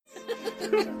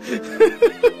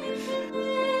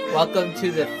Welcome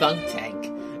to the Thunk Tank.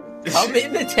 Come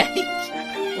in the tank.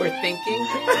 We're thinking,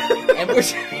 and we're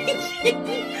drinking,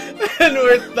 And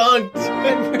we're thunked.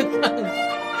 and we're thunked.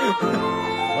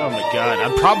 Oh my god,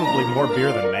 I'm probably more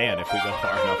beer than man if we go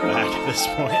far enough back at this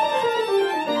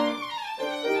point.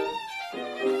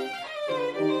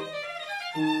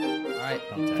 All right,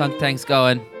 Thunk Thunk Tank's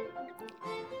going.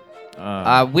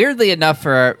 Uh, Weirdly enough,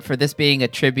 for this being a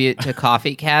tribute to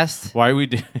Coffee Cast, Why we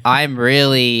do? I'm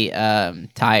really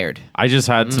tired. I just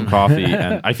had some coffee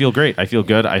and I feel great. I feel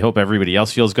good. I hope everybody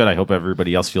else feels good. I hope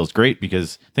everybody else feels great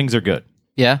because things are good.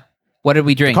 Yeah. What did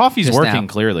we drink? Coffee's just working now?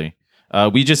 clearly.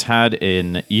 We just had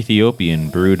an Ethiopian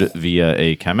brewed via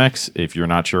a Chemex. If you're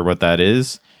not sure what that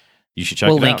is, you should check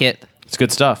We'll it link out. it. It's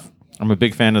good stuff. I'm a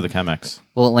big fan of the Chemex.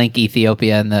 We'll link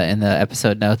Ethiopia in the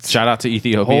episode notes. Shout out to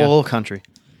Ethiopia. Whole country.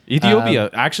 Ethiopia,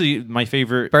 actually, my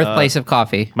favorite Birthplace of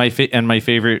coffee. my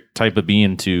favorite type of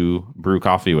bean to brew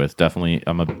coffee with. Definitely,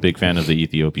 I'm a big fan of the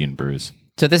Ethiopian brews.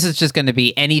 So this is just going to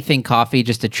be anything coffee,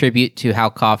 just a tribute to how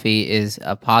coffee is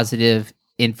a positive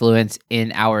influence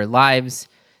in our lives.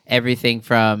 Everything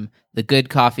from the good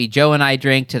coffee Joe and I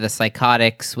drink to the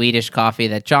psychotic Swedish coffee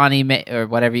that Johnny or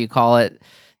whatever you call it,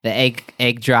 the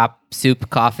egg drop soup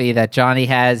coffee that Johnny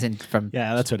has, and from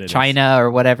yeah, that's what it is. China or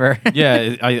whatever.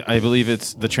 Yeah, I believe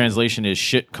it's the translation is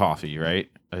shit coffee, right?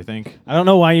 I think. I don't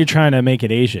know why you're trying to make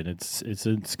it Asian. It's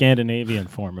a Scandinavian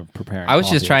form of preparing. I was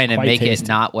just coffee. trying It's to quite make tasty. it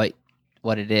not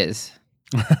what it is.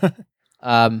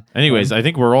 Anyways, I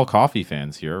think we're all coffee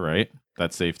fans here, right?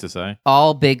 That's safe to say.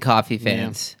 All big coffee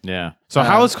fans. Yeah. So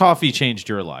how has coffee changed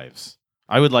your lives?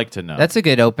 I would like to know. That's a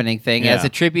good opening thing. Yeah. As a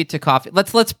tribute to coffee.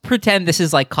 Let's pretend this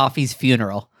is like coffee's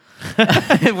funeral.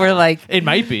 We're like, It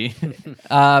might be.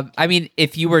 I mean,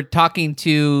 if you were talking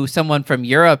to someone from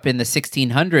Europe in the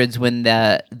 1600s when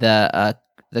the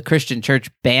Christian church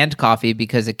banned coffee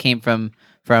because it came from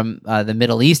the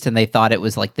Middle East and they thought it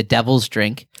was like the devil's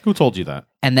drink, Who told you that?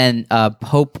 and then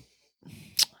Pope,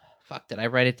 fuck, did I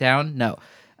write it down? No.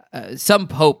 Some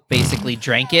pope basically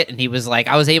drank it, and he was like,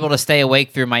 I was able to stay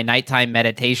awake through my nighttime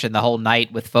meditation the whole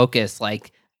night with focus.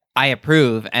 Like, I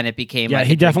approve, and it became Yeah, like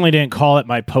he definitely didn't call it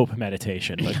my Pope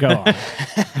meditation, but go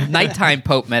on. nighttime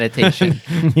pope meditation.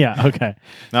 Yeah, okay.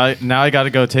 Now I got to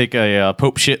go take a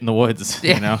Pope shit in the woods.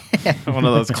 You know, one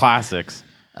of those classics.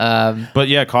 But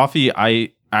yeah, coffee.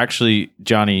 I actually,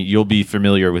 Johnny, you'll be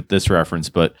familiar with this reference,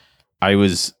 but I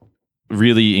was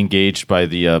really engaged by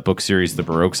the book series The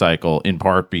Baroque Cycle, in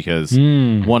part because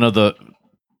one of the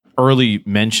early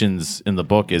mentions in the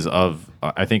book is of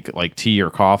I think like tea or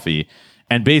coffee,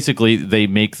 and basically they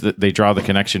draw the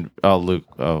connection. Luke,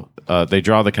 they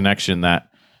draw the connection that.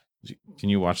 Can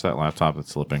you watch that laptop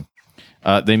that's slipping?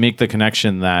 They make the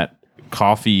connection that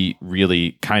coffee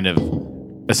really kind of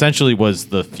essentially was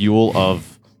the fuel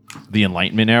of the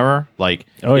Enlightenment era. Like,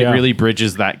 it really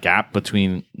bridges that gap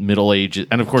between Middle Age,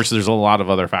 and of course there's a lot of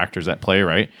other factors at play,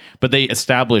 right? But they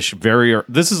establish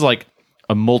this is like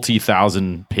a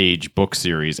multi-thousand page book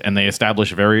series, and they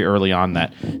establish very early on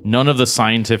that none of the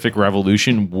scientific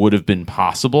revolution would have been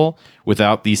possible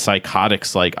without these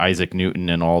psychotics like Isaac Newton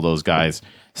and all those guys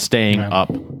staying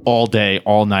up all day,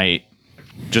 all night,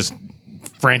 just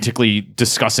frantically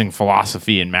discussing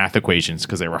philosophy and math equations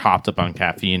because they were hopped up on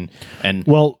caffeine, and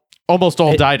almost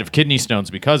all died of kidney stones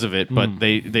because of it. But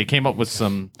they came up with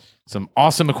some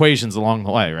awesome equations along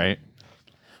the way, right?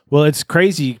 Well, it's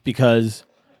crazy because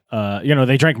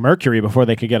they drank mercury before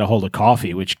they could get a hold of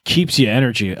coffee, which keeps you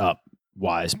energy up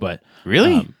wise. But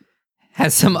Really?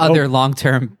 Has some other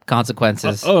long-term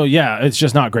consequences. oh yeah, it's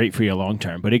just not great for you long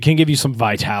term, but it can give you some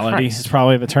vitality. Is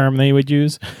probably the term they would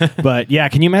use. But yeah,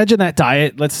 can you imagine that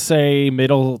diet? Let's say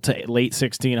middle to late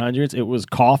 1600s. It was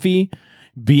coffee,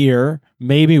 beer,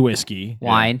 maybe whiskey,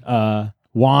 Wine.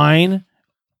 wine.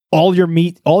 All your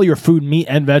meat, all your food, meat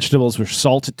and vegetables were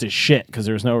salted to shit because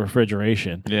there was no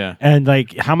refrigeration. Yeah. And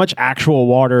like, how much actual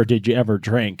water did you ever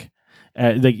drink?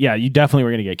 You definitely were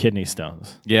going to get kidney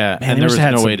stones. Yeah, Man, and they there must was have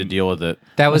had no way some- to deal with it.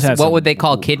 That was had what some- would they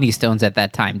call kidney stones at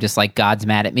that time? Just like God's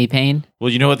mad at me pain? Well,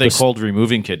 you know what they called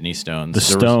removing kidney stones?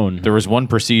 There was one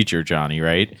procedure, Johnny,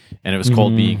 right? And it was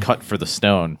called being cut for the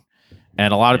stone.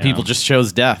 And a lot of people just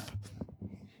chose death.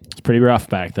 It's pretty rough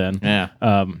back then. Yeah.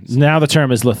 Now the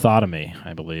term is lithotomy,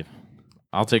 I believe.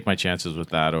 I'll take my chances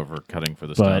with that over cutting for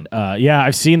the stone. But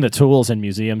I've seen the tools in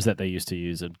museums that they used to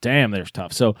use. And damn, they're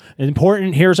tough. So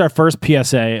important. Here's our first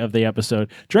PSA of the episode.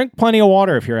 Drink plenty of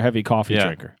water if you're a heavy coffee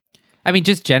drinker. I mean,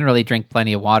 just generally drink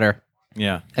plenty of water.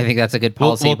 Yeah. I think that's a good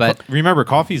policy, but remember,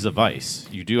 coffee's a vice.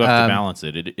 You do have to balance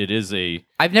it. It is a...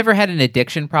 I've never had an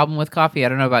addiction problem with coffee. I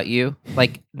don't know about you.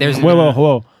 Like, there's...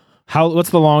 Whoa. What's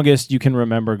the longest you can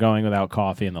remember going without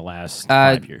coffee in the last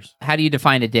 5 years? How do you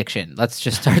define addiction? Let's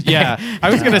just start there. Yeah, I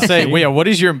was gonna say, what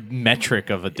is your metric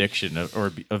of addiction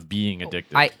or of being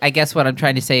addicted? I guess what I'm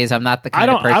trying to say is I'm not the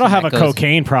kind of person I don't have that a goes,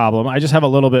 cocaine problem. I just have a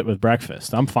little bit with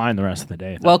breakfast. I'm fine the rest of the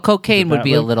day. Well, cocaine would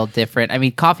be a Luke? little different. I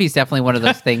mean, coffee is definitely one of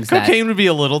those things that Cocaine would be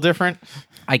a little different.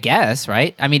 I guess,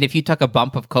 right? I mean, if you took a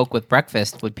bump of Coke with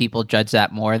breakfast, would people judge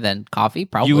that more than coffee?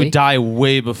 Probably. You would die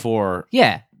way before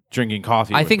Yeah. drinking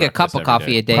coffee. I with think a cup breakfast of every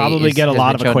coffee day. a day Probably get a has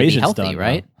lot been of shown to be equations healthy, done,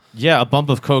 right? Yeah, a bump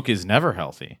of Coke is never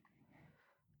healthy.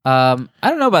 I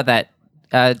don't know about that.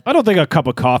 I don't think a cup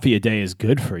of coffee a day is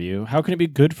good for you. How can it be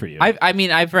good for you? I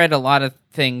mean, I've read a lot of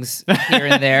things here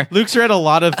and there. Luke's read a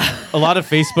lot of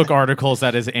Facebook articles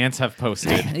that his aunts have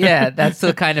posted. Yeah, that's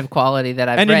the kind of quality that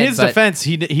I've And read. in his but defense,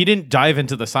 he didn't dive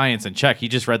into the science and check. He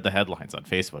just read the headlines on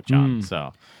Facebook, John.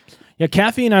 So yeah,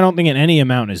 caffeine, I don't think in any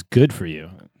amount is good for you.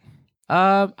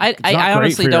 I not honestly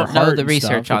great for your don't know heart the and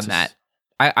research stuff. on that.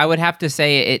 I would have to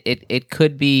say it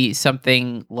could be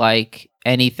something like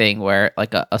anything where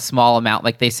like a small amount,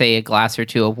 like they say a glass or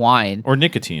two of wine or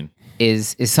nicotine.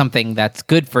 is something that's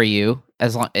good for you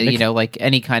as long like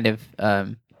any kind of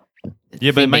But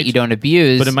thing that you don't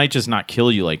abuse. But it might just not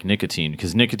kill you like nicotine,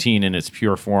 because nicotine in its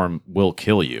pure form will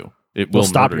kill you. It will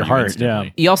stop murder your you heart,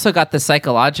 instantly. You also got the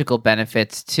psychological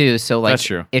benefits too. So like That's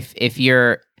true. If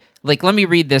you're like, let me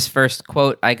read this first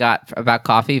quote I got about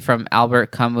coffee from Albert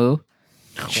Camus.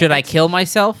 Should I kill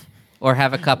myself or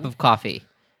have a cup of coffee?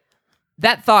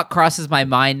 That thought crosses my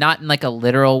mind, not in like a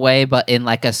literal way, but in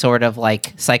like a sort of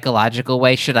like psychological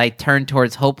way. Should I turn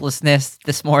towards hopelessness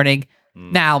this morning?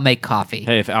 Now I'll make coffee.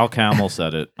 Hey, if Al Camel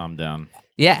said it, I'm down.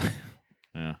 Yeah.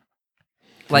 Yeah.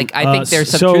 Like, I think there's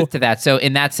some so- truth to that. So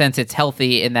in that sense, it's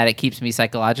healthy in that it keeps me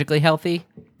psychologically healthy.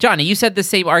 Johnny, you said the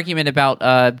same argument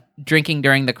about drinking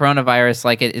during the coronavirus,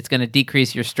 like it's going to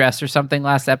decrease your stress or something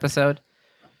last episode.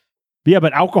 Yeah,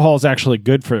 but alcohol is actually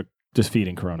good for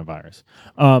defeating coronavirus.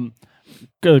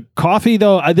 Coffee,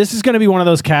 though, this is going to be one of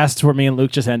those casts where me and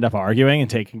Luke just end up arguing and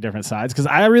taking different sides, because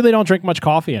I really don't drink much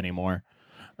coffee anymore.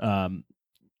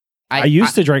 I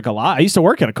used to drink a lot. I used to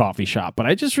work at a coffee shop, but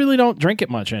I just really don't drink it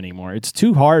much anymore. It's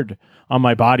too hard on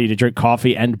my body to drink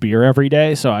coffee and beer every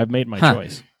day, so I've made my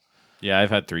choice. Yeah,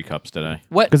 I've had 3 cups today.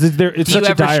 What? Because it's Do such you a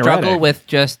ever diuretic. struggle with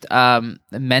just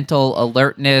mental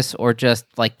alertness or just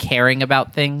like caring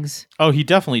about things? Oh, he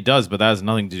definitely does, but that has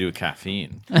nothing to do with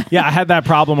caffeine. Yeah, I had that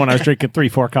problem when I was drinking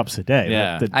 3-4 cups a day.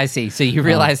 Yeah. I see. So you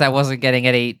realized I wasn't getting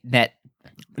any net.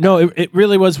 No, it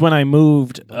really was when I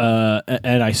moved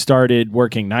and I started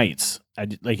working nights.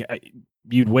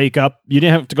 You'd wake up, you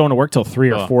didn't have to go into work till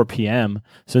 3 or 4 p.m.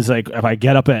 So it's like, if I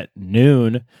get up at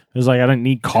noon, it was like I don't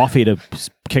need coffee to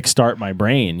kickstart my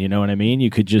brain. You know what I mean? You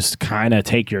could just kind of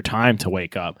take your time to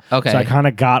wake up. Okay. So I kind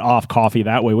of got off coffee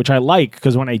that way, which I like,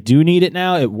 because when I do need it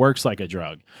now, it works like a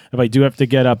drug. If I do have to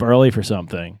get up early for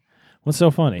something. What's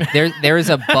so funny? There is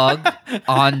a bug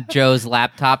on Joe's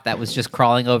laptop that was just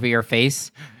crawling over your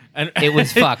face. And It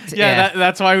was fucked. Yeah,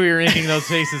 that's why we were making those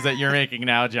faces that you're making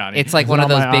now, Johnny. It's like Is one it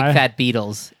of on those my big eye? fat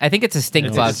beetles. I think it's a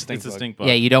stink bug. It's a stink bug.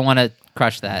 Yeah, you don't want to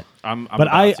crush that. I'm But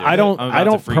about to. I I'm don't about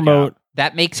to freak promote. out.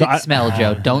 That makes So it smell,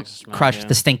 Joe. Don't smell, crush yeah.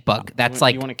 the stink bug. That's You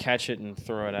like want to catch it and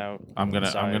throw it out. I'm gonna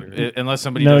inside. unless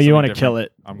somebody. No, does you want want to kill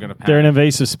it. I'm gonna. They're an panic.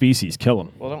 invasive species. Kill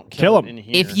them. Well, don't Kill kill 'em. it in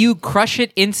here. if you crush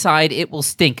it inside, it will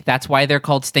stink. That's why they're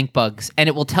called stink bugs, and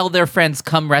it will tell their friends,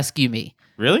 "Come rescue me."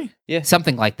 Really?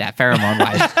 Something like that, pheromone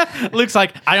wise. Looks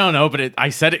like I don't know, but I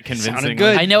said it convincingly.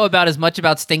 good. I know about as much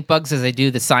about stink bugs as I do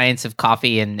the science of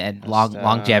coffee and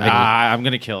longevity. I'm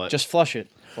gonna kill it. just flush it.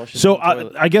 Flush it So in the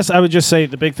toilet. I guess I would just say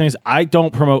the big thing is I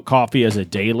don't promote coffee as a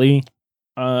daily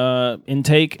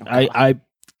intake. I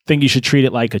think you should treat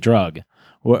it like a drug,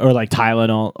 or like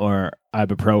Tylenol or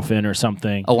ibuprofen or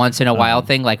something. A once in a while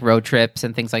thing, like road trips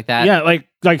and things like that. Yeah, like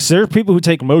there are people who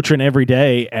take Motrin every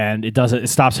day and it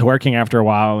stops working after a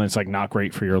while, and it's like not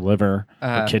great for your liver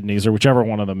or kidneys or whichever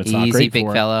one of them it's not Easy, great big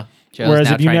for. fella. Joe's Whereas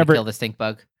now if you trying never- to kill the stink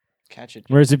bug. catch it.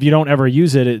 Whereas if you don't ever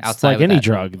use it, it's Outside like with any that.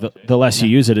 drug. The less you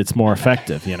use it, it's more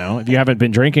effective. You know, if you haven't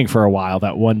been drinking for a while,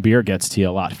 that one beer gets to you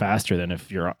a lot faster than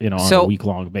if you're on So, a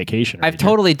week-long vacation. I've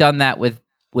totally done that with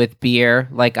beer.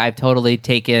 Like I've totally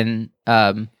taken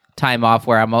time off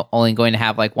where I'm only going to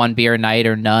have like one beer a night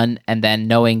or none, and then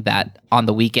knowing that on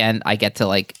the weekend I get to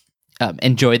like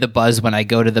enjoy the buzz when I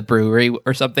go to the brewery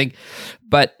or something.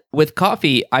 But with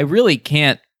coffee, I really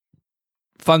can't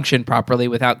function properly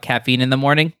without caffeine in the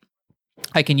morning.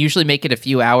 I can usually make it a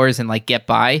few hours and like get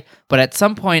by, but at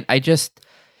some point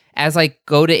as I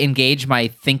go to engage my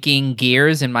thinking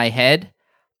gears in my head,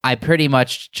 I pretty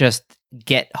much just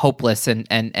get hopeless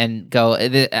and go,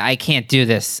 I can't do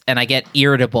this, and I get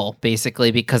irritable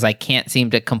basically because I can't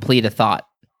seem to complete a thought.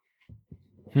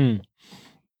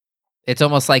 It's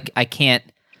almost like I can't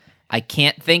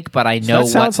think, but I know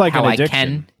how I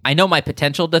can. I know my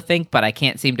potential to think, but I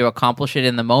can't seem to accomplish it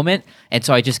in the moment, and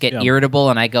so I just get irritable,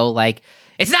 and I go like,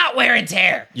 it's not wear and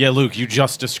tear. Yeah, Luke, you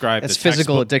just described it's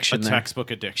physical addiction. A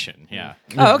textbook addiction. Yeah.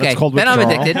 Oh, okay. Then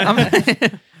I'm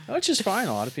addicted. Which is fine.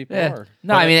 A lot of people are.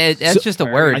 No, I mean that's just a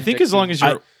word. I think as long as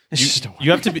you're,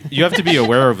 you have to be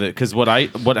aware of it, because what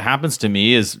happens to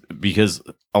me is, because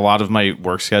a lot of my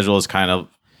work schedule is kind of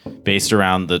based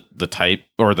around the type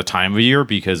or the time of year,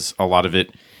 because a lot of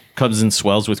it comes in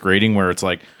swells with grading, where it's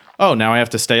like, oh, now I have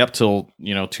to stay up till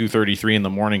 2:33 in the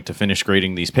morning to finish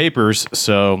grading these papers,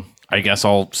 so I guess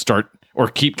I'll start or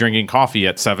keep drinking coffee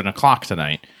at 7:00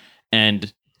 tonight,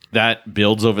 and that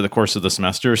builds over the course of the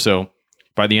semester. So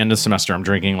by the end of the semester, I'm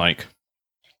drinking like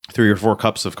 3 or 4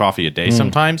 cups of coffee a day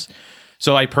sometimes.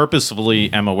 So I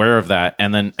purposefully am aware of that,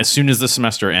 and then as soon as the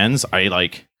semester ends, I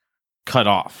like cut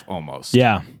off almost.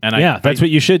 Yeah. And that's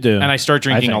what you should do. And I start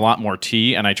drinking a lot more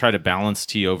tea, and I try to balance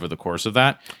tea over the course of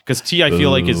that, because tea, I feel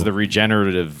like, is the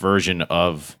regenerative version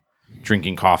of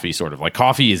drinking coffee, sort of. Like,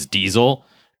 coffee is diesel,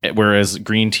 whereas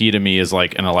green tea to me is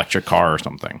like an electric car or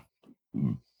something.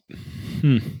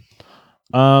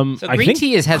 So green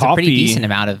tea has a pretty decent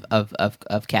amount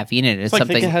of caffeine in it. It's like,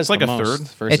 something. I think it has like the a most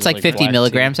third. It's like 50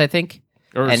 milligrams, I think.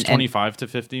 Or it's 25 to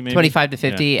 50, maybe? 25 to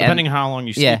 50. Yeah. Depending on how long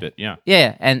you steep it, yeah.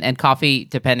 Yeah, and coffee,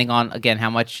 depending on, again, how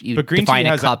much you define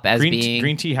a cup as being...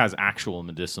 Green tea has actual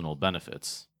medicinal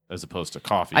benefits as opposed to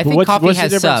coffee. I think coffee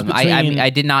has some. I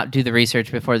did not do the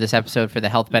research before this episode for the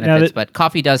health benefits, but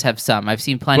coffee does have some. I've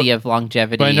seen plenty of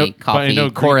longevity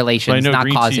coffee correlations, not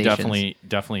causations. Tea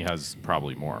definitely has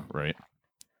probably more, right?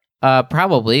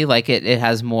 Probably. Like, it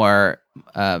has more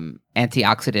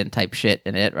antioxidant type shit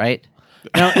in it, right?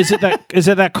 Now, is it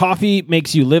that coffee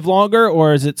makes you live longer,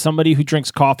 or is it somebody who drinks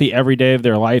coffee every day of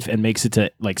their life and makes it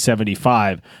to like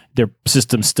 75, their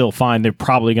system's still fine, they're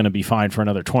probably going to be fine for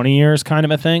another 20 years kind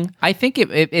of a thing? I think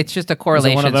it's just a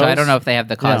correlation, so I don't know if they have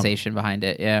the causation behind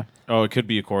it, yeah. Oh, it could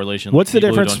be a correlation. What's the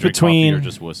difference between... Or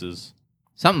just wusses?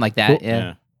 Something like that,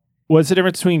 yeah. What's the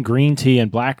difference between green tea and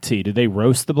black tea? Do they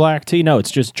roast the black tea? No, it's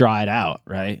just dried out,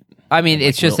 right? I mean,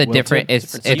 it's just a different.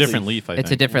 It's a different leaf. I think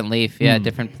it's a different leaf. Yeah,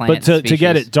 different plant. But to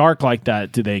get it dark like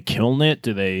that, do they kiln it?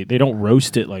 Do they don't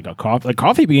roast it like a coffee? Like,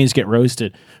 coffee beans get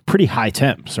roasted pretty high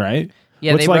temps, right?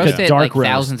 Yeah, they roast it like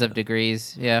thousands of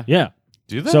degrees. Yeah. Yeah.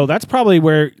 Do they? So that's probably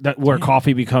where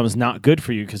coffee becomes not good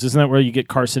for you, because isn't that where you get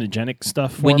carcinogenic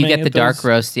stuff? When you get the dark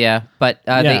roast, yeah. But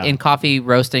in coffee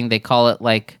roasting, they call it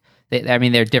like.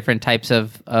 There are different types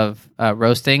of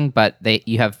roasting, but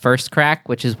you have first crack,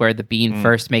 which is where the bean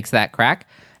first makes that crack.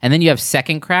 And then you have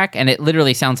second crack, and it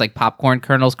literally sounds like popcorn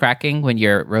kernels cracking when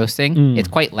you're roasting. It's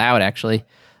quite loud, actually.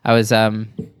 I was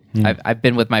I've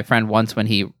been with my friend once when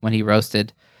he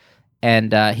roasted,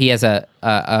 and he has a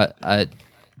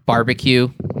barbecue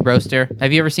roaster.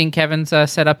 Have you ever seen Kevin's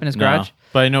setup in his garage?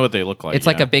 But I know what they look like. It's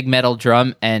like a big metal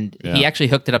drum, and he actually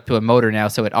hooked it up to a motor now,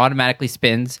 so it automatically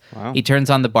spins. Wow. He turns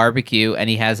on the barbecue, and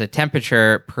he has a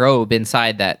temperature probe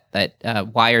inside that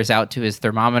wires out to his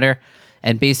thermometer.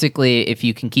 And basically, if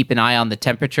you can keep an eye on the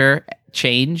temperature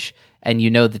change, and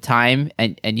you know the time,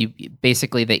 and you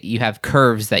basically that you have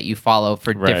curves that you follow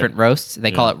for different roasts.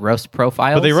 They call it roast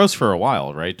profiles. But they roast for a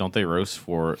while, right? Don't they roast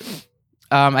for...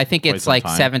 I think it's like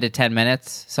 7 to 10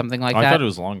 minutes, something like that. I thought it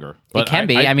was longer. But it can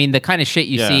be. I mean, the kind of shit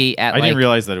you see at I didn't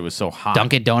realize that it was so hot.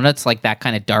 Dunkin' Donuts, like that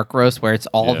kind of dark roast where it's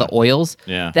all the oils.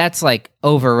 Yeah. That's like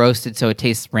over roasted, so it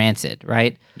tastes rancid,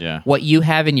 right? Yeah. What you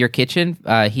have in your kitchen,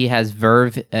 he has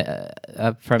Verve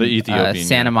from the Ethiopian,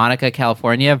 Santa Monica,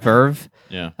 California. Verve.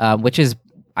 Yeah. Which is,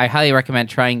 I highly recommend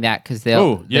trying that because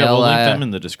they'll we'll link them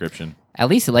in the description. At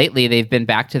least lately, they've been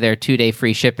back to their 2-day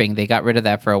free shipping. They got rid of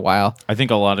that for a while. I think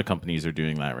a lot of companies are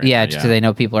doing that right now. Yeah, just because they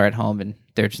know people are at home and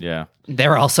they're just,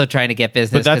 they're also trying to get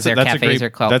business because their cafes are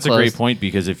closed. That's a great point,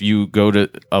 because if you go to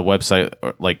a website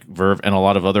like Verve and a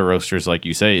lot of other roasters, like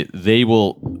you say, they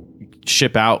will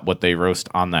ship out what they roast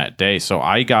on that day. So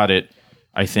I got it,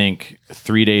 I think,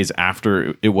 3 days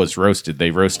after it was roasted.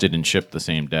 They roasted and shipped the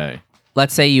same day.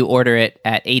 Let's say you order it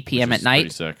at 8 p.m. at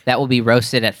night. That will be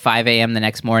roasted at 5 a.m. the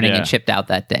next morning and shipped out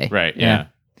that day. Right, yeah.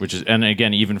 Which is, and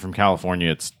again, even from California,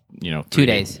 it's, 2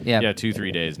 days. Yeah. Yeah,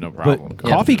 2-3 days, no problem. But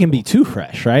coffee can be too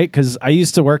fresh, right? Because I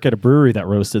used to work at a brewery that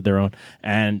roasted their own,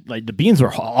 and like the beans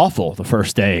were awful the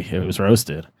first day it was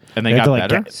roasted. And they got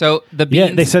better? So the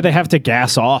beans... Yeah, they said they have to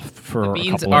gas off for a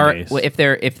couple of days.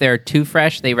 If they're too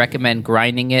fresh, they recommend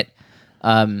grinding it,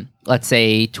 let's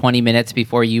say 20 minutes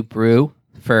before you brew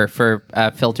for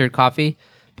filtered coffee,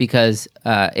 because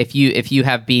if you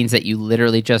have beans that you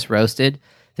literally just roasted,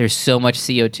 there's so much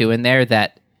CO2 in there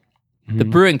that the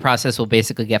brewing process will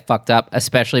basically get fucked up,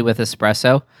 especially with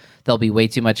espresso. There'll be way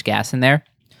too much gas in there.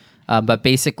 But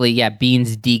basically, yeah,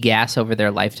 beans degas over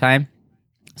their lifetime.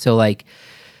 So like,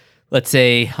 let's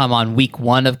say I'm on week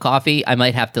 1 of coffee, I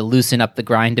might have to loosen up the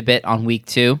grind a bit on week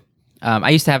 2.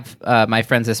 I used to have my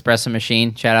friend's espresso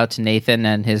machine. Shout out to Nathan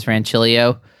and his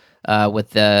Rancilio with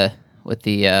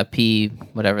the P,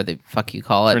 whatever the fuck you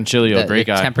call it. Rancilio, great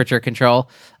guy. Temperature control.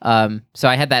 So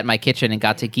I had that in my kitchen and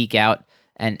got to geek out.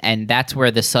 And that's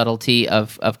where the subtlety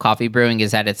of coffee brewing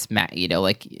is at its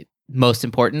like most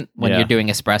important when you're doing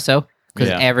espresso, because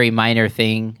every minor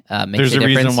thing makes a difference. There's a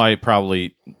reason why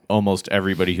probably almost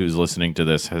everybody who's listening to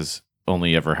this has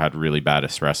only ever had really bad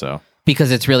espresso.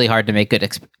 Because it's really hard to make good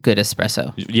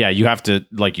espresso. Yeah, you have to,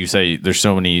 like you say, there's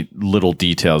so many little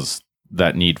details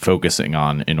that need focusing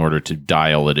on in order to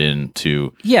dial it in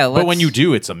to... Yeah, but when you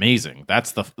do, it's amazing.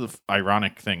 That's the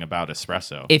ironic thing about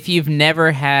espresso. If you've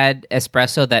never had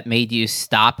espresso that made you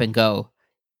stop and go,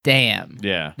 damn.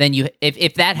 Yeah. Then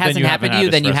if that hasn't happened to you,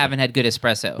 then you haven't had good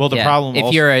espresso. Well, the problem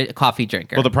if you're a coffee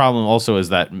drinker. Well, the problem also is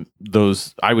that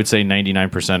I would say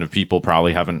 99% of people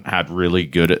probably haven't had really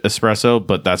good espresso,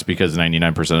 but that's because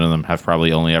 99% of them have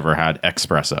probably only ever had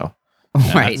espresso.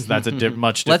 And right. That's a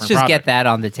much different Let's just product. Get that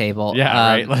on the table.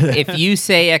 Yeah, right. If you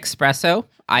say espresso,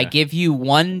 I give you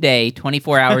 1 day,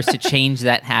 24 hours to change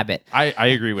that habit. I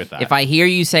agree with that. If I hear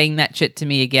you saying that shit to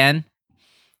me again,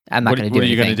 I'm not going to do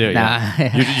anything. What are you going to do? Nah.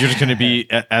 Yeah. You're just going to be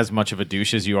as much of a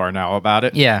douche as you are now about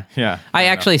it? Yeah. Yeah. I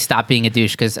actually stopped being a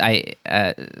douche because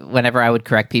whenever I would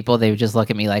correct people, they would just look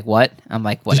at me like, what? I'm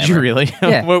like, whatever. Did you really?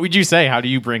 Yeah. What would you say? How do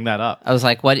you bring that up? I was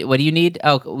like, what do you need?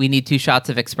 Oh, we need 2 shots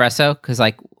of espresso, because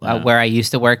where I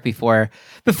used to work before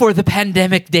the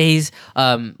pandemic days,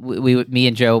 me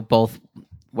and Joe both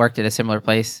worked at a similar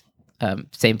place,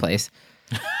 same place.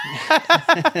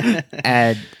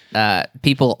 And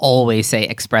people always say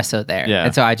espresso there. Yeah.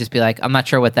 And so I'd just be like, I'm not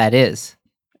sure what that is.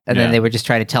 And then they would just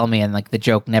try to tell me, and like the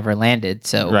joke never landed.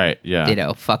 So, right,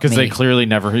 yeah. Fuck me. Because they clearly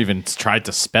never even tried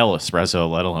to spell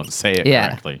espresso, let alone say it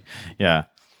correctly. Yeah.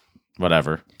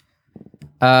 Whatever.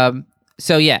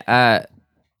 So yeah,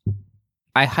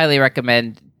 I highly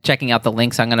recommend checking out the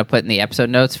links I'm going to put in the episode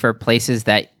notes for places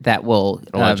that will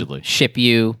allegedly ship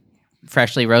you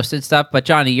freshly roasted stuff. But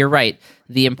Johnny, you're right.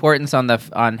 The importance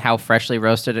on how freshly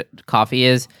roasted coffee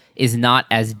is not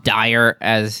as dire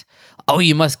as, oh,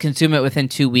 you must consume it within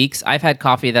 2 weeks. I've had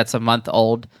coffee that's a month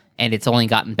old and it's only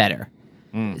gotten better.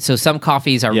 So some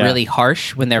coffees are really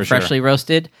harsh when they're freshly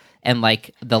roasted, and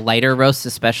like the lighter roasts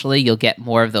especially, you'll get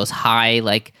more of those high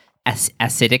like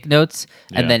acidic notes,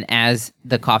 and then as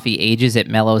the coffee ages, it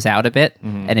mellows out a bit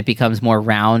and it becomes more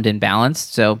round and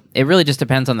balanced. So it really just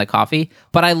depends on the coffee.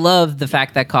 But I love the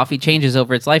fact that coffee changes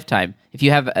over its lifetime. If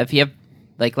you have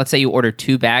like, let's say you order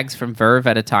 2 bags from Verve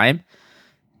at a time,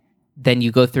 then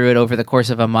you go through it over the course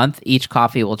of a month, each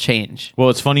coffee will change. Well,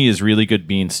 what's funny is really good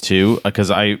beans too, because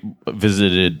I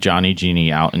visited Johnny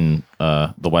Genie out in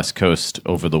the West Coast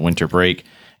over the winter break.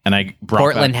 And I brought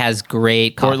Portland has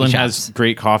great coffee shops. has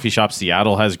great coffee shops.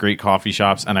 Seattle has great coffee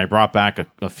shops. And I brought back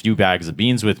a few bags of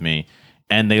beans with me,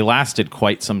 and they lasted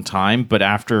quite some time. But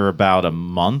after about a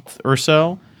month or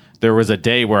so, there was a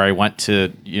day where I went to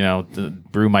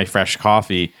brew my fresh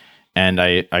coffee, and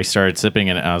I started sipping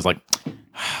it, and I was like,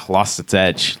 lost its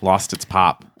edge, lost its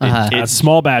pop. It's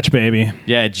small batch, baby.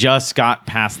 Yeah, it just got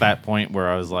past that point where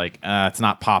I was like, it's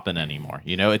not popping anymore.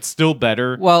 It's still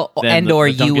better. Well, than or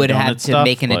the you Dunkin' would have Donuts to stuff,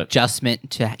 make an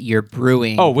adjustment to your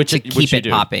brewing to keep it do.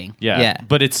 popping. Yeah,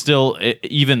 but it's still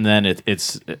even then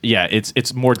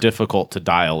it's more difficult to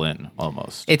dial in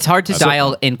almost. It's hard to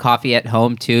dial in coffee at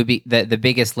home too. The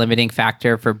biggest limiting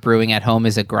factor for brewing at home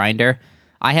is a grinder.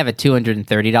 I have a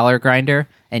 $230 grinder,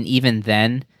 and even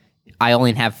then, I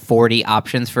only have 40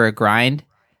 options for a grind.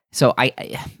 So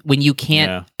when you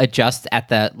can't adjust at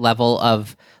the level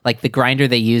of, like, the grinder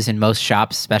they use in most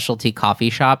shops, specialty coffee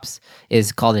shops,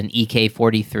 is called an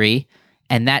EK43.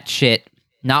 And that shit,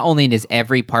 not only is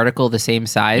every particle the same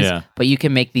size, but you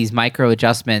can make these micro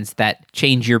adjustments that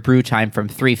change your brew time from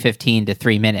 3:15 to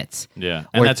 3 minutes. Yeah.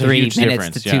 And that's 3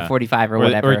 minutes to 2:45 or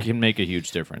whatever. Or it can make a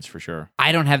huge difference for sure.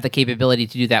 I don't have the capability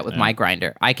to do that with my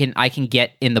grinder. I can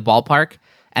get in the ballpark,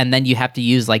 and then you have to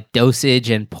use like dosage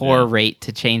and pour rate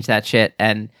to change that shit.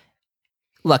 And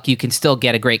look, you can still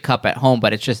get a great cup at home,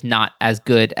 but it's just not as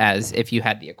good as if you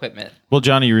had the equipment. Well,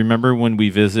 Johnny, you remember when we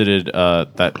visited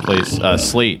that place,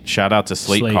 Slate? Shout out to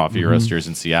Slate Coffee Roasters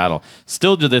in Seattle.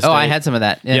 Still to this day. Oh, I had some of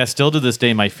that. Yeah, still to this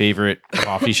day, my favorite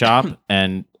coffee shop.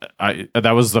 And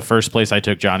that was the first place I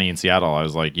took Johnny in Seattle. I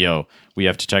was like, yo, we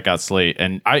have to check out Slate.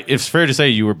 And it's fair to say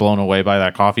you were blown away by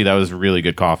that coffee. That was really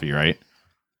good coffee, right?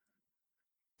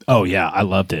 Oh yeah, I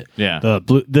loved it. Yeah,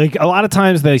 a lot of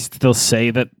times they'll say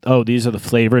that, oh, these are the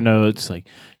flavor notes, like,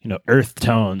 you know, earth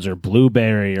tones or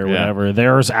blueberry or whatever.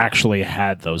 Theirs actually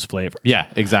had those flavors. Yeah,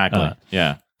 exactly.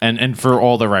 Yeah, and for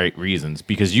all the right reasons,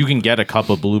 because you can get a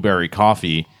cup of blueberry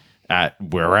coffee at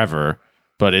wherever,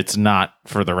 but it's not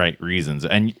for the right reasons.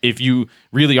 And if you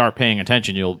really are paying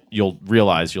attention, you'll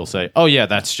realize, you'll say, oh yeah,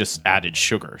 that's just added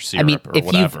sugar syrup or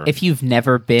whatever. If you've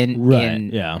never been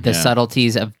in the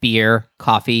subtleties of beer,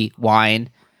 coffee, wine,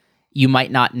 you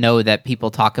might not know that people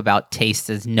talk about taste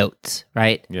as notes,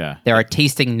 right? Yeah. There are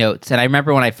tasting notes. And I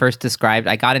remember when I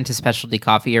got into specialty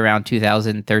coffee around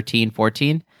 2013,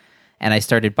 14, and I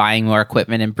started buying more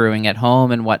equipment and brewing at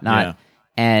home and whatnot. Yeah.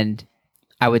 And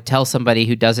I would tell somebody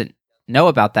who doesn't know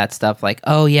about that stuff, like,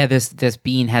 oh yeah, this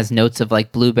bean has notes of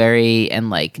like blueberry and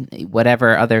like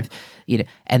whatever other, you know,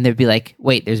 and they'd be like,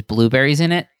 wait, there's blueberries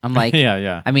in it? I'm like,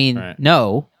 yeah. I mean, right.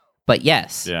 No, but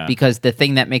yes, because the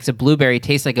thing that makes a blueberry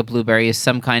taste like a blueberry is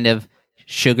some kind of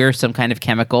sugar, some kind of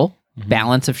chemical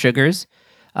balance of sugars.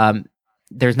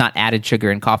 There's not added sugar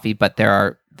in coffee, but there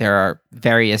are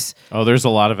various there's a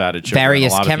lot of added sugar,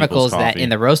 various chemicals that in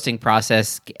the roasting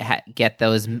process get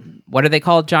those, what are they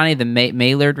called, Johnny? The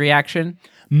Maillard reaction?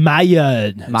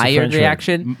 Maillard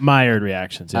reaction? Maillard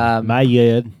reactions. Yeah.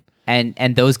 Maillard.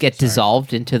 And those get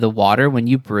dissolved into the water when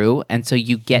you brew, and so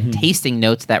you get tasting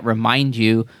notes that remind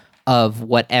you of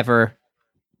whatever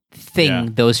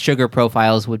thing those sugar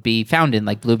profiles would be found in,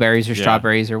 like blueberries or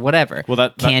strawberries or whatever. Well,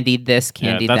 candied this,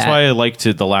 candied that's that. why I like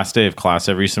to, the last day of class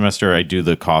every semester, I do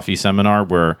the coffee seminar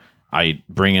where I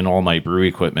bring in all my brew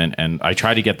equipment and I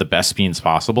try to get the best beans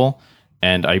possible.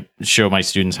 And I show my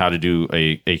students how to do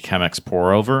a Chemex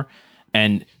pour over.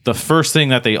 And the first thing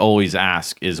that they always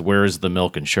ask is, where's the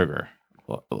milk and sugar?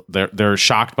 They're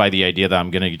shocked by the idea that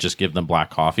I'm going to just give them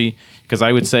black coffee, because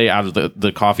I would say out of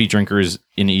the coffee drinkers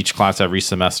in each class every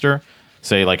semester,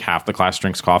 say like half the class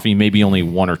drinks coffee, maybe only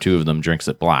one or two of them drinks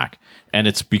it black. And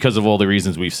it's because of all the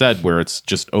reasons we've said, where it's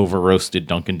just over roasted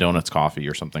Dunkin' Donuts coffee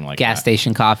or something like gas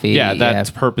station coffee. Yeah, that's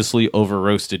purposely over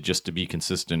roasted just to be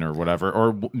consistent or whatever,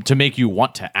 or to make you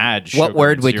want to add sugar. What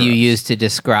word would you use to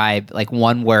describe, like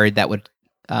one word that would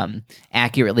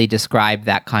accurately describe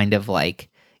that kind of like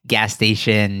gas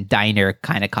station diner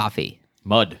kind of coffee?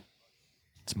 Mud.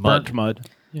 It's mud. Burnt mud.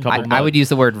 Yeah. I would use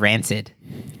the word rancid.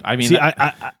 I mean,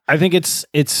 I think it's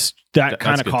that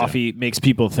kind of coffee makes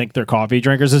people think they're coffee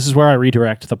drinkers. This is where I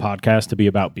redirect the podcast to be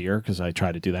about beer, because I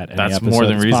try to do that. That's more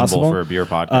than reasonable for a beer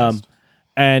podcast.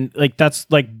 And like, that's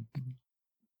like,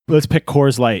 let's pick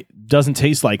Coors Light. Doesn't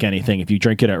taste like anything if you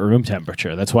drink it at room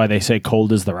temperature. That's why they say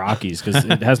cold as the Rockies, because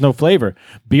it has no flavor.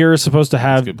 Beer is supposed to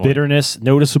have bitterness,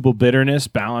 noticeable bitterness,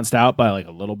 balanced out by like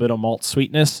a little bit of malt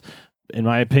sweetness. In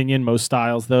my opinion, most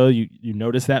styles, though, you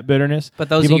notice that bitterness. But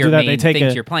those people are your main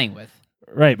things you're playing with.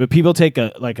 Right, but people take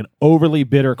an overly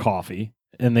bitter coffee,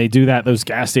 and they do that, those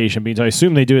gas station beans. I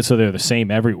assume they do it so they're the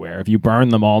same everywhere. If you burn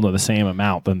them all to the same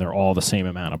amount, then they're all the same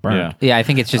amount of burn. Yeah, I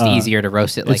think it's just easier to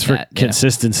roast it like it's for that.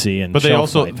 Consistency and but they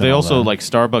also like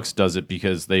Starbucks does it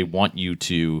because they want you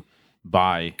to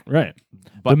buy. Right.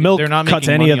 But the milk they're not cuts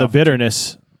making any money of the off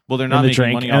bitterness. Well, they're not in the making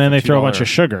drink, money and off then of they throw a bunch of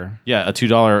sugar. Yeah, a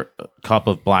 $2 cup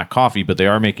of black coffee, but they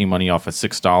are making money off a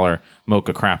 $6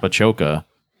 mocha crappachoca.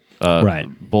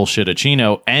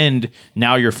 Bullshitachino, and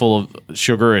now you're full of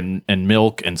sugar and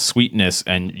milk and sweetness,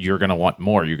 and you're going to want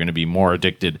more. You're going to be more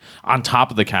addicted on top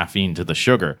of the caffeine to the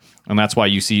sugar. And that's why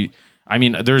you see, I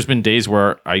mean, there's been days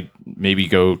where I maybe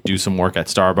go do some work at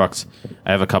Starbucks.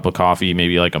 I have a cup of coffee,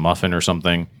 maybe like a muffin or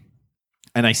something,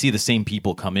 and I see the same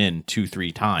people come in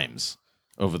 2-3 times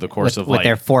over the course of with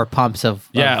their 4 pumps of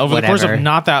over whatever. the course of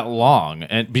not that long,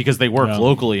 and because they work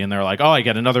locally and they're like, oh, I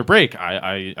get another break,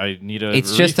 I need a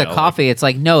it's just a coffee. It's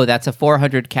like, no, that's a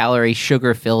 400 calorie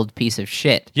sugar filled piece of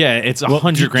shit. Yeah, it's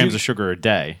 100 grams of sugar a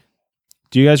day.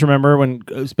 Do you guys remember when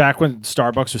it was back when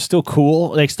Starbucks was still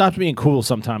cool? They stopped being cool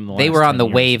sometime in the last They were on the 10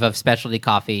 years. wave of specialty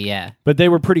coffee, yeah. But they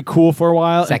were pretty cool for a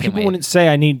while. Second and people wave. wouldn't say,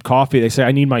 I need coffee. They say,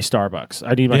 I need my Starbucks.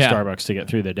 I need my Starbucks to get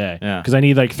through the day. Yeah. Because I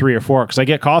need like 3 or 4. Because I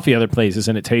get coffee other places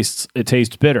and it tastes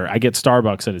bitter. I get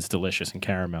Starbucks and it's delicious and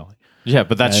caramelly. Yeah,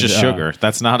 but that's just sugar.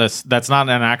 That's not an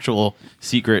actual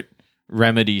secret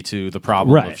remedy to the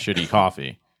problem of shitty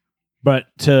coffee. But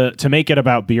to make it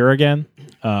about beer again,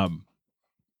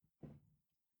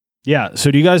 Yeah.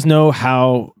 So do you guys know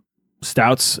how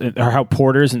stouts or how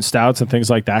porters and stouts and things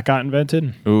like that got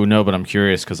invented? Ooh, no, but I'm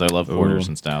curious because I love porters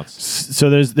and stouts. So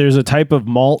there's a type of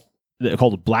malt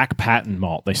called black patent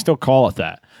malt. They still call it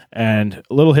that. And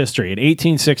a little history. In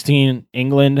 1816,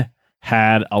 England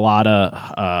had a lot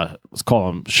of let's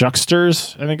call them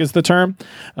shucksters, I think is the term,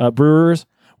 brewers,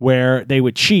 where they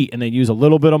would cheat and they'd use a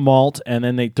little bit of malt and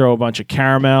then they'd throw a bunch of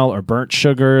caramel or burnt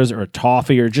sugars or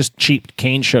toffee or just cheap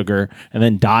cane sugar and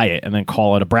then dye it and then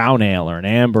call it a brown ale or an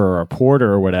amber or a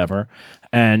porter or whatever.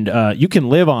 And you can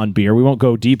live on beer. We won't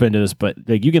go deep into this, but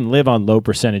like you can live on low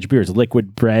percentage beers.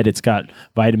 Liquid bread, it's got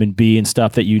vitamin B and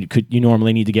stuff that you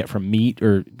normally need to get from meat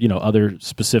or other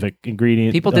specific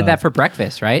ingredients. People did that for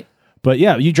breakfast, right? But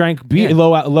yeah, you drank beer,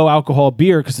 low alcohol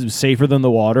beer because it was safer than the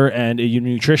water and you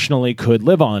nutritionally could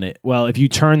live on it. Well, if you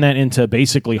turn that into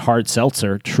basically hard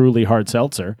seltzer, truly hard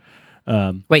seltzer.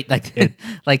 Wait,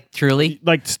 like truly?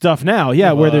 Like stuff now,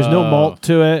 yeah, where there's no malt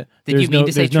to it. Did you mean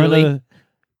to say truly?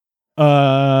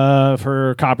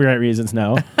 For copyright reasons,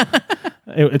 no.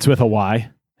 It's with a Y.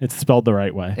 It's spelled the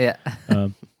right way. Yeah.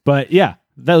 But yeah,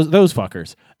 those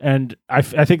fuckers. And I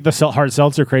think the hard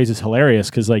seltzer craze is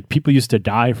hilarious because like people used to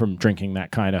die from drinking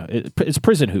that kind of. It's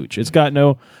prison hooch. It's got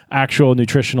no actual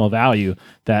nutritional value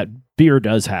that beer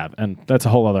does have, and that's a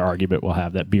whole other argument we'll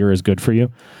have, that beer is good for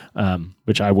you,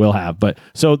 which I will have. But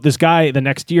so this guy, the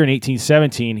next year in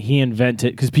 1817, he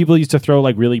invented, because people used to throw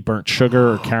like really burnt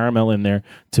sugar or caramel in there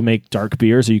to make dark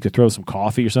beers, or you could throw some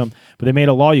coffee or something. But they made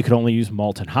a law you could only use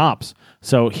malt and hops.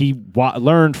 So he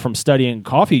learned from studying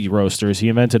coffee roasters. He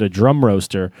invented a drum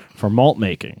roaster for malt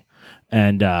making,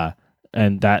 and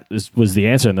that was the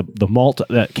answer. And the malt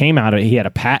that came out of it, he had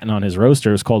a patent on his roaster.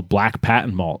 It was called black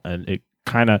patent malt, and it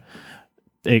kind of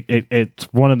it's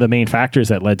one of the main factors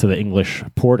that led to the English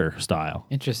porter style.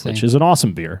 Interesting. Which is an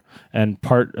awesome beer. And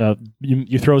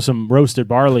you throw some roasted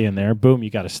barley in there, boom, you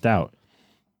got a stout.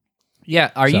 Yeah.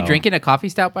 Are you drinking a coffee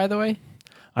stout, by the way?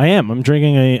 I am. I'm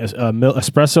drinking a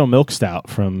espresso milk stout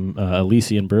from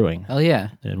Elysian Brewing. Oh yeah.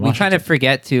 We kind of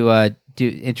forget to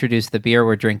introduce the beer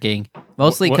we're drinking,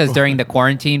 mostly because during the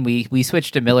quarantine we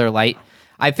switched to Miller Lite.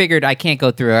 I figured I can't go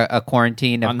through a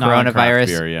quarantine of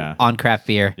coronavirus on craft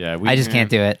beer. Yeah, I just can't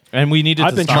do it. And we needed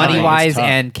to stop money-wise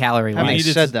and calorie-wise.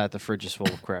 I said that the fridge is full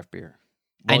of craft beer.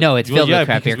 I know it's filled with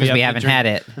craft beer because we haven't had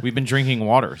it. We've been drinking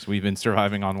waters. We've been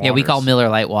surviving on waters. Yeah, we call Miller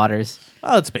Lite waters.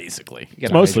 Well, it's basically.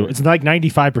 It's mostly. It's like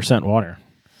 95% water.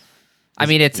 I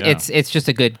mean, it's just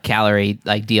a good calorie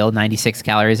deal. 96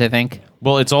 calories, I think.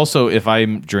 Well, it's also, if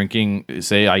I'm drinking,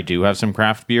 say I do have some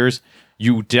craft beers,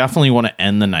 you definitely want to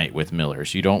end the night with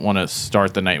Millers. You don't want to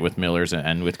start the night with Millers and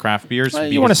end with craft beers. Well,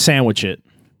 you want to sandwich it.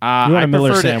 You want I a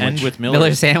Miller prefer sandwich. to end with Millers.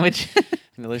 Miller sandwich.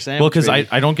 Miller sandwich. Well, because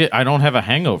I don't have a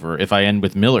hangover if I end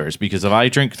with Millers, because if I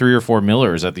drink 3 or 4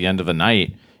 Millers at the end of a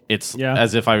night, it's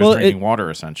as if I was drinking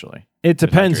water, essentially. It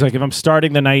depends. Like if I'm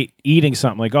starting the night eating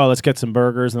something, like, oh, let's get some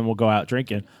burgers and then we'll go out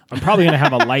drinking, I'm probably going to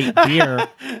have a light beer.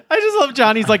 I just love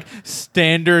Johnny's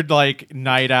standard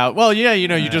night out. Well, yeah,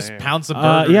 you just pound some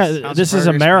burgers. Yeah, this is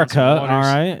America, all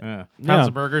right? Yeah. Pound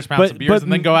some burgers, pound some beers,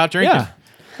 and then go out drinking. Yeah.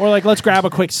 Or let's grab a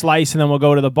quick slice and then we'll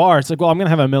go to the bar. It's like, well, I'm going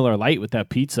to have a Miller Lite with that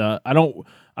pizza. I don't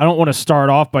want to start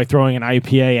off by throwing an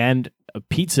IPA and a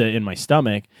pizza in my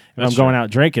stomach and I'm going out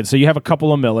drinking. So you have a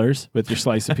couple of Millers with your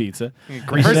slice of pizza.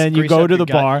 And then you go to the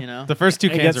bar. The first 2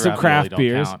 cans get some craft really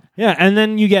beers. Count. Yeah, and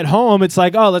then you get home. It's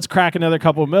like, oh, let's crack another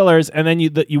couple of Millers, and then you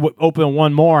open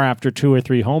one more after 2 or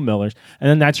 3 home Millers, and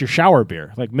then that's your shower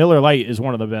beer. Like Miller Lite is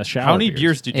one of the best shower. How many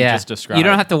beers did you just describe? You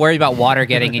don't have to worry about water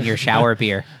getting in your shower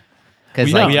beer.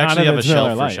 We actually have a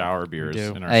shelf for shower beers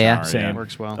in our shower. Same.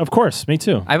 Works well. Of course, me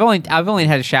too. I've only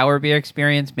had a shower beer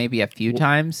experience maybe a few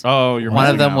times. Oh, you're one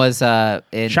of them was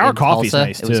in shower coffee's Tulsa.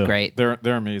 nice it was too. great. They're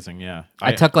amazing. Yeah,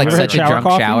 I took such a drunk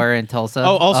shower in Tulsa.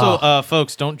 Oh, also,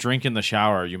 folks, don't drink in the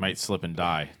shower. You might slip and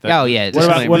die. Yeah. What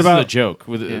about this is a joke?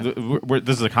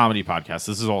 This is a comedy podcast.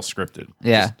 This is all scripted.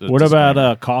 Yeah. What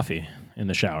about coffee in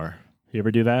the shower? You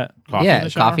ever do that?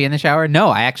 Coffee in the shower? No,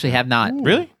 I actually have not.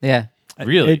 Really? Yeah.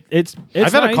 Really? It's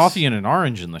I've had nice. a coffee and an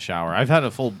orange in the shower. I've had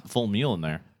a full meal in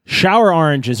there. Shower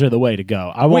oranges are the way to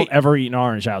go. I won't ever eat an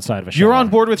orange outside of a shower. You're on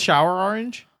board with shower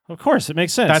orange? Of course, it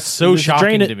makes sense. That's so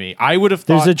shocking to me. I would have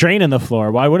thought there's a drain in the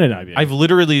floor. Why wouldn't I be? I've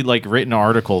literally written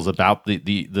articles about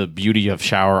the beauty of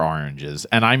shower oranges,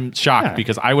 and I'm shocked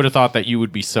because I would have thought that you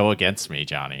would be so against me,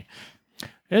 Johnny.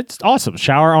 It's awesome.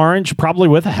 Shower orange, probably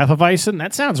with a Hefeweizen.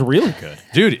 That sounds really good.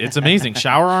 Dude, it's amazing.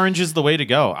 Shower orange is the way to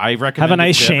go. I recommend have a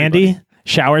nice shandy. Everybody.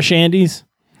 Shower shandies.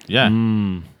 Yeah.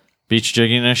 Beach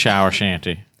jigging in a shower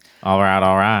shanty. All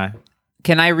right.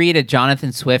 Can I read a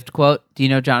Jonathan Swift quote? Do you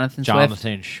know Jonathan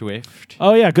Swift? Swift.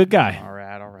 Oh, yeah. Good guy. All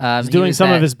right. He's He doing was some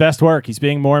that- of his best work. He's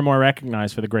being more and more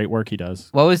recognized for the great work he does.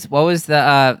 What was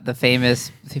the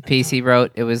famous piece he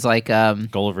wrote? It was like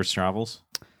Gulliver's Travels.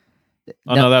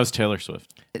 Oh No. no, that was Taylor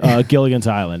Swift. Gilligan's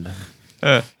Island.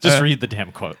 Just read the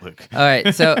damn quote, Luke. All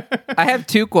right, so I have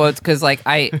two quotes because like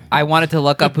I wanted to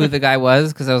look up who the guy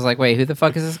was because I was like, wait, who the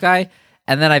fuck is this guy?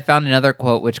 And then I found another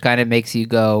quote which kind of makes you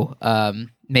go,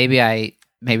 maybe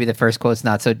the first quote's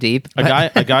not so deep.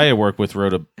 A guy I work with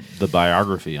wrote the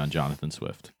biography on Jonathan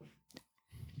Swift.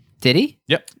 Did he?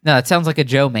 Yep. No, it sounds like a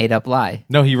Joe made up lie.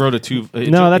 No, he wrote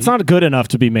No, that's not good enough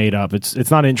to be made up.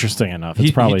 It's not interesting enough. It's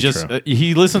probably true.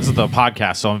 He listens to the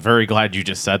podcast, so I'm very glad you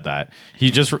just said that. He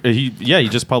just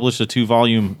published a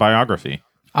 2-volume biography.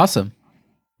 Awesome.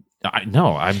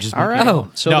 I'm just All right. Oh.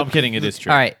 So I'm kidding. It is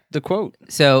true. All right. the quote.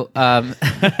 So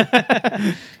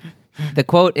the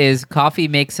quote is coffee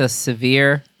makes us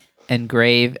severe and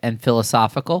grave and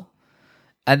philosophical.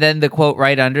 And then the quote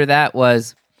right under that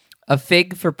was a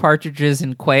fig for partridges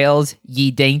and quails,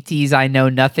 ye dainties, I know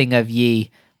nothing of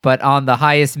ye, but on the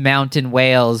highest mountain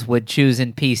Wales would choose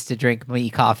in peace to drink me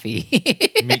coffee.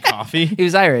 Me coffee. He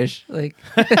was Irish. Like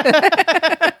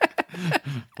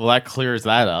Well, that clears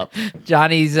that up.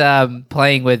 Johnny's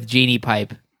playing with genie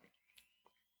pipe.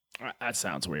 That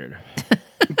sounds weird.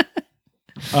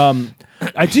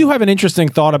 I do have an interesting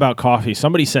thought about coffee.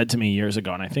 Somebody said to me years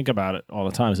ago, and I think about it all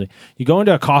the time, is like, you go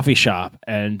into a coffee shop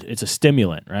and it's a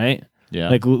stimulant, right? Yeah.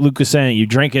 Like Luke was saying, you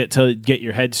drink it to get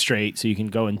your head straight so you can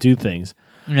go and do things.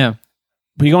 Yeah.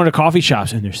 But you go into coffee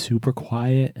shops and they're super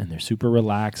quiet and they're super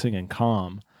relaxing and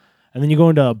calm. And then you go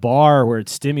into a bar where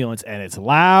it's stimulants and it's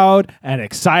loud and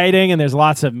exciting and there's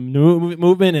lots of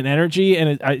movement and energy. And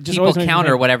it just People always makes me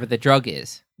counter think, wif you're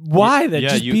is. why? That Yeah,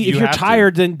 just you- be, you if you're have to.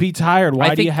 tired, then be tired.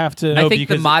 Why do you have to? I think the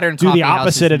because modern do the coffee house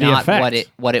opposite is of the not effect.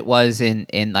 what it was in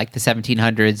like the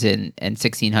 1700s and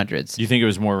 1600s. You think it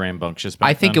was more rambunctious back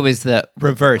I think then? it was the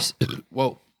reverse.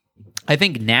 Whoa. I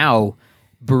think now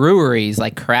breweries,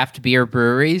 like craft beer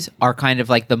breweries, are kind of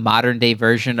like the modern day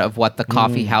version of what the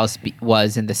coffee house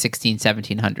was in the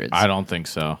 1700s. I don't think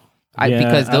so.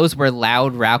 Because those were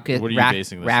loud, raucous, What are you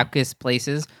basing this on? raucous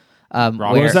places. What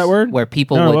was that word? Where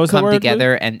people No, what would was that come word,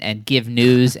 together and give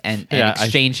news and Yeah,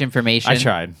 exchange information. I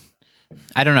tried.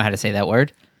 I don't know how to say that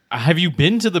word. Have you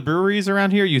been to the breweries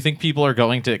around here? You think people are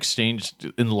going to exchange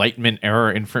Enlightenment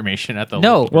era information at the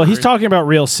No. local Well, he's brewery? talking about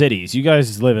real cities. You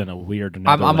guys live in a weird.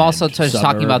 I'm also just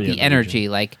talking about the suburban energy,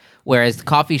 region. like whereas the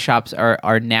coffee shops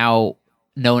are now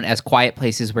known as quiet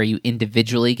places where you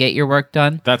individually get your work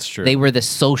done. That's true. They were the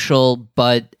social,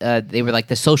 they were like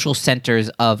the social centers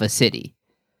of a city.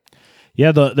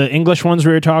 Yeah, the English ones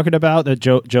we were talking about that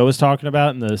Joe was talking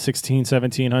about in the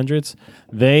 1700s.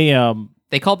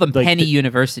 They called them Like penny the-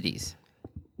 universities.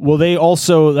 Well, they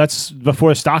also, that's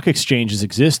before stock exchanges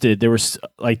existed.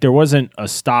 There wasn't a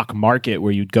stock market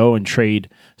where you'd go and trade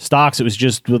stocks. It was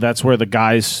just, that's where the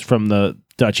guys from the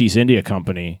Dutch East India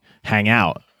Company hang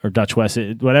out, or Dutch West,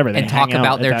 whatever. They And talk hang out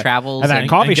about at their that- travels at that and-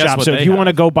 coffee and guess shop. what So if they you want to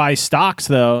have? go buy stocks,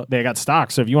 though, they got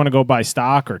stocks. So if you want to go buy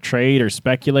stock or trade or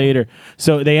speculate,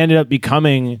 so they ended up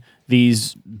becoming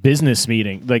these business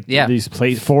meeting, like these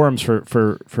forums for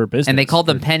business. And they called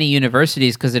them penny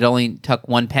universities because it only took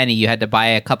 1 penny. You had to buy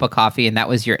a cup of coffee, and that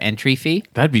was your entry fee.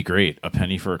 That'd be great. A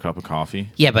penny for a cup of coffee.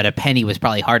 Yeah, but a penny was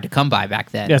probably hard to come by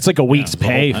back then. Yeah, it's like a week's it's a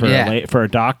whole pay penny.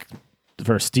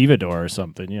 for a stevedore or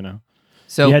something, you know.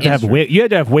 So You had to it's-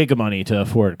 have wig money to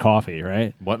afford coffee,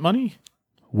 right? What money?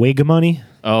 Wig money?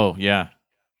 Oh yeah.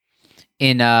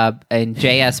 in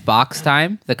J.S. Bach's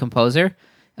time, the composer.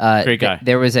 Great guy.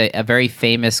 There was a very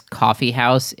famous coffee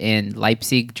house in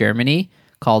Leipzig, Germany,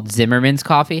 called Zimmerman's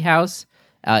Coffee House.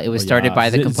 It was started by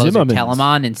the composer Zimmermann's.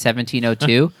 Telemann in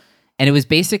 1702, and it was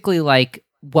basically like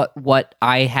what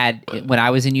I had when I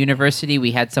was in university.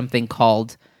 We had something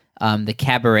called the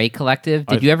Cabaret Collective.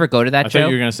 Did you ever go to that, I Joe? thought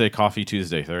you were gonna say coffee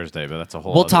Tuesday, Thursday, but that's a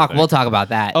whole. We'll other talk. thing. We'll talk about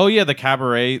that. Oh yeah, the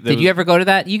cabaret. Did you ever go to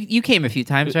that? You came a few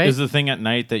times, right? Is the thing at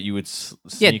night that you would Yeah.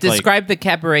 sneak, like- Describe the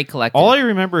Cabaret Collective. all I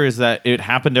remember is that it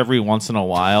happened every once in a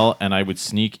while, and I would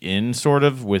sneak in, sort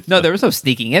of with. No, there was no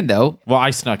sneaking in though. Well, I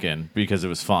snuck in because it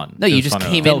was fun. No, It you was just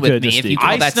fun came enough. in with good to me. If you sneak.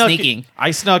 call that sneaking, I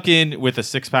snuck in with a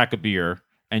 6-pack of beer,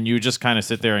 and you just kind of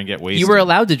sit there and get wasted. you were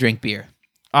allowed to drink beer.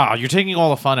 You're taking all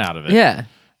the fun out of it. Yeah.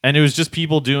 And it was just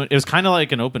people doing. It was kind of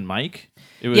like an open mic.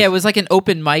 It was like an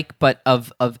open mic, but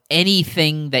of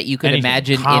anything that you could Anything.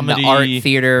 imagine Comedy, in the art,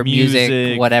 theater, music,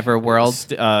 music, whatever world.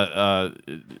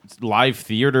 live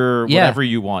theater, Yeah. whatever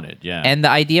you wanted. Yeah. And the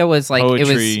idea was like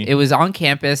Poetry. it was on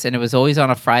campus, and it was always on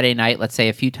a Friday night. Let's say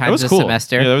a few that times was a cool.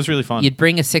 semester. Yeah, that was really fun. You'd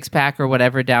bring a 6-pack or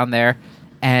whatever down there,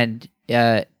 and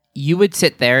you would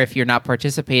sit there if you're not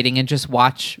participating and just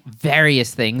watch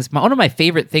various things. One of my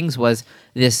favorite things was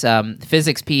this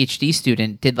physics PhD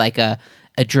student did like a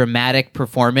dramatic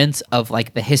performance of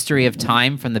like the history of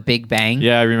time from the Big Bang.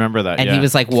 Yeah, I remember that. And yeah. he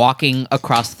was like walking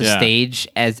across the Yeah. stage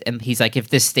and he's like, if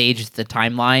this stage is the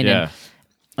timeline, Yeah.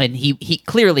 and he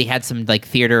clearly had some like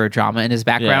theater or drama in his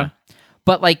background.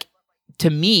 But like, to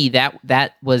me,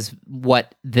 that was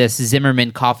what this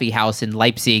Zimmermann coffee house in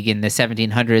Leipzig in the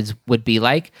 1700s would be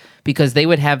like, because they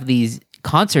would have these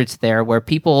concerts there where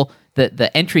people, the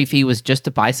entry fee was just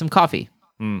to buy some coffee.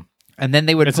 And then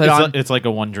they would put on... It's like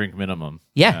a 1 drink minimum.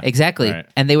 Yeah, exactly. Right.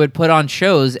 And they would put on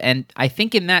shows. And I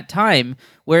think in that time,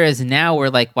 whereas now we're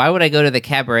like, why would I go to the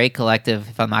Cabaret Collective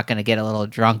if I'm not going to get a little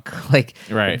drunk? Like,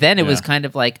 Right, then it was yeah. kind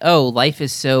of like, oh, life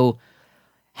is so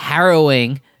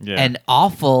harrowing Yeah. and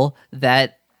awful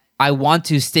that I want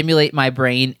to stimulate my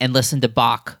brain and listen to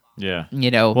Bach. Yeah. You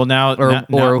know, Well, now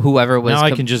or whoever was now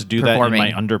I can just do performing. that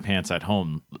in my underpants at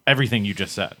home. Everything you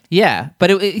just said. Yeah, but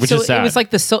it Which so is sad. it was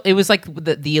like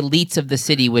the elites of the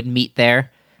city would meet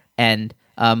there, and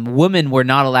women were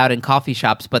not allowed in coffee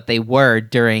shops, but they were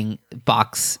during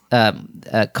Bach's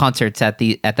concerts at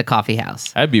the coffee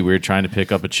house. That'd be weird trying to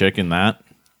pick up a chick in that.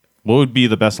 What would be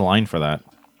the best line for that?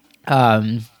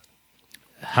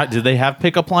 Did they have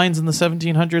pickup lines in the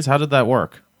 1700s? How did that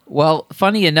work? Well,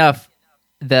 funny enough,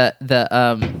 the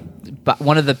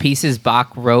one of the pieces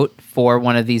Bach wrote for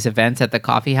one of these events at the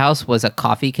coffee house was a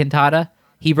coffee cantata.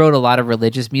 He wrote a lot of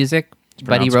religious music,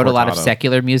 but he pronounced wrote a lot of cortado.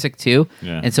 secular music too.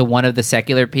 Yeah. And so one of the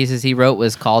secular pieces he wrote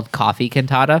was called Coffee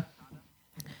Cantata.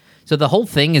 So the whole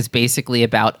thing is basically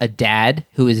about a dad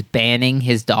who is banning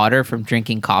his daughter from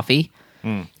drinking coffee.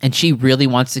 And she really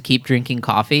wants to keep drinking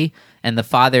coffee. And the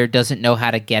father doesn't know how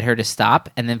to get her to stop.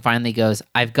 And then finally goes,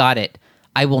 I've got it.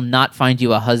 I will not find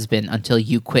you a husband until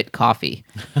you quit coffee.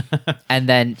 And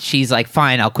then she's like,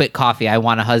 fine, I'll quit coffee. I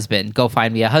want a husband. Go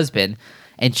find me a husband.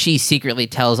 And she secretly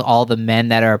tells all the men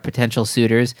that are potential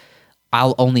suitors,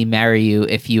 I'll only marry you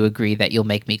if you agree that you'll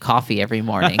make me coffee every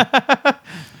morning.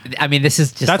 I mean, this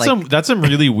is just That's some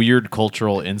really weird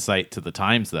cultural insight to the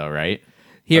times, though, right?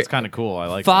 That's kind of cool. I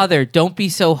like Father, don't be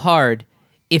so hard.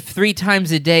 If 3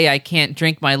 times a day I can't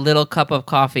drink my little cup of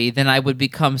coffee, then I would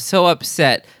become so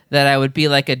upset that I would be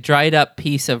like a dried up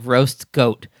piece of roast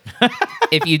goat.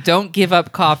 If you don't give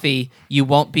up coffee, you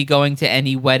won't be going to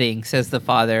any wedding, says the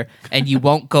father, and you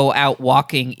won't go out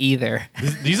walking either.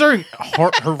 These are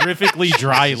horrifically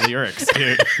dry lyrics,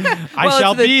 dude. I Well,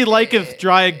 shall it's the- be like a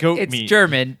dry goat It's meat.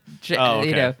 German, Oh, okay.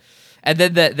 you know. And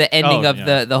then the ending of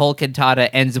yeah. the whole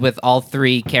cantata ends with all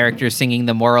 3 characters singing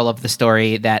the moral of the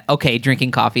story that, okay,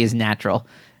 drinking coffee is natural.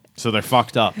 So they're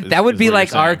fucked up. That would be what like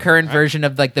you're our saying. current version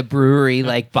of like the brewery,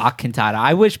 like Bach cantata.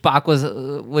 I wish Bach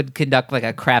would conduct like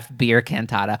a craft beer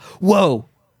cantata. Whoa!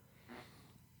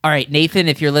 All right, Nathan,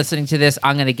 if you're listening to this,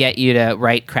 I'm gonna get you to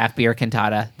write craft beer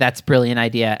cantata. That's a brilliant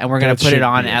idea, and we're gonna That put it should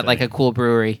on be a at like a thing. cool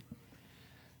brewery.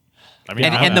 I mean,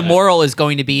 And the moral is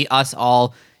going to be us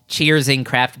all cheersing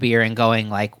craft beer and going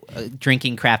like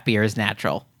drinking craft beer is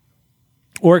natural.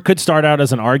 Or it could start out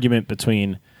as an argument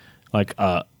between like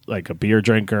a beer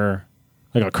drinker,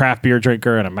 like a craft beer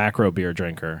drinker and a macro beer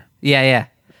drinker, Yeah.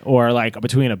 or like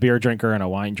between a beer drinker and a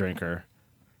wine drinker.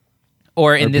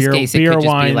 Or in Or this beer- case, it beer, could just be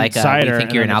wine, like, cider, we think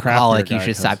and you're then an the craft beer alcoholic, you guy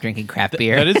should stop comes. drinking craft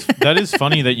beer. that is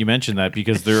funny that you mentioned that,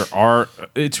 because there are.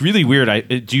 It's really weird.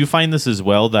 Do you find this as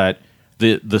well, that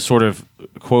the sort of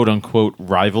quote unquote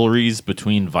rivalries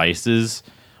between vices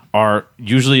are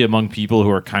usually among people who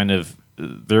are kind of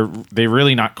they're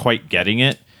really not quite getting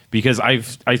it? Because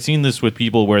I've seen this with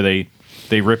people where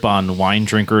they rip on wine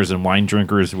drinkers, and wine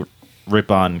drinkers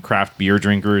rip on craft beer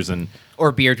drinkers, and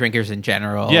Or beer drinkers in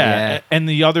general. and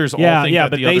the others all Yeah, think yeah,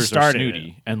 that but the they others are started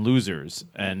snooty and losers,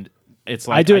 and it's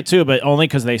like I do it too, but only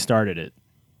because they started it.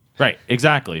 Right,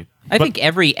 exactly. I think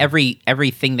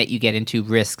everything that you get into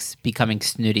risks becoming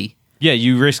snooty. Yeah,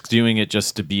 you risk doing it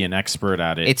just to be an expert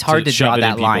at it. It's hard to shove draw it in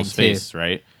that line, people's too. face,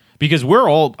 right? Because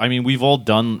we've all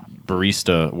done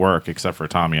barista work, except for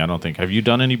Tommy. I don't think. Have you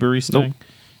done any barista? Nope.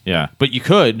 Yeah, but you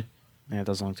could. Yeah, it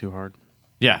doesn't look too hard.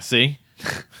 Yeah, see?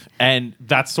 And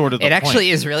that's sort of the It point. actually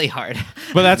is really hard.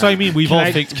 But that's what I mean. We've Can all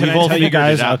I figured tell you it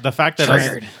guys out. a The fact that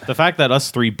triggered.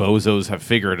 us 3 bozos have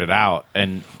figured it out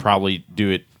and probably do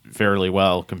it fairly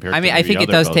well compared. I mean, to I the think it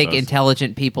other does take bozos.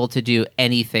 intelligent people to do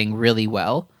anything really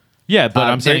well. Yeah, but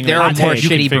I'm saying there that are more you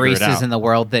can shitty figure it baristas out. in the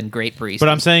world than great baristas. But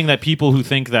I'm saying that people who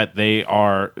think that they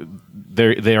are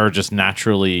just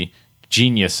naturally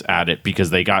genius at it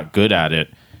because they got good at it,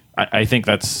 I think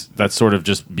that's sort of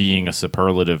just being a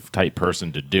superlative type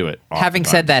person to do it. Having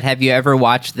said that, have you ever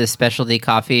watched the Specialty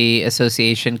Coffee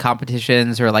Association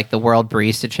competitions or like the World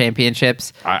Barista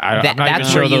Championships? I'm not that's even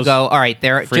where sure you those go. All right,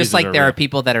 there phrases just like are there are real.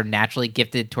 people that are naturally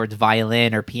gifted towards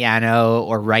violin or piano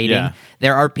or writing. Yeah.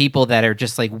 There are people that are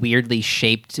just like weirdly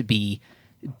shaped to be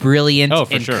brilliant Oh,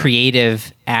 for and sure.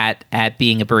 creative at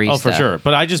being a barista. Oh, for sure.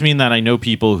 But I just mean that I know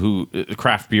people who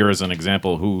craft beer as an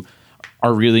example who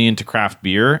are really into craft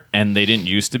beer and they didn't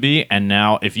used to be, and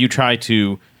now if you try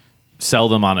to sell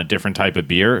them on a different type of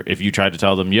beer, if you try to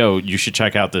tell them, yo, you should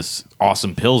check out this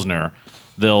awesome Pilsner,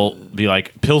 they'll be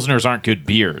like, Pilsners aren't good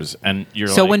beers. And you're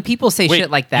So like, when people say "Wait, shit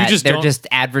like you that, they're don't-" just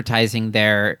advertising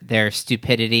their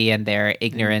stupidity and their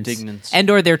ignorance, Indignance. and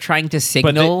or they're trying to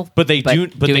signal,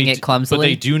 doing it clumsily. But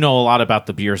they do know a lot about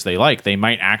the beers they like. They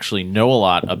might actually know a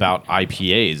lot about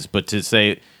IPAs. But to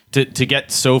say to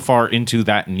get so far into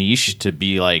that niche to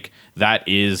be like that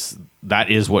is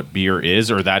what beer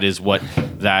is, or that is what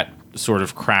that sort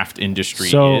of craft industry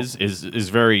So- is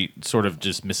very sort of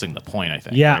just missing the point, I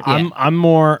think. Yeah, right? I'm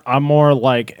more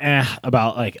like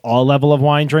about like all level of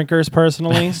wine drinkers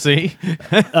personally See,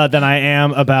 than I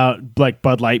am about like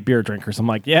Bud Light beer drinkers. I'm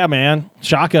like, yeah, man,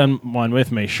 shotgun one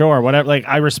with me, sure, whatever. Like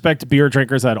I respect beer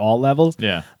drinkers at all levels.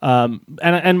 yeah.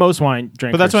 And most wine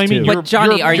drinkers. But that's what I mean. too. But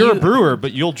Johnny, are you're you- a brewer,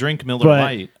 but you'll drink Miller But-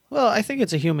 Lite. Well, I think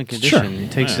it's a human condition.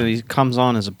 It takes it comes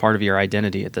on as a part of your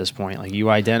identity at this point. Like you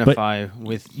identify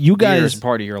with you beer guys- as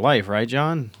part of your life, right,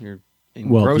 John? You're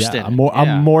well, engrossed yeah, in I'm it. more, Yeah.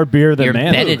 I'm more beer than You're man.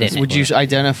 embedded in it. Would you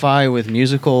identify with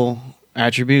musical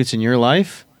attributes in your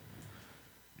life?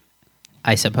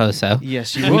 I suppose so.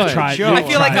 Yes, you We've would. tried- Joe, I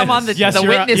feel like I'm on the, Yes, the Your-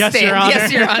 witness yes, stand. Your Honor.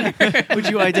 Yes, Your Honor. would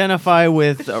you identify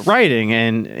with writing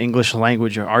and English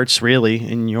language or arts really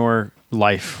in your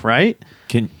life, right?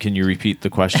 Can you repeat the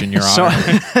question, Your So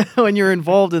Honor? when you're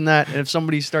involved in that, if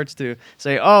somebody starts to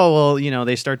say, "Oh, well,"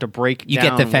 they start to break You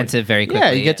down get defensive very quickly.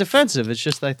 Yeah, you get defensive. It's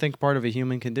just, I think, part of a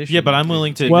human condition. Yeah, but I'm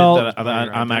willing to Well- admit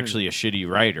that I'm actually a shitty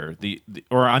writer,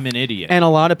 or I'm an idiot. And a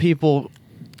lot of people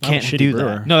can't shitty do brewer.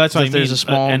 that. no, that's what I If mean. there's a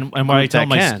small and what I group tell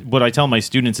that can. what I tell my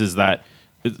students is that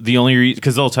the only reason,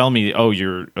 because they'll tell me, "Oh,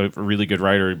 you're a really good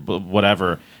writer,"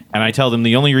 whatever, and I tell them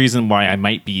the only reason why I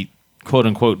might be quote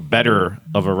unquote better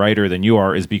of a writer than you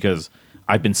are is because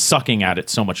I've been sucking at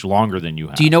it so much longer than you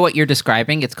have. Do you know what you're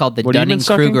describing? It's called the What have you been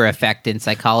Dunning-Kruger effect in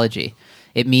psychology.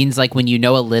 It means like when you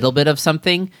know a little bit of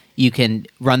something, you can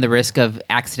run the risk of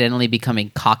accidentally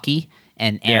becoming cocky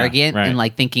and arrogant right. and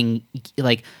like thinking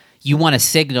like you want to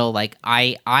signal like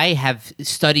I have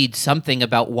studied something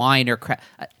about wine or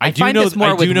I do find know, this more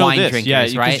I with do know wine this. drinkers, yeah,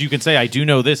 right? because you can say I do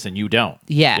know this and you don't.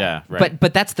 Yeah, right.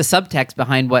 But that's the subtext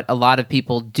behind what a lot of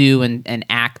people do and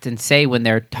act and say when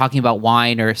they're talking about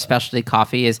wine or specialty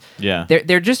coffee is Yeah.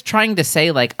 they're just trying to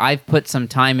say like I've put some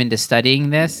time into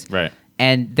studying this, Right.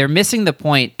 and they're missing the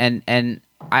point. And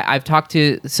I've talked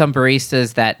to some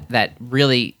baristas that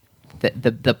really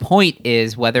the point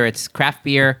is whether it's craft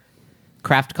beer,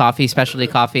 craft coffee, specialty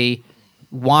coffee,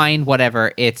 wine,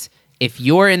 whatever. It's if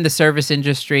you're in the service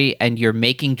industry and you're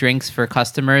making drinks for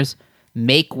customers,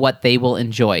 make what they will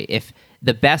enjoy. If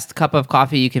the best cup of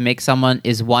coffee you can make someone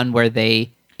is one where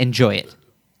they enjoy it,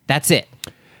 that's it.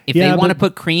 If Yeah, they want to but-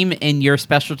 put cream in your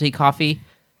specialty coffee,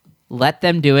 let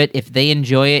them do it. If they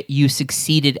enjoy it, you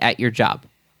succeeded at your job.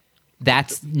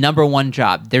 That's number one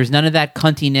job. There's none of that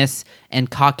cuntiness and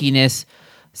cockiness.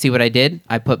 See what I did?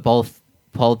 I put both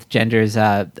genders'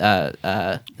 genitals.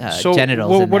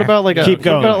 What, in what there. about like a Keep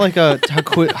going. What about like a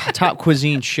top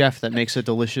cuisine chef that makes a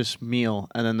delicious meal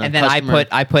and then the And then I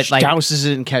customer put, like- douses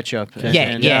it in ketchup? and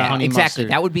Yeah, honey exactly.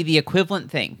 mustard. That would be the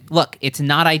equivalent thing. Look, it's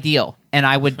not ideal. And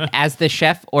I would, as the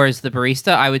chef or as the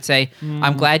barista, I would say,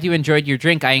 I'm glad you enjoyed your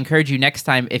drink. I encourage you next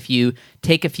time, if you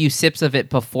take a few sips of it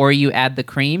before you add the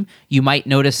cream, you might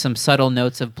notice some subtle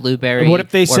notes of blueberry. What if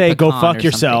they or say, "Go pecan fuck or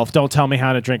yourself. something." Don't tell me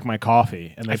how to drink my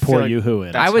coffee," and they feel pour like yoo-hoo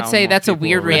in? that's I would how say most that's a people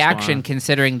weird respond. reaction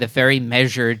considering the very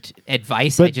measured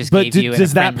advice I just gave you.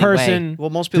 does in a that friendly way. person? Well,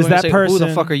 most people does are that gonna say, "Who the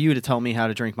person? fuck are you to tell me how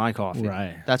to drink my coffee?"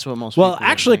 Right. That's what most. Well, people are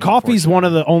actually, saying, coffee's one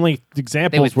of unfortunately. the only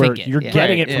examples where think it, you're yeah.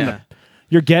 getting Right, it from yeah. the.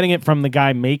 You're getting it from the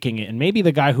guy making it, and maybe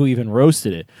the guy who even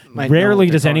roasted it. Might know Rarely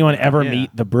what does they're anyone talking ever about, yeah. meet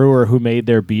the brewer who made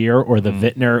their beer or the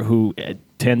vintner who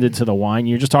tended to the wine.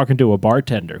 You're just talking to a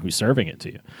bartender who's serving it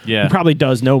to you. Yeah. He probably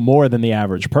does know more than the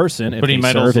average person. If But he they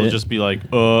might serve also it. just be like,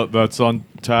 that's on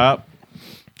tap.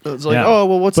 It's like, Yeah. "Oh,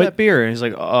 well, what's But- that beer?" And he's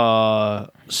like,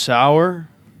 sour.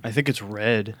 I think it's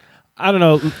red." I don't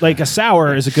know, like a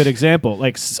sour is a good example.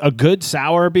 Like a good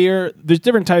sour beer. There's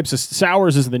different types of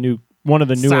sours. Is one of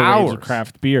the newer ways Sours. of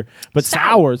craft beer. But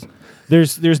sours,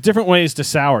 there's different ways to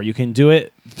sour. You can do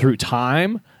it through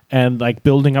time, and like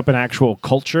building up an actual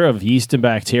culture of yeast and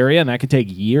bacteria, and that could take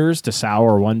years to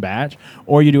sour one batch.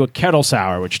 Or you do a kettle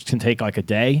sour, which can take like a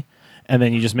day, and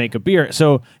then you just make a beer.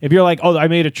 So if you're like, oh, I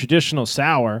made a traditional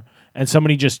sour, and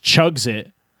somebody just chugs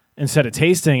it instead of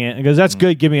tasting it and goes, that's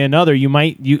good, give me another,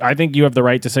 I think you have the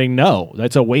right to say, no,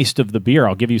 that's a waste of the beer.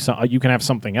 I'll give you some, you can have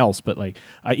something else. But like,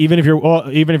 even if you're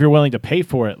willing to pay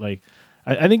for it, like,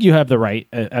 I think you have the right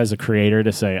as a creator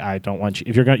to say, I don't want you,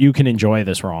 if you're going, you can enjoy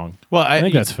this wrong. Well, I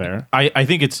think that's fair. I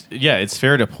think it's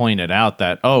fair to point it out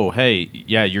that, oh, hey,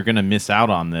 yeah, you're going to miss out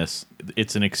on this.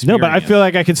 It's an experience. No, but I feel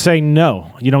like I could say,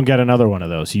 no, you don't get another one of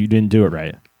those. You didn't do it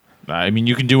right. I mean,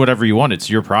 you can do whatever you want. It's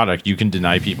your product. You can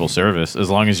deny people service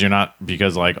as long as you're not,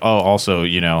 because like, oh, also,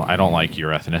 I don't like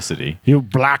your ethnicity. You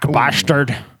black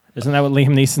bastard. Isn't that what Liam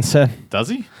Neeson said? Does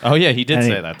he? Oh, yeah, he did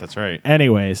say that. That's right.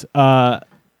 Anyways,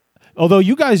 although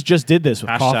you guys just did this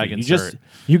with coffee.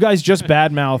 You guys just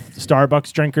badmouthed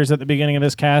Starbucks drinkers at the beginning of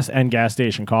this cast and gas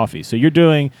station coffee. So you're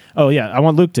doing, oh yeah, I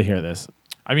want Luke to hear this.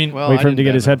 I mean, wait for him to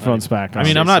get his headphones back. I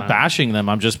mean, I'm not bashing them.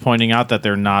 I'm just pointing out that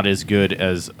they're not as good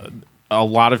as a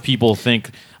lot of people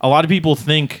think. A lot of people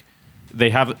think they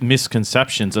have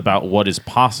misconceptions about what is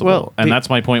possible. And that's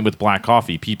my point with black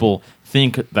coffee. People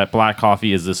think that black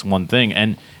coffee is this one thing.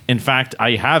 And in fact,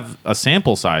 I have a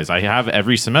sample size. I have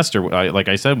every semester, like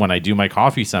I said, when I do my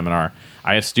coffee seminar,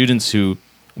 I have students who,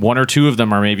 one or two of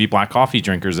them are maybe black coffee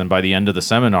drinkers. And by the end of the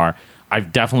seminar,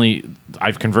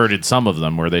 I've converted some of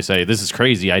them where they say, this is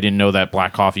crazy. I didn't know that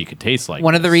black coffee could taste like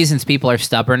One of the reasons people are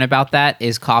stubborn about that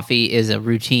is coffee is a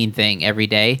routine thing every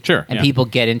day. Sure. And people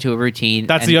get into a routine.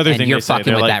 That's the other thing you're they say.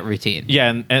 fucking with that routine.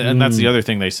 Yeah, and that's the other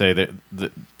thing they say,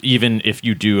 that even if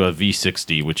you do a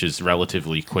V60, which is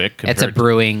relatively quick. It's a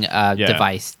brewing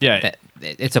device. Yeah.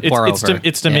 It's a pour over.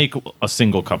 It's to make a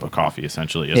single cup of coffee,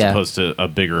 essentially, as opposed to a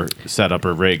bigger setup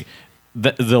or rig.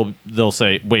 They'll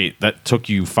say, wait, that took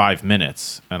you 5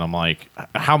 minutes, and I'm like,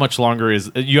 how much longer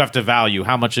is? You have to value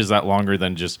how much is that longer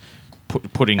than just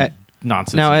putting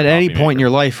nonsense. Now, in at any coffee point in maker. your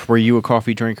life, were you a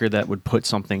coffee drinker that would put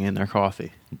something in their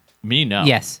coffee? Me, no.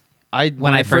 Yes.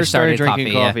 When I first started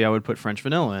drinking coffee, I would put French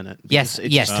vanilla in it. Yes. It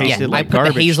just tasted like I put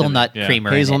garbage the hazelnut to me. creamer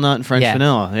in Hazelnut it. and French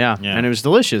vanilla, Yeah. and it was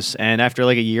delicious. And after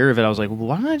like a year of it, I was like, well,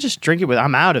 why don't I just drink it with?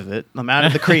 I'm out of it. I'm out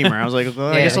of the creamer. I was like, well,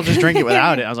 I guess I'll just drink it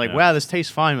without it. I was like, wow, this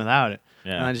tastes fine without it.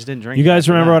 Yeah. And I just didn't drink. You it guys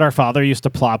after remember that. what our father used to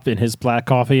plop in his black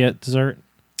coffee at dessert?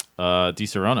 Di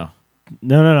Serono.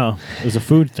 No. It was a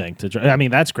food thing to drink. I mean,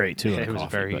 that's great too. It was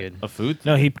very good. A food?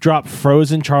 No, he dropped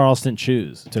frozen Charleston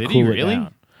chews to Did cool he it really?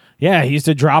 down. Yeah, he used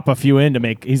to drop a few in to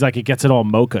make. He's like, it gets it all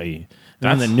mocha-y.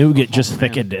 And the nougat just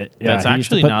thickened it. Yeah, That's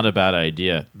actually not a bad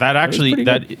idea.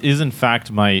 That is in fact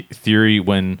my theory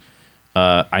when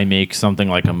I make something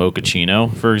like a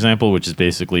mochaccino, for example, which is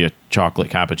basically a chocolate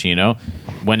cappuccino.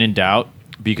 When in doubt,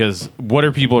 because what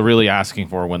are people really asking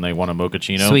for when they want a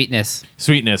mochaccino?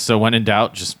 Sweetness. So when in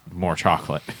doubt, just more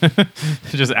chocolate.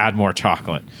 Just add more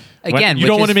chocolate. Again, you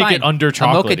don't want to make it under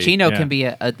chocolate. A mochaccino can be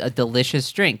a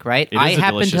delicious drink, right? I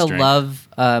happen to drink. love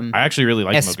I actually really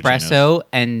like espresso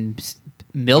and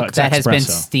milk that has been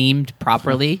steamed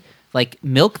properly. Like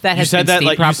milk that has been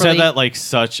steamed properly. You said that like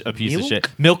such a piece of shit.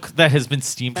 Milk that has been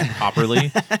steamed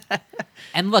properly.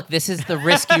 And look, this is the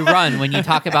risk you run when you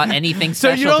talk about anything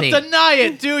specialty. So you don't deny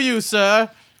it, do you, sir?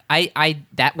 I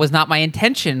that was not my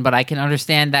intention, but I can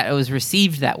understand that it was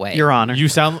received that way. Your Honor. You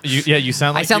sound like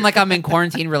I sound like I'm in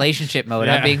quarantine relationship mode.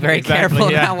 I'm being very careful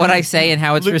about what I say and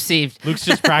how it's received. Luke's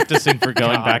just practicing for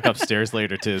going back upstairs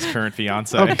later to his current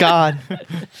fiance. Oh God.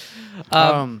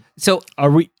 So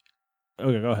are we?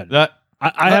 Okay, go ahead.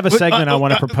 I have a segment I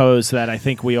want to propose that I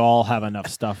think we all have enough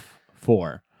stuff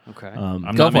for. Okay.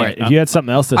 Go for it. If you had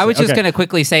something else to say. I was just going to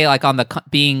quickly say, like, on the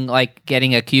being like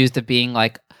getting accused of being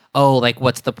like, oh, like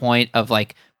what's the point of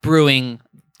like brewing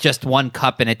just one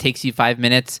cup and it takes you 5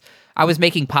 minutes? I was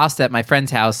making pasta at my friend's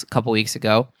house a couple weeks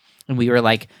ago, and we were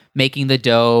like making the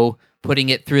dough, putting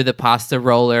it through the pasta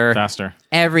roller faster.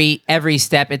 Every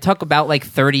step. It took about like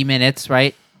 30 minutes,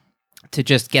 right, to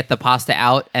just get the pasta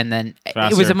out, and then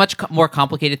it was a much more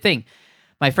complicated thing.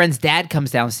 My friend's dad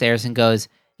comes downstairs and goes,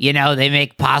 they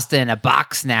make pasta in a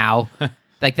box now.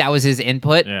 Like that was his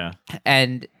input. Yeah.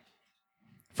 And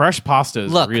fresh pasta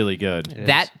is really good.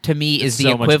 That to me is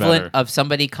the equivalent of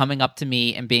somebody coming up to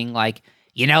me and being like,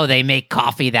 they make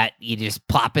coffee that you just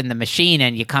plop in the machine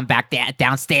and you come back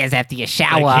downstairs after you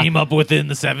shower. They came up with it in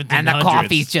the 1700s. And the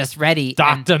coffee's just ready.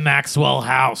 Dr. Maxwell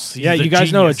House. You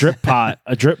guys know a drip pot.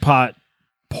 A drip pot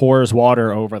pours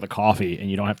water over the coffee, and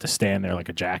you don't have to stand there like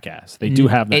a jackass. They do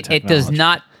have that It technology. does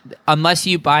not, unless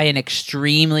you buy an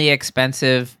extremely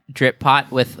expensive drip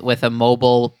pot with a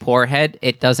mobile pour head.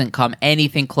 It doesn't come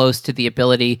anything close to the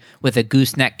ability with a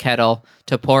gooseneck kettle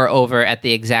to pour over at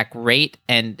the exact rate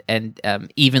and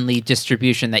evenly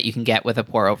distribution that you can get with a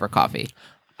pour over coffee.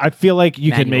 I feel like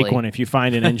you could make Manually. one if you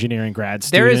find an engineering grad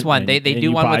student. There is one. and- They and do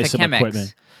you one buy with a some Chemex.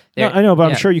 equipment. There- No, I know, but yeah.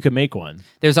 I'm sure you could make one.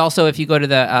 There's also, if you go to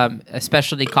the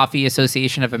Specialty Coffee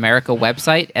Association of America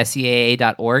website,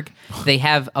 SCAA.org, they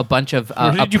have a bunch of.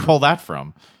 Where did you pull that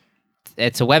from?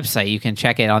 It's a website. You can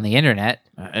check it on the internet.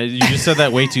 You just said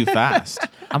that way too fast.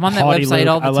 I'm on that Haughty website Luke.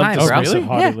 all the I love time, the bro. space of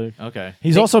Haughty Yeah. Luke. Okay.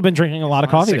 He's also been drinking a lot of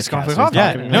coffee. Six this coffee cast. coffee. He's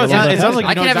Yeah, talking no, about it sounds like I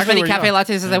you know can have as exactly many where cafe you're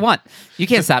lattes as I want. You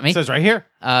can't stop me. It says right here.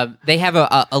 They have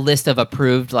a list of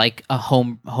approved like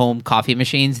home coffee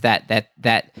machines that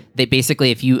they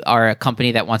basically, if you are a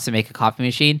company that wants to make a coffee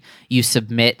machine, you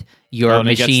submit your and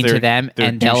it gets machine to their- them their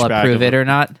and they'll douchebag approve of it a- or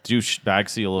not. Douchebag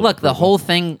seal. of Look, the approval. whole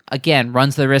thing again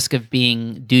runs the risk of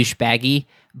being douchebaggy,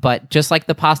 but just like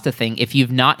the pasta thing, if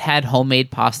you've not had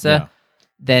homemade pasta, Yeah.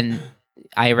 then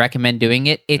I recommend doing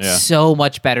it. It's Yeah. so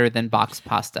much better than boxed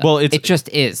pasta. Well, it just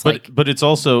is. But it's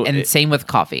also and same with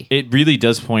coffee. it really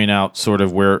does point out sort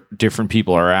of where different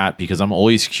people are at, because I'm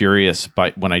always curious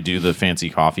by when I do the fancy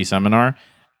coffee seminar,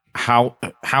 how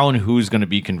and who's going to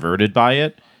be converted by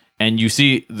it. And you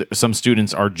see some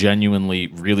students are genuinely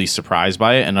really surprised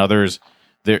by it, and others,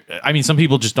 some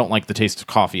people just don't like the taste of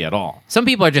coffee at all. Some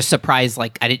people are just surprised,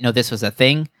 like, I didn't know this was a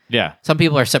thing. Yeah. Some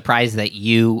people are surprised that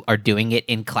you are doing it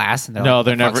in class, and they're No, like,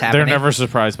 they're "What the fuck's never. They're happening?" never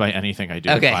surprised by anything I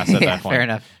do Okay, in class at yeah, that point. fair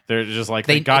enough. They're just like,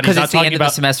 They, thank God because he's not it's the talking end of the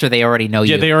about. semester, they already know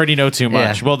you. Yeah, they already know too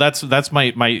much. Yeah. Well, that's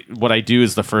my what I do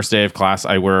is the first day of class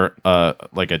I wear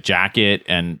like a jacket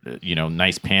and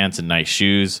nice pants and nice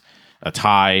shoes, a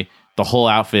tie, the whole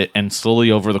outfit, and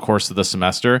slowly over the course of the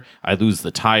semester I lose the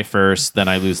tie first, then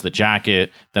I lose the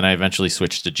jacket, then I eventually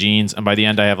switch to jeans, and by the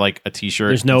end I have like a t-shirt,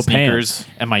 There's no and sneakers, pants.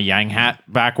 and my Yang hat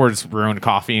backwards, ruined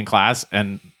coffee in class,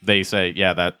 and they say,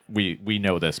 yeah, that we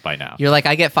know this by now. You're like,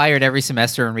 I get fired every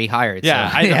semester and rehired.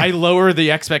 Yeah, so, I lower the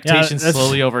expectations that's-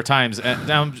 slowly over time, and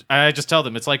now I just tell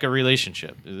them it's like a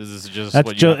relationship. This is just That's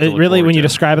what you have to look really, forward when you to.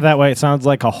 describe it that way, it sounds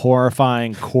like a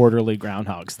horrifying quarterly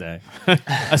Groundhog's Day.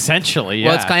 Essentially, yeah.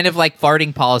 Well, it's kind of like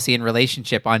farting policy in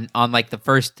relationship. On like the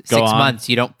first Go 6 on. months,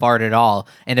 you don't fart at all,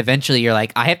 and eventually you're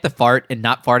like, I have to fart, and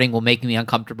not farting will make me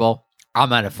uncomfortable. I'm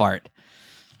gonna fart.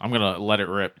 I'm gonna let it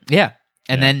rip. Yeah.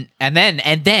 And then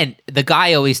the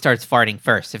guy always starts farting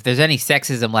first. If there's any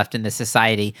sexism left in this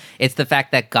society, it's the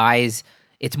fact that guys,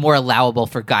 it's more allowable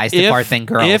for guys to fart than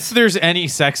girls. If there's any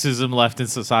sexism left in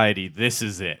society, this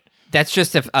is it. That's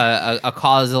just a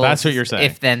causal. That's what you're saying.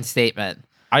 If-then statement.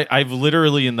 I've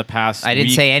literally in the past I didn't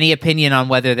week, say any opinion on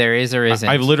whether there is or isn't.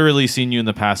 I've literally seen you in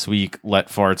the past week let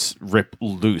farts rip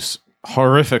loose,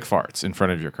 horrific farts in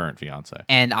front of your current fiance.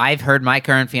 And I've heard my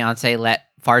current fiance let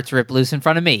farts rip loose in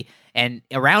front of me. And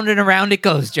around it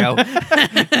goes, Joe.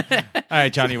 All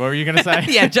right, Johnny, what were you gonna say?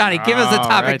 Yeah, Johnny, give us a All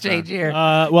topic right, then. change here.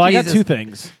 Well, I got Jesus. two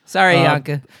things. Sorry, uh,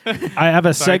 Yanka. I have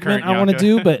a Sorry, segment current I want to Yonka.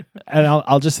 do, but and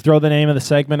I'll just throw the name of the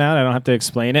segment out. I don't have to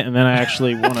explain it, and then I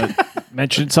actually want to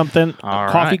mention something All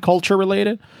coffee right. culture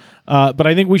related. But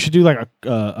I think we should do like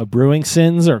a brewing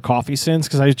sins or coffee sins,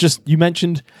 because you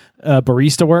mentioned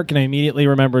barista work, and I immediately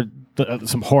remembered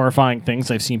some horrifying things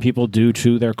I've seen people do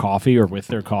to their coffee or with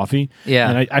their coffee.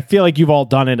 Yeah. And I feel like you've all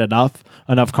done it enough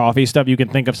coffee stuff. You can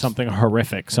think of something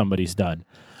horrific somebody's done.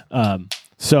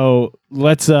 So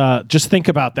let's just think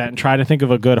about that and try to think of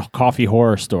a good coffee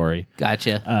horror story.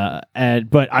 Gotcha.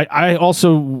 But I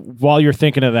also, while you're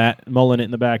thinking of that, mulling it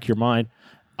in the back of your mind,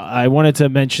 I wanted to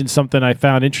mention something I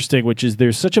found interesting, which is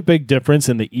there's such a big difference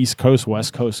in the East Coast,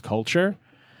 West Coast culture.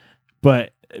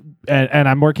 But and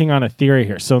I'm working on a theory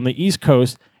here. So in the East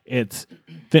Coast,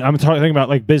 I'm talking about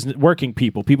like business working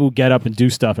people who get up and do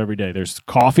stuff every day. There's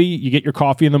coffee. You get your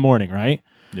coffee in the morning, right?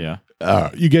 Yeah.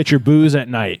 You get your booze at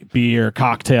night, beer,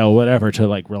 cocktail, whatever, to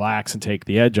like relax and take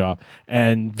the edge off.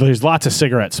 And there's lots of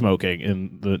cigarette smoking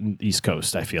in the East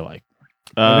Coast, I feel like.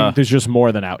 I think there's just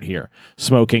more than out here.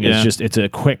 Smoking Yeah. is it's a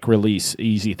quick release,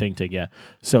 easy thing to get.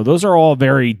 So those are all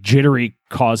very jittery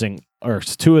causing, or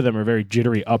two of them are very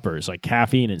jittery uppers, like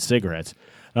caffeine and cigarettes.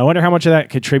 And I wonder how much of that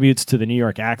contributes to the New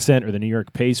York accent or the New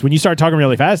York pace. When you start talking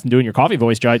really fast and doing your coffee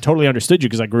voice, Joe, I totally understood you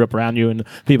because I grew up around you and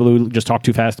people who just talk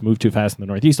too fast, move too fast in the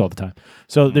Northeast all the time.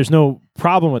 So there's no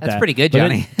problem with That's that. pretty good, But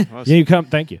then- Johnny.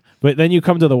 Thank you. But then you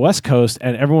come to the West Coast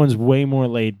and everyone's way more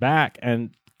laid back, and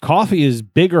coffee is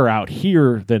bigger out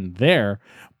here than there.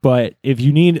 But if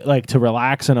you need to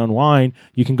relax and unwind,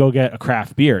 you can go get a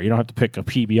craft beer. You don't have to pick a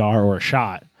PBR or a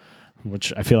shot.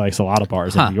 which I feel like it's a lot of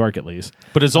bars in New York at least.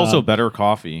 But it's also better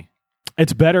coffee.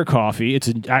 It's better coffee.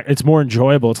 It's more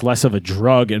enjoyable. It's less of a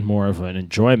drug and more of an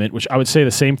enjoyment, which I would say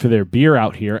the same for their beer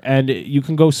out here. And you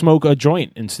can go smoke a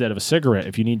joint instead of a cigarette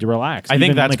if you need to relax. I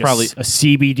think that's probably a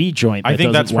CBD joint. I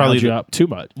think that's probably you up too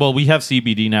much. Well, we have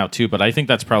CBD now too, but I think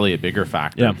that's probably a bigger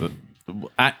factor.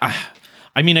 Yeah.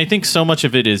 I mean, I think so much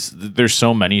of it is there's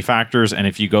so many factors, and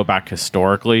if you go back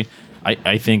historically,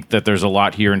 I think that there's a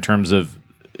lot here in terms of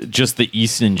just the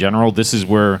East in general. This is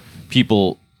where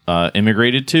people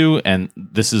immigrated to, and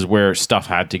this is where stuff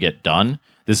had to get done.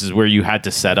 This is where you had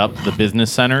to set up the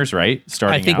business centers, right?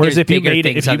 I think there's bigger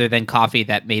things other than coffee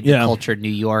that made the culture New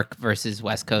York versus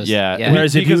West Coast. Yeah.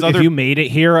 Whereas if you made it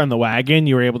here on the wagon,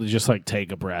 you were able to just like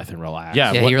take a breath and relax.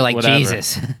 Yeah, you're like, whatever.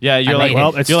 Jesus. Yeah, you're like,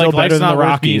 well, it's still better than the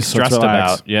Rockies. Stressed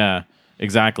about. Yeah,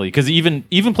 exactly. Because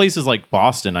even places like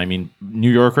Boston, I mean,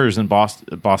 New Yorkers and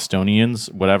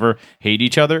Bostonians, whatever, hate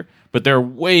each other. But they're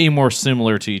way more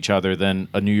similar to each other than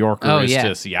a New Yorker is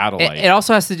to Seattleite. It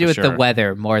also has to do with the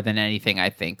weather more than anything, I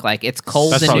think. Like, it's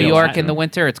cold in New York in the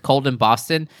winter. It's cold in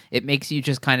Boston. It makes you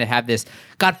just kind of have this,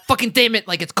 God fucking damn it,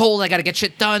 like, it's cold. I got to get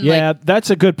shit done. Yeah, that's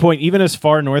a good point. Even as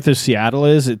far north as Seattle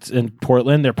is, it's in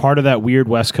Portland. They're part of that weird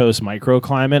West Coast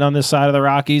microclimate on this side of the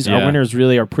Rockies. Our winters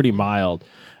really are pretty mild.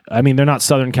 I mean, they're not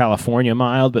Southern California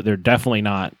mild, but they're definitely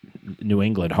not New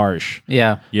England harsh.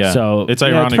 Yeah. So it's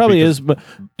ironic. It probably is, but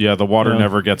the water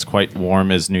never gets quite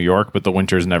warm as New York, but the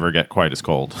winters never get quite as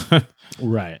cold.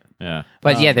 Right. Yeah.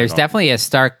 But there's definitely a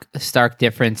stark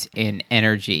difference in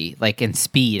energy, like in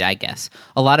speed, I guess.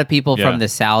 A lot of people from the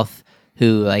South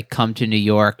who like come to New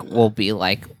York will be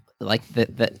like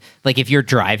if you're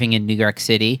driving in New York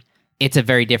City, it's a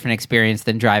very different experience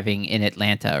than driving in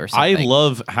Atlanta or something. I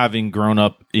love having grown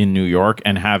up in New York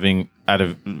and having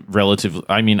there's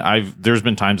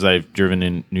been times that I've driven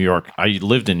in New York. I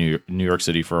lived in New York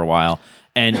City for a while.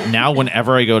 And now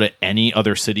whenever I go to any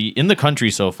other city in the country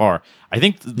so far, I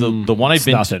think the one I've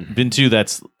been to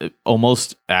that's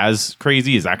almost as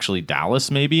crazy is actually Dallas,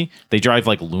 maybe. They drive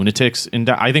like lunatics.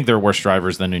 I think they're worse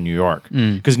drivers than in New York.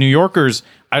 Because New Yorkers,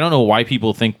 I don't know why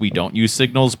people think we don't use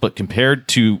signals, but compared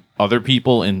to other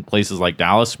people in places like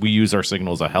Dallas, we use our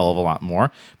signals a hell of a lot more.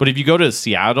 But if you go to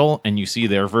Seattle and you see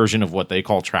their version of what they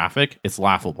call traffic, it's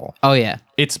laughable. Oh, yeah.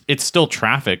 It's still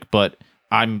traffic, but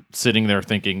I'm sitting there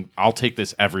thinking, I'll take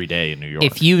this every day in New York.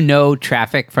 If you know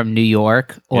traffic from New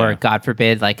York, or God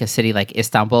forbid, like a city like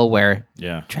Istanbul, where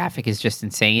traffic is just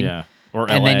insane. Yeah. Or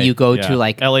and LA. Then you go to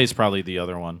like LA is probably the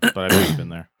other one, but I've always been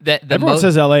there. Everyone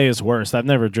says LA is worse. I've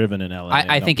never driven in LA.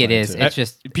 I think it is. It's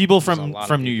just people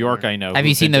from New York I know. Have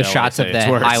you seen those shots of the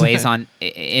highways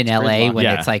in LA when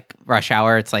it's like rush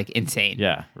hour? It's like insane.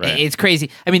 Yeah, right. It's crazy.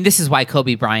 I mean, this is why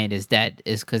Kobe Bryant is dead,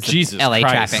 is because of LA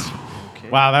Christ.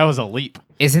 traffic. Wow, that was a leap.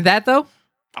 Isn't that though?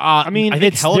 I mean, I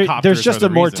think there's just a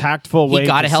more tactful way. He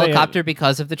got a helicopter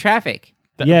because of the traffic.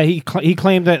 Yeah, he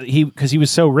claimed that because he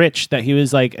was so rich that he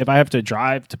was like, if I have to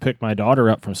drive to pick my daughter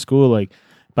up from school, like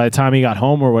by the time he got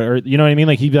home or you know what I mean?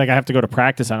 Like he'd be like, I have to go to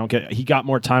practice. He got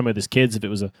more time with his kids if it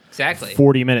was a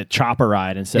 40-minute chopper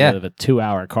ride instead of a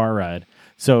 2-hour car ride.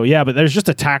 So yeah, but there's just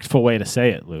a tactful way to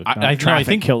say it, Luke. I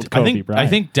think killed Kobe Bryant. I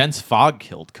think dense fog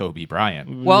killed Kobe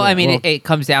Bryant. Well, I mean, it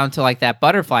comes down to like that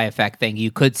butterfly effect thing. You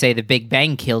could say the Big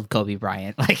Bang killed Kobe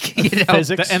Bryant, like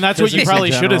physics, and that's what you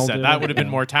probably should have said. That would have been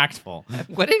more tactful.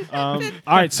 All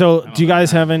right, so do you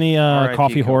guys have any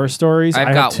coffee horror stories?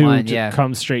 I've got two one. Yeah,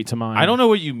 come straight to mind. I don't know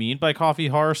what you mean by coffee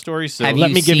horror stories. So have let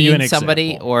me give you an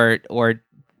somebody example.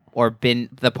 or been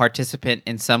the participant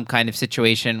in some kind of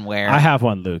situation where I have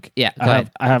one, Luke. Yeah, go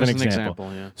ahead. I have an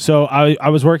example. So I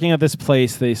was working at this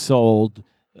place. They sold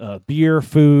beer,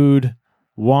 food,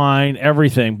 wine,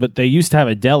 everything, but they used to have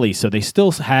a deli, so they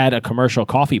still had a commercial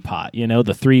coffee pot. You know,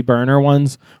 the 3-burner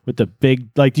ones with the big,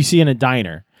 like you see in a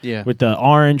diner. Yeah. With the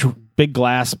orange big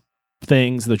glass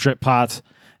things, the drip pots.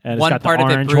 And one it's got part the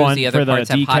of it orange brews, one the other for parts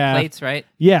the have hot decaf. plates, right?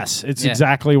 Yes, it's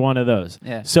exactly one of those.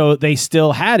 Yeah. So they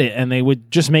still had it, and they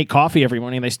would just make coffee every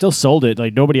morning. They still sold it.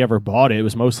 Like nobody ever bought it. It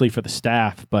was mostly for the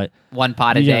staff. But one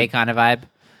pot a day kind of vibe.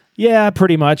 Yeah,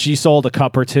 pretty much. You sold a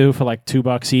cup or two for like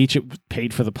 $2 each. It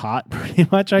paid for the pot, pretty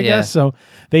much, I guess. So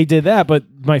they did that. But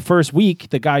my first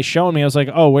week, the guy showed me. I was like,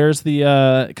 "Oh, where's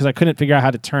the?" Because I couldn't figure out how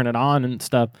to turn it on and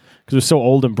stuff because it was so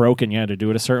old and broken. You had to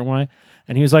do it a certain way.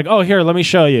 And he was like, "Oh, here, let me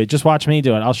show you. Just watch me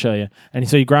do it. I'll show you." And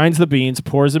so he grinds the beans,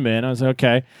 pours them in. I was like,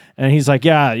 "Okay." And he's like,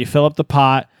 "Yeah, you fill up the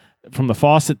pot from the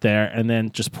faucet there, and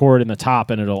then just pour it in the top,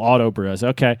 and it'll auto brew." I was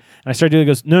like, "Okay." And I started doing it. He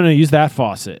goes, "No, use that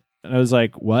faucet." And I was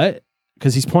like, "What?"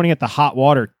 Because he's pointing at the hot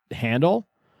water handle.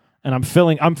 And I'm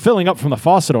filling up from the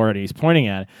faucet already. He's pointing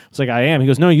at it. I was like, I am. He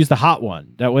goes, no, use the hot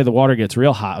one. That way the water gets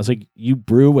real hot. I was like, you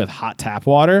brew with hot tap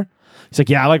water? He's like,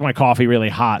 yeah, I like my coffee really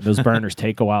hot. Those burners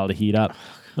take a while to heat up.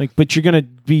 Like, but you're gonna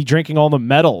be drinking all the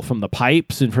metal from the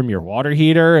pipes and from your water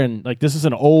heater, and like it was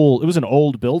an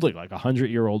old building, like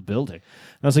 100-year-old building.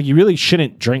 And I was like, you really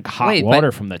shouldn't drink hot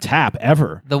water from the tap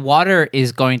ever. The water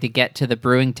is going to get to the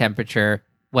brewing temperature,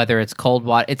 whether it's cold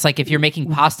water. It's like if you're making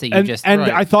pasta,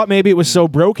 I thought maybe it was so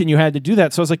broken you had to do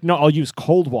that. So I was like, no, I'll use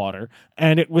cold water,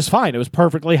 and it was fine. It was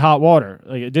perfectly hot water.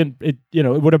 Like it didn't. It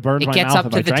would have burned my mouth. It gets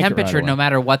up to the temperature no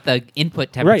matter what the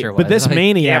input temperature was. But this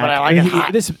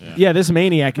maniac, this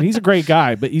maniac, and he's a great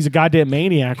guy, but he's a goddamn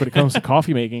maniac when it comes to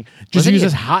coffee making. Just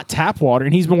uses hot tap water,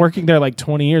 and he's been working there like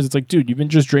 20 years. It's like, dude, you've been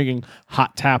just drinking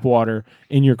hot tap water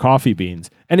in your coffee beans.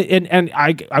 And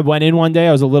I went in one day,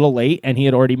 I was a little late, and he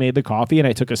had already made the coffee, and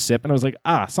I took a sip, and I was like,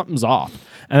 something's off.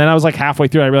 And then I was like halfway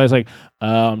through, I realized like,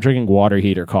 I'm drinking water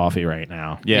heater coffee right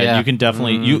now. Yeah. You can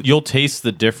definitely, you'll taste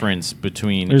the difference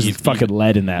between... There's fucking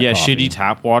lead in that coffee. Shitty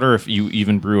tap water, if you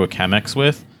even brew a Chemex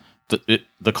with,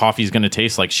 the coffee's going to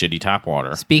taste like shitty tap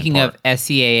water. Speaking of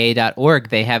SCAA.org,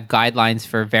 they have guidelines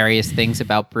for various things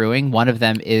about brewing. One of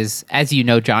them is, as you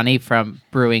know, Johnny, from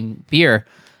brewing beer,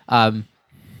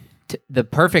 the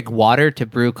perfect water to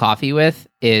brew coffee with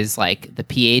is like the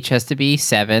pH has to be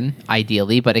 7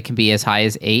 ideally, but it can be as high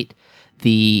as 8.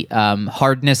 The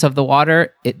hardness of the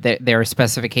water, there are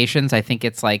specifications. I think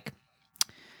it's like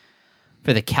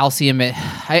for the calcium,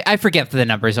 I forget what the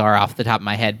numbers are off the top of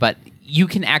my head, but you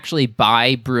can actually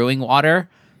buy brewing water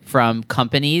from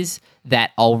companies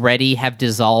that already have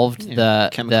dissolved the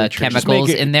chemicals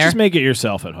in there. Just make it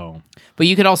yourself at home. But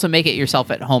you can also make it yourself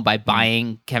at home by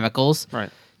buying chemicals. Right.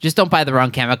 Just don't buy the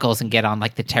wrong chemicals and get on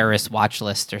like the terrorist watch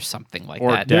list or something like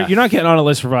that. You're not getting on a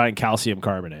list for buying calcium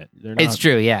carbonate. It's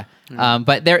true, yeah.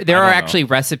 But there are actually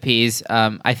recipes.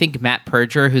 I think Matt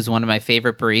Perger, who's one of my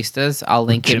favorite baristas, I'll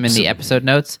link him in the episode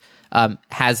notes,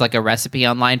 has like a recipe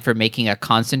online for making a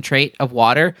concentrate of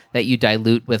water that you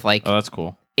dilute with like... Oh, that's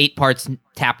cool. 8 parts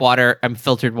tap water,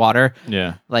 filtered water.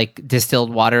 Yeah. Like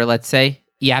distilled water, let's say.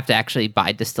 You have to actually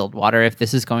buy distilled water if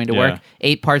this is going to work.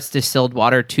 8 parts distilled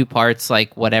water, 2 parts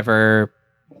like whatever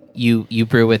you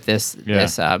brew with this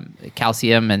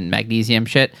calcium and magnesium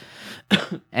shit,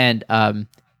 and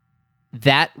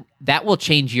that will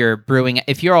change your brewing.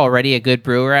 If you're already a good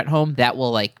brewer at home, that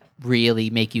will like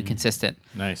really make you consistent.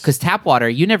 Nice. Because tap water,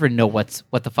 you never know what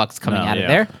the fuck's coming out of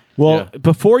there. Well,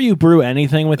 before you brew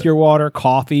anything with your water,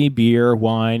 coffee, beer,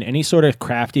 wine, any sort of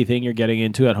crafty thing you're getting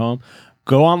into at home,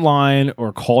 go online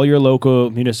or call your local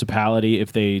municipality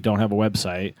if they don't have a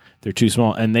website. They're too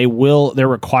small, and they're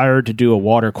required to do a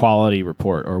water quality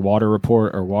report or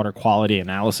water quality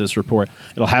analysis report.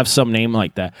 It'll have some name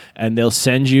like that, and they'll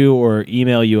send you or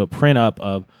email you a print up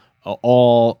of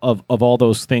all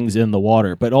those things in the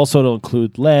water, but also it'll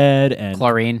include lead and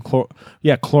chlorine.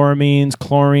 Chloramines,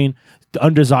 chlorine.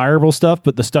 Undesirable stuff,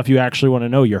 but the stuff you actually want to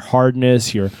know: your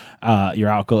hardness, your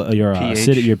alcohol, your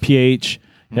acidity, your pH.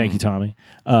 Thank you, Tommy.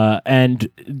 And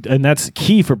that's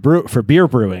key for beer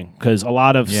brewing, because a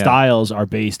lot of styles are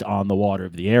based on the water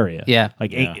of the area. Yeah,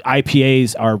 like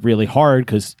IPAs are really hard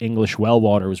because English well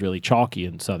water was really chalky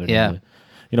in southern England.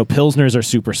 Pilsners are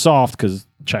super soft because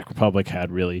Czech Republic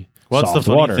had really soft the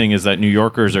funny water. thing is that New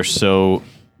Yorkers are so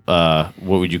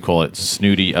what would you call it,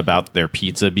 snooty about their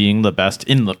pizza being the best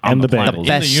in the planet, in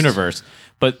the universe.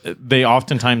 But they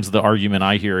oftentimes, the argument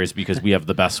I hear is because we have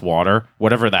the best water,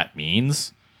 whatever that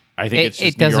means. I think it's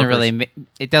just it doesn't really.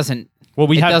 It doesn't. Well,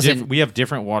 we have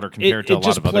different water compared to a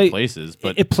lot of other places,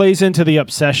 but it plays into the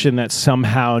obsession that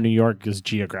somehow New York is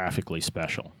geographically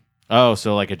special. Oh,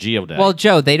 so like a geodag. Well,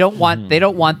 Joe, they don't want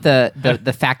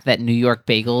the fact that New York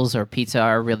bagels or pizza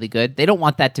are really good. They don't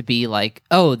want that to be like,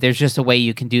 oh, there's just a way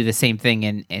you can do the same thing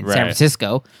in San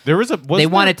Francisco. They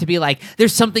want it to be like,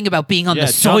 there's something about being on the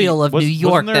soil of New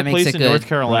York that makes it good. Wasn't there a place in North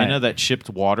Carolina that shipped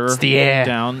water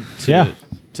down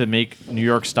to make New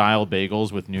York style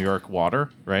bagels with New York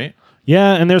water, right?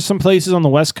 Yeah, and there's some places on the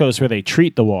West Coast where they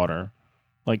treat the water.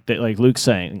 Like Luke's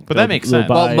saying. But that makes sense.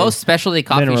 Well, most specialty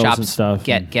coffee shops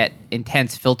get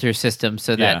intense filter systems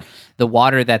so that the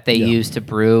water that they use to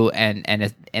brew and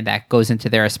that goes into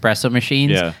their espresso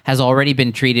machines has already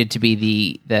been treated to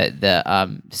be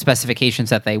the specifications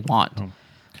that they want.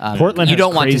 Portland you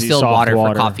don't want crazy distilled water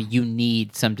for coffee. You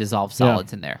need some dissolved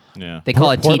solids in there. Yeah. They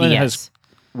call it Portland TDS.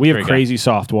 We have crazy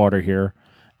soft water here.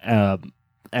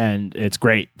 and it's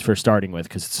great for starting with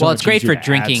because it's it's great for easier to add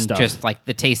drinking, stuff. just like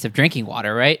the taste of drinking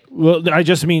water, right? Well, I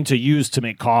just mean to use to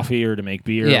make coffee or to make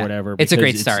beer Yeah. or whatever. It's a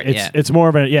because great start, It's, yeah. it's more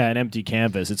of an empty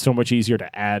canvas. It's so much easier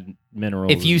to add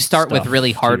minerals. If you and start with stuff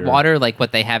really to hard your- water, like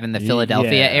what they have in the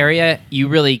Philadelphia Yeah. area, you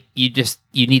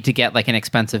need to get like an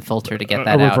expensive filter to get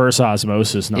that a out. reverse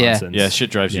osmosis nonsense. Yeah, shit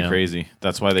drives you Yeah. crazy.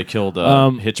 That's why they killed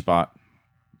Hitchbot.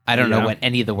 I don't know Yeah. what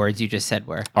any of the words you just said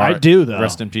were. I do though.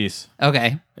 Rest in peace.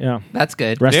 Okay, Yeah, that's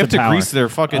good. rest They have in to power. grease their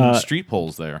fucking street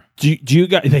poles there. Do you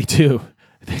guys? They do.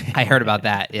 I heard about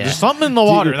that. Yeah. There's something in the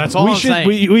water. That's all we I'm should saying.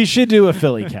 we should do a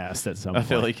Philly cast at some A point.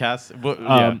 Philly cast.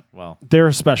 Yeah. Well,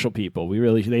 They're special people.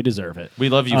 They deserve it. we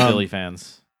love you, Philly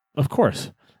fans. Of course.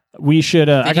 We should.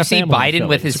 I Did you got see family in Biden Philly.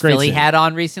 with his It's a great Philly city. hat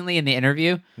on recently in the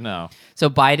interview? No. So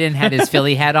Biden had his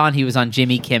Philly hat on. He was on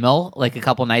Jimmy Kimmel like a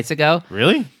couple nights ago.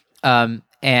 Really?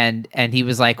 And he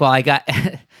was like, "Well, I got."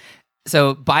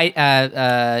 So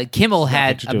Kimmel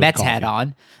had to a do with Mets hat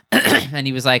coffee. on, and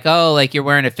he was like, "Oh, like you're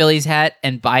wearing a Phillies hat."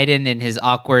 And Biden, in his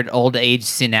awkward old age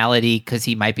senility, because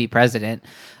he might be president,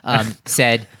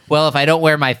 said, "Well, if I don't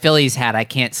wear my Phillies hat, I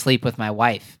can't sleep with my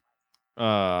wife."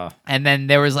 And then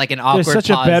there was like an awkward There's such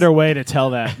pause. a better way to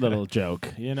tell that little joke,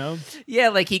 you know? Yeah,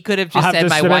 like he could have I'll just have said, to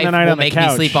 "My spend the wife night will on the make me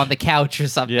couch." sleep on the couch" or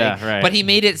something. Yeah, right. But he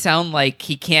made it sound like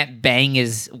he can't bang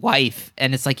his wife,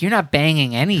 and it's like you're not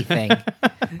banging anything.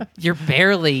 You're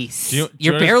barely you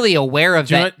you're know- barely aware of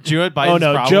Do you know that. what, do you know what Biden's Oh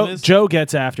no, problem is? Joe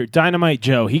gets after Dynamite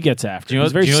Joe. He gets after.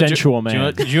 He's a very sensual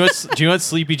man. Do you know what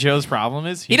Sleepy Joe's problem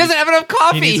is? He doesn't have enough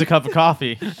coffee. He needs a cup of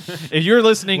coffee. If you're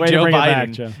listening, Way to Joe bring it back,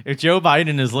 Biden, Joe. if Joe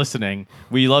Biden is listening,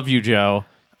 we love you, Joe.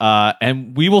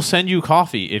 And we will send you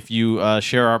coffee if you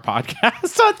share our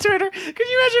podcast on Twitter. Can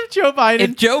you imagine if Joe Biden?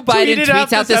 If Joe Biden tweeted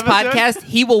tweets out this episode? podcast,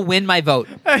 he will win my vote.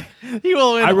 He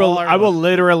will. Win I will. all our I will votes.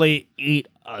 literally eat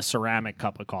a ceramic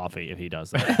cup of coffee if he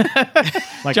does that.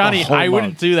 Like Johnny, a whole I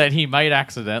wouldn't mug. do that. He might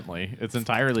accidentally. It's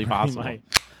entirely He possible. might.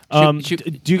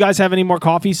 Shoot. Do you guys have any more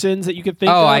coffee sins that you could think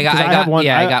Oh, of? I got- 'Cause I got- have one.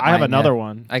 yeah, I got I have mine, another yeah.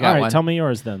 one. I got All right, one. tell me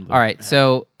yours then. Lou. All right,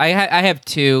 so I have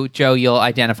two. Joe, you'll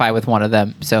identify with one of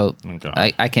them, so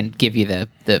Okay. I can give you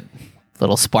the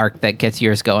little spark that gets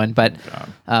yours going. But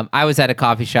I was at a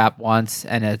coffee shop once,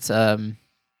 and it's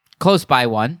close by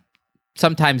one.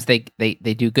 Sometimes they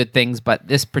do good things, but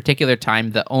this particular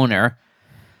time, the owner,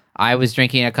 I was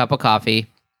drinking a cup of coffee.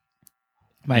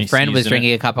 My He friend was seasoned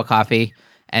drinking a cup of coffee,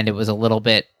 and it was a little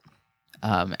bit,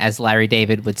 as Larry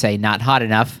David would say, not hot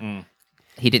enough.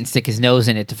 He didn't stick his nose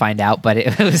in it to find out, but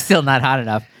it was still not hot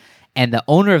enough. And the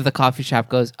owner of the coffee shop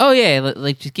goes, "Oh yeah,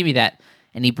 like just give me that."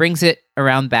 And he brings it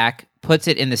around back, puts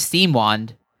it in the steam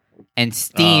wand, and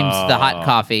steams the hot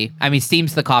coffee. I mean,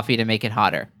 steams the coffee to make it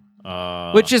hotter,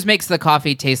 which just makes the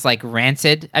coffee taste like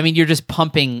rancid. I mean, you're just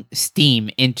pumping steam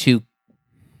into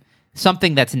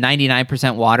something that's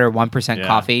 99% water, 1% Yeah.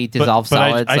 coffee, But- dissolved but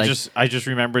solids. I like, just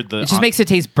remembered the it just makes it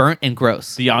taste burnt and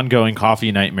gross. the ongoing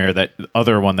coffee nightmare, that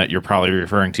other one that you're probably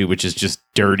referring to, which is just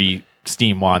dirty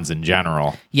steam wands in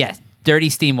general. Yes, dirty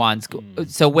steam wands.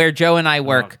 So where Joe and I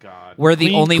work, God. we're the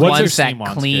Clean- only what's your ones that steam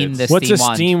wands, clean kids? the What's steam a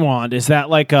wand. steam wand? Is that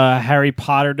like a Harry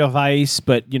Potter device,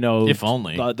 but If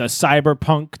only. the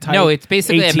cyberpunk type? No, it's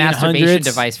basically a 1800s? masturbation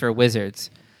device for wizards.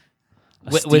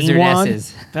 A steam Wizardesses.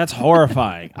 wand? That's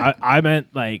horrifying. I meant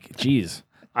like, geez.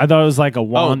 I thought it was like a Oh,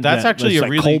 wand. that's that actually was a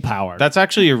like really coal powered. That's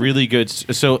actually a really good.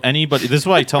 So anybody, this is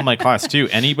what I tell my class too.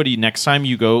 Anybody, next time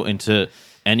you go into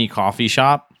any coffee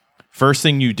shop, first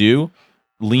thing you do,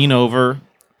 lean over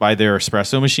by their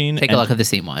espresso machine. Take a and look at the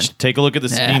steam wand. Take a look at the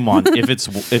steam wand. If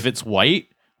it's white,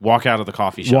 walk out of the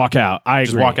coffee shop. walk out. I agree.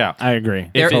 Just walk out. I agree.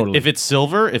 If it's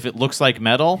silver, if it looks like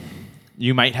metal,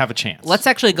 you might have a chance. Let's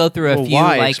actually go through a Well, few.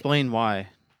 why? Like, Explain why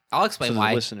I'll to explain the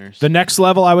why. listeners. The next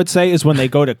level, I would say, is when they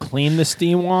go to clean the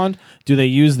steam wand. Do they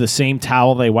use the same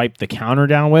towel they wipe the counter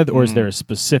down with, or is there a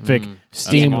specific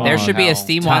steam wand? There should be a Towel.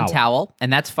 steam wand towel,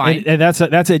 and that's fine. And that's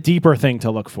a deeper thing to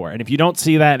look for. And if you don't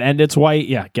see that and it's white,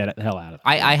 yeah, get it the hell out of it.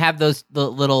 I have those the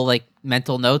little like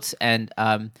mental notes, and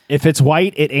If it's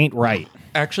white, it ain't right.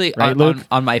 actually Right, Luke?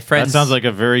 on my That friends. sounds like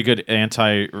a very good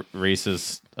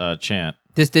anti-racist chant.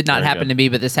 This did not Very happen good. to me,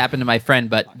 but this happened to my friend.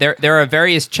 But there are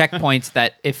various checkpoints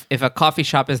that if a coffee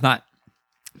shop is not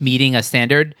meeting a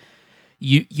standard,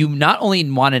 you not only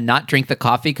want to not drink the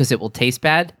coffee because it will taste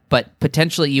bad, but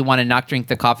potentially you want to not drink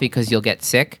the coffee because you'll get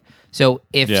sick. So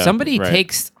if Yeah, somebody right.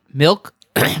 takes milk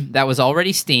that was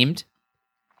already steamed,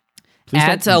 Please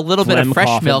adds don't a little bit of phlegm fresh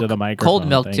cough milk, into the microphone. cold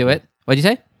milk Thank to you. it. What'd you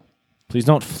say? Please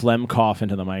don't phlegm cough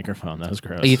into the microphone. That was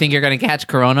gross. Oh, you think you're going to catch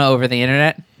corona over the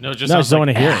internet? No, just No, I sounds just don't want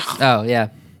like, to hear it. Oh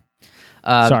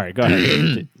yeah. Sorry, go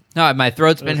ahead. No, my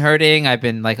throat's been hurting. I've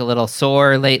been like a little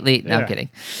sore lately. No, I'm Yeah.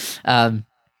 kidding.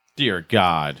 dear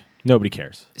God. Nobody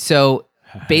cares. So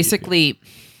basically,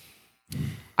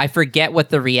 I forget what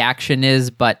the reaction is,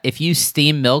 but if you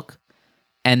steam milk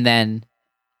and then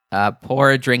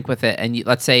pour a drink with it, and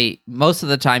let's say most of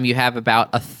the time you have about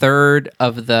a third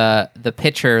of the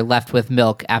pitcher left with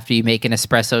milk after you make an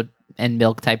espresso and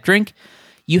milk type drink,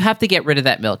 you have to get rid of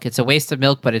that milk. It's a waste of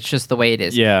milk, but it's just the way it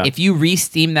is. Yeah. If you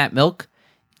re-steam that milk,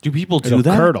 do people do It'll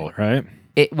that? curdle, right?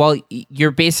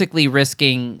 You're basically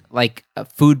risking like a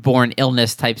foodborne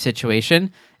illness type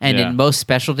situation. And Yeah. in most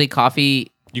specialty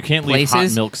coffee You can't leave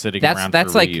places, hot milk sitting that's around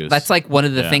that's for like reuse. that's like one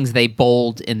of the Yeah. things they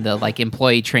bold in the like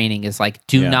employee training is like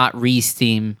do Yeah. not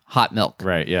re-steam hot milk.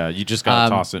 Right, yeah. You just got to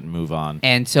toss it and move on.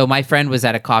 And so my friend was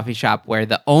at a coffee shop where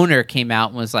the owner came out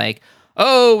and was like,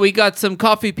 "Oh, we got some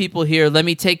coffee people here. Let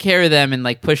me take care of them," and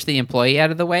like push the employee out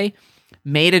of the way.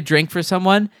 Made a drink for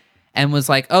someone and was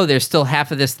like, "Oh, there's still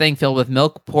half of this thing filled with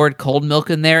milk." Poured cold milk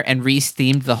in there and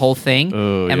re-steamed the whole thing.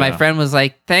 Oh, and my yeah. friend was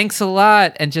like, "Thanks a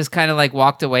lot," and just kind of like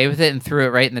walked away with it and threw it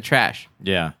right in the trash.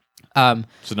 Yeah. Um,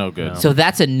 It's no good. So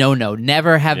that's a no-no.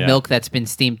 Never have Yeah. milk that's been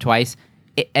steamed twice.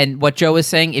 And what Joe was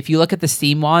saying, if you look at the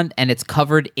steam wand and it's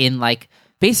covered in like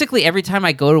basically every time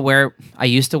I go to where I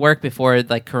used to work before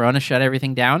like Corona shut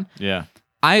everything down, Yeah.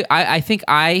 I think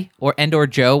or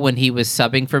Joe when he was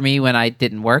subbing for me when I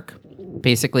didn't work.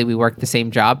 Basically, we worked the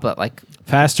same job but like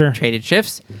Faster. traded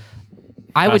shifts.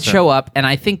 I would Gotcha. show up and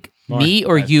I think me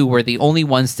or Right. you were the only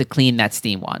ones to clean that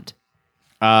steam wand.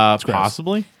 gross.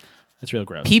 Possibly. That's real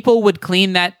gross. People would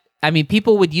clean that. I mean,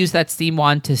 people would use that steam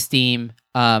wand to steam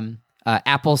hot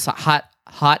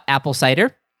apple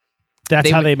cider. That's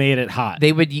they how would- they made it hot.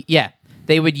 They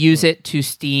would use it to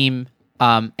steam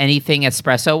anything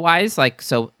espresso wise, like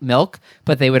so milk,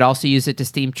 but they would also use it to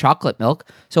steam chocolate milk.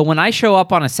 So when I show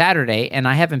up on a Saturday, and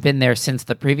I haven't been there since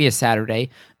the previous Saturday,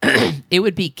 it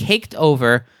would be caked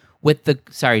over with the.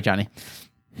 Sorry, Johnny.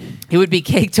 It would be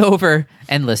caked over,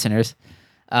 and listeners,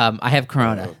 I have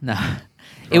Corona. No,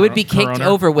 it would be caked Corona.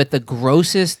 over with the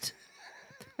grossest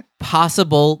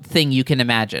possible thing you can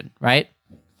imagine, right?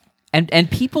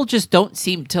 And people just don't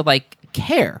seem to like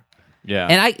care. Yeah.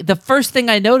 And the first thing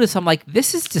I notice, I'm like,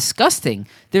 this is disgusting.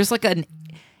 There's like a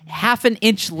half an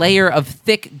inch layer of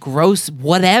thick, gross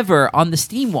whatever on the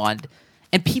steam wand,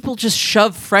 and people just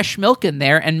shove fresh milk in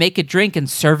there and make a drink and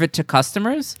serve it to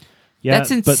customers. Yeah, That's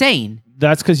but insane.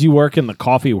 That's because you work in the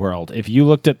coffee world. If you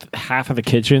looked at half of the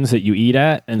kitchens that you eat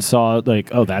at and saw like,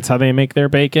 oh, that's how they make their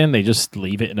bacon, they just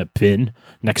leave it in a bin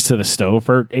next to the stove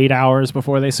for 8 hours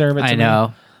before they serve it to I me.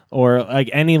 know. Or like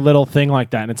any little thing like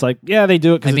that. And it's like, yeah, they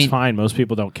do it because I mean, it's fine. Most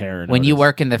people don't care. or When you notice.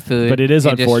 work in the food But it is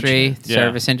industry, unfortunate. Yeah.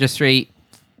 service industry,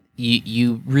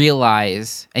 you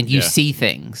realize and you Yeah. see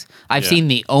things. I've Yeah. seen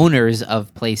the owners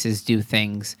of places do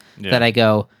things Yeah. that I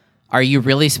go, are you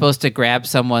really supposed to grab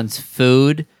someone's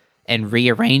food and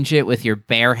rearrange it with your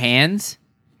bare hands?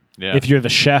 Yeah. If you're the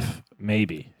chef,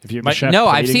 maybe. If you're the chef, No,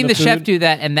 I've plating seen the chef food, do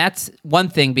that, and that's one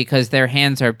thing because their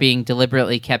hands are being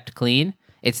deliberately kept clean.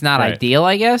 It's not Right. ideal,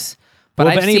 I guess. But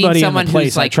Well, if I've seen anybody in someone the place,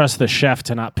 who's like, I trust the chef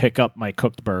to not pick up my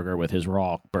cooked burger with his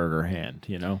raw burger hand.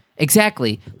 You know,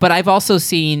 exactly. But I've also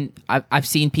seen I've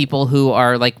seen people who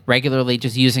are like regularly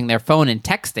just using their phone and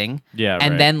texting. Yeah,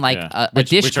 and right, then like yeah. a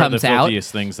dish which are the comes out,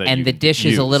 filthiest things that and you the dish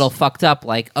is a use. little fucked up.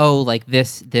 Like like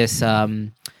this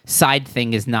side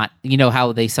thing is not. You know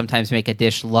how they sometimes make a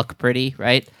dish look pretty,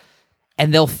 right?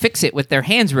 And they'll fix it with their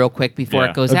hands real quick before Yeah.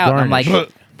 it goes A out. I'm like,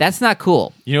 garnish. that's not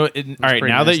cool. You know, all right. pretty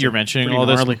Now that nasty. you're mentioning Pretty all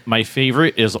this, gnarly. my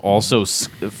favorite is also,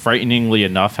 frighteningly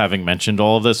enough, having mentioned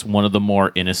all of this, one of the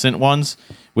more innocent ones,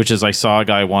 which is I saw a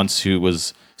guy once who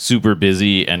was super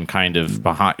busy and kind of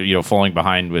behind, falling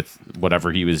behind with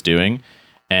whatever he was doing,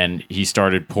 and he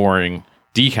started pouring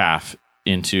decaf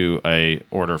into a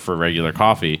order for regular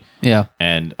coffee. Yeah.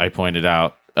 And I pointed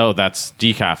out, oh, that's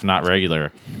decaf, not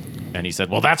regular. And he said,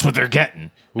 well, that's what they're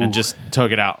getting, and just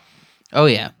took it out. Oh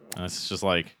yeah. And it's just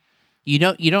like, You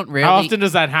don't really. how often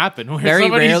does that happen? Where Very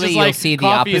somebody's rarely just you'll like, see the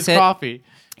coffee is opposite. coffee.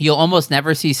 You'll almost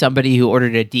never see somebody who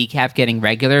ordered a decaf getting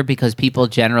regular because people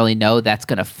generally know that's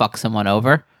going to fuck someone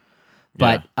over.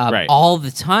 But Yeah, right. all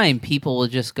the time, people will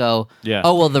just go, Yeah.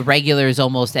 oh, well, the regular is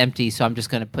almost empty, so I'm just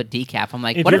going to put decaf. I'm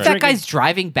like, If what if you're that drinking- guy's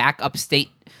driving back upstate,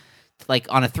 like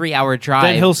on a 3-hour drive?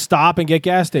 then he'll stop and get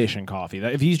gas station coffee.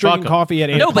 If he's drinking him. coffee at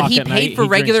 8 no, o'clock but he at paid night, for he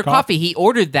regular drinks coffee. He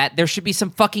ordered that. There should be some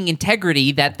fucking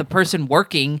integrity that the person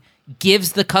working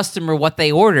gives the customer what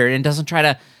they ordered and doesn't try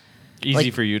to. Easy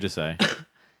Like- for you to say.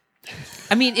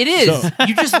 I mean, it is.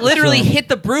 You just literally hit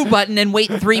the brew button and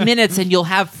wait 3 minutes and you'll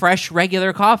have fresh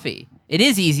regular coffee. It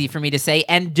is easy for me to say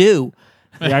and do.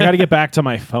 Yeah, I got to get back to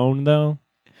my phone though.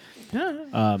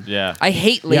 Yeah. I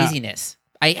hate laziness.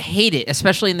 I hate it,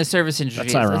 especially in the service industry.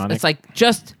 That's ironic. It's like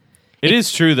just It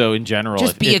is true though. In general,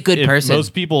 Just be a good person.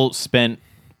 Most people spend,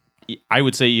 I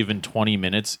would say, even 20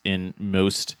 minutes in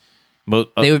most.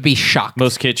 They would be shocked.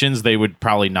 Most kitchens, they would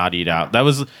probably not eat out. That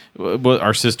was what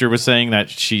our sister was saying, that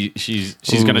she's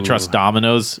going to trust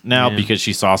Domino's now because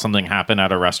she saw something happen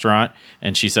at a restaurant,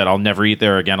 and she said, "I'll never eat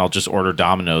there again. I'll just order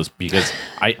Domino's because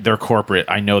they're corporate.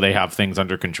 I know they have things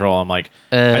under control." I'm like,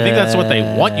 I think that's what they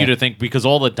want you to think because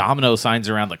all the Domino signs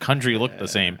around the country look the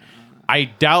same. I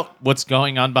doubt what's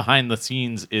going on behind the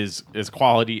scenes is as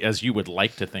quality as you would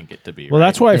like to think it to be. Well, right?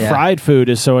 that's why fried food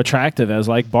is so attractive as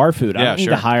like bar food. I don't need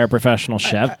to hire a professional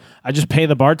chef. I just pay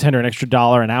the bartender an extra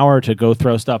 $1 an hour to go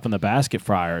throw stuff in the basket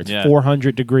fryer. It's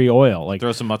 400-degree oil. Like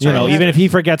throw some mozzarella. Even if he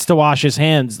forgets to wash his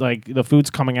hands, like the food's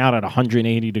coming out at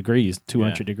 180 degrees,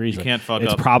 200 degrees. You can't fuck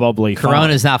it's up. probably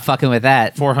Corona's not fucking with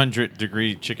that.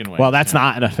 400-degree chicken wings. Well, that's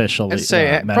not an official. I'd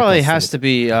say it probably has to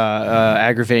be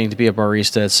aggravating to be a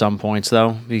barista at some points,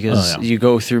 though, because you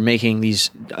go through making these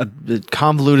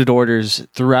convoluted orders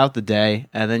throughout the day,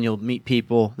 and then you'll meet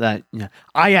people that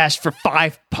I asked for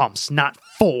 5 pumps, not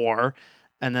 4,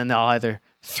 and then they'll either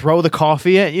throw the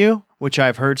coffee at you, which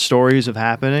I've heard stories of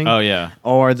happening. Oh yeah,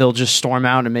 or they'll just storm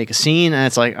out and make a scene, and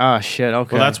it's like, oh shit,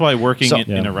 okay. Well, that's why working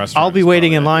in a restaurant. I'll be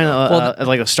waiting in line at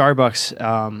like a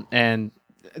Starbucks, and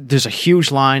there's a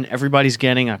huge line. Everybody's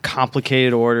getting a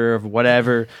complicated order of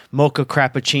whatever, mocha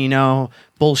crappuccino,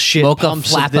 bullshit, mocha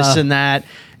pumps flappa. of this and that.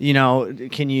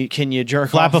 Can you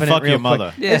jerk off in it fuck real your quick?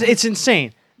 mother. Yeah. It's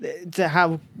insane to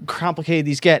how complicated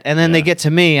these get. And then they get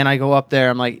to me, and I go up there.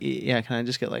 I'm like, yeah, can I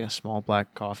just get like a small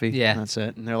black coffee? Yeah, and that's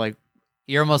it. And they're like,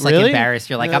 you're almost like really? embarrassed.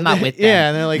 You're like, I'm not with them. Yeah,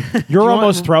 and they're like, You're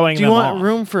almost throwing Do you them want off.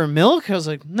 room for milk? I was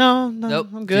like, no, Nope.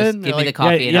 I'm good. Just give me Like, the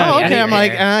coffee. and yeah, I'll Oh, be okay. out I'm of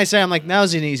like, here. and I say, I'm like, that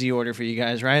was an easy order for you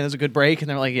guys, right? That was a good break. And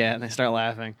they're like, yeah. And they start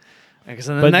laughing. Because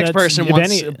then the But next that's- person if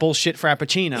wants any- a bullshit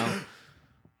frappuccino.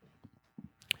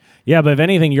 Yeah, but if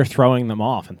anything, you're throwing them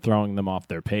off and throwing them off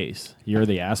their pace. You're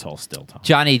the asshole still, Tom.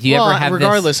 Johnny, do you Well, ever have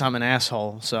regardless, this? I'm an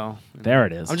asshole. So There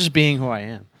it is. I'm just being who I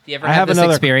am. Do you ever I have have this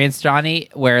another- experience, Johnny,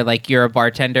 where like you're a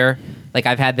bartender? Like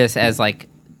I've had this as like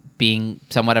being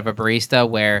somewhat of a barista,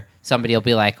 where somebody will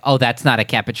be like, "Oh, that's not a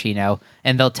cappuccino,"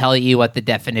 and they'll tell you what the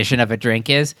definition of a drink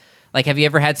is. Like, have you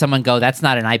ever had someone go, "That's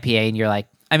not an IPA," and you're like,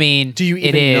 "I mean, Do you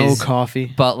it even know is,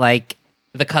 coffee? but like."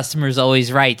 The customer's always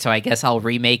right, so I guess I'll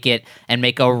remake it and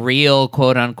make a real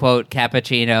quote unquote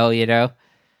cappuccino, you know?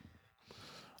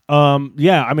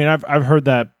 Yeah, I mean, I've heard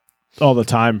that all the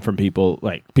time from people.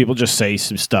 Like, people just say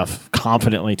some stuff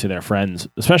confidently to their friends,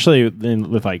 especially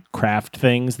with like craft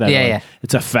things that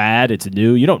it's a fad, it's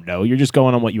new. You don't know. You're just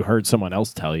going on what you heard someone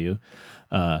else tell you.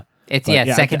 It's But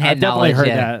secondhand I've definitely knowledge. heard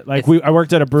yeah. that. Like It's I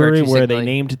worked at a brewery virtue where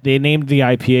signaling. they named the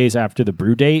IPAs after the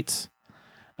brew dates.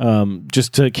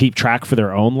 Just to keep track for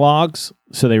their own logs,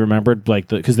 so they remembered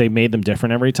because they made them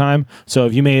different every time. So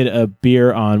if you made a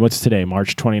beer on what's today,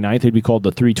 March 29th, it'd be called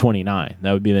the 329.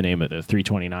 That would be the name of the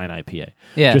 329 IPA.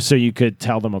 Yeah. Just so you could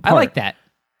tell them apart. I like that.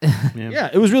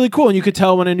 Yeah, it was really cool, and you could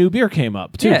tell when a new beer came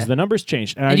up too, Yeah. because the numbers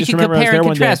changed. And I And you just can remember I was compare there and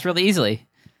one day, contrast really easily.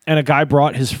 and a guy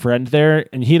brought his friend there,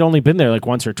 and he'd only been there like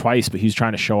once or twice, but he was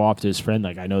trying to show off to his friend,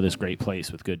 like, I know this great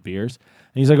place with good beers.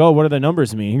 And he's like, oh, what do the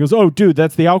numbers mean? He goes, oh, dude,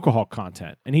 that's the alcohol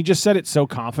content. And he just said it so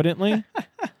confidently.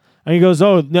 And he goes,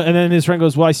 oh, no. And then his friend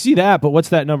goes, well, I see that, but what's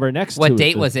that number next to it? What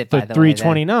date was it, by the way,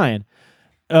 329.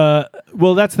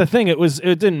 Well, that's the thing. It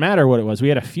didn't matter what it was. We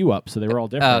had a few up, so they were all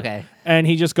different. Oh, okay. And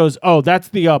he just goes, oh, that's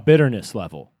the bitterness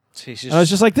level. And I was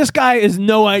just like, this guy has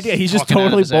no idea. He's just talking out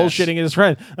of totally his ass. bullshitting his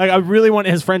friend. Like, I really want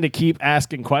his friend to keep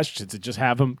asking questions and just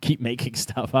have him keep making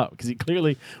stuff up, because he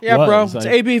clearly was. It's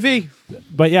Like, ABV.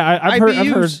 but yeah,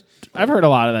 IBUs. I've heard a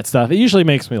lot of that stuff. It usually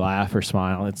makes me laugh or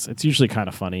smile. It's usually kind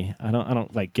of funny. I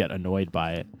don't like get annoyed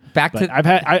by it. Back But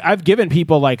to I've given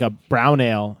people like a brown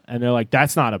ale, and they're like,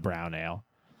 that's not a brown ale.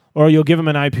 Or you'll give them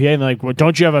an IPA, and they're like, well,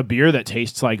 don't you have a beer that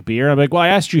tastes like beer? I'm like, well, I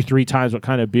asked you 3 times what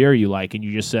kind of beer you like, and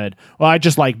you just said, well, I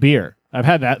just like beer. I've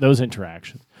had those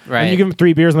interactions. Right. And you give them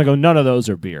 3 beers, and they go, none of those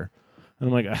are beer. And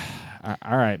I'm like,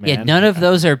 all right, man. yeah, none of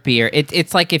those are beer.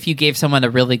 It's like if you gave someone a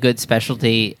really good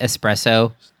specialty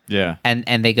espresso, yeah.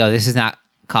 and they go, this is not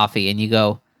coffee, and you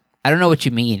go, I don't know what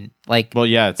you mean. Like, Well,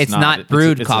 yeah, it's not not-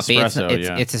 brewed it's coffee. espresso, it's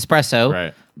yeah. it's espresso,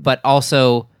 Right. But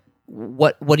also,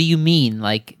 what do you mean?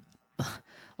 Like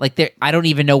there, I don't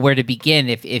even know where to begin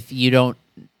if you don't.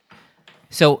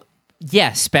 So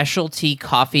yeah, specialty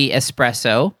coffee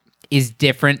espresso is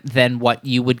different than what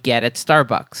you would get at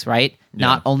Starbucks, right?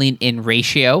 Not only in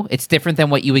ratio, it's different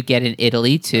than what you would get in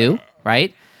Italy too,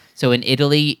 right? So in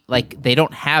Italy, like, they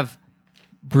don't have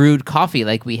brewed coffee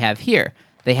like we have here.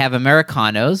 They have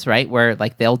Americanos, right, where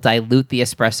like they'll dilute the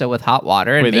espresso with hot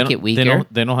water and Wait, make it weaker.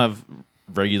 They don't have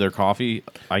regular coffee,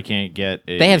 I can't get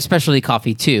a... They have specialty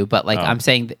coffee too, but like I'm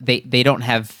saying, they don't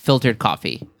have filtered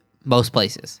coffee most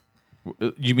places.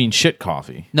 You mean shit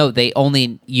coffee? No, they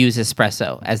only use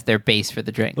espresso as their base for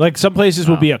the drink. Like some places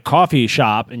will be a coffee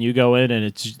shop, and you go in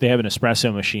and they have an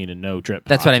espresso machine and no drip.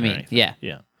 That's what I pods or mean. anything. Yeah.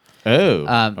 Yeah.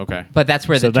 Oh, okay. But that's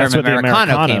where So the term that's what the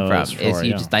Americano came Americano from. is Is for,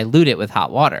 you yeah. just dilute it with hot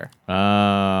water. Oh,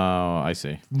 I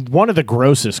see. One of the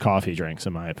grossest coffee drinks,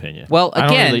 in my opinion. Well, I don't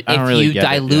again, really- I don't if really you get it,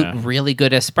 dilute yeah. really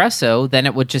good espresso, then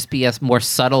it would just be a more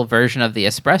subtle version of the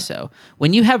espresso.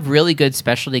 When you have really good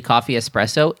specialty coffee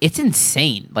espresso, it's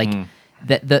insane. Like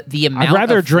the amount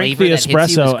rather of drink flavor the that hits you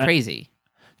espresso is and- crazy.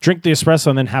 Drink the espresso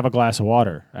and then have a glass of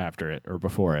water after it or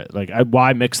before it. Like,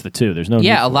 why mix the two? There's no need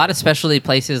Yeah, a for lot of specialty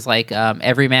places like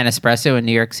Everyman Espresso in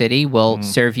New York City will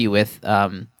serve you with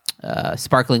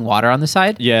sparkling water on the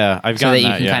side. Yeah, I've So gotten that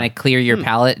you can yeah. kind of clear your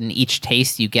palate, and each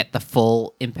taste you get the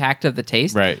full impact of the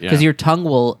taste. Right, yeah. Because your tongue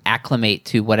will acclimate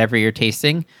to whatever you're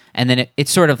tasting, and then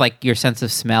it's sort of like your sense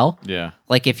of smell. Yeah.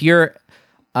 Like if you're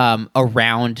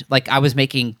around, like I was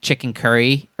making chicken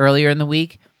curry earlier in the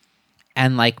week,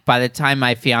 and like by the time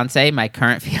my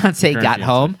current fiance got fiance.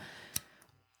 home,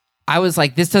 I was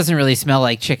like, this doesn't really smell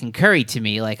like chicken curry to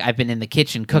me. Like I've been in the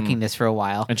kitchen cooking this for a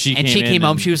while. And she came in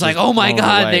home. and She was like, just oh my blown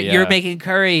God, away, that you're yeah. making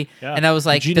curry. Yeah. And I was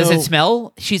like, Did you does know- it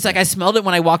smell? She's like, I smelled it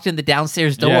when I walked in the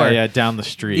downstairs door. Yeah, down the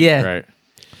street. Yeah. Right.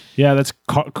 Yeah, that's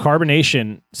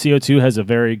carbonation. CO2 has a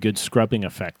very good scrubbing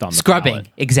effect on the Scrubbing. palate.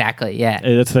 Exactly. Yeah.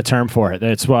 That's the term for it.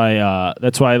 That's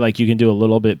why like you can do a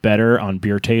little bit better on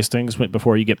beer tastings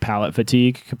before you get palate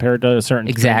fatigue compared to certain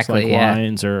drinks Exactly, like yeah.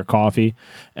 wines or coffee.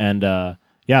 And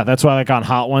that's why like on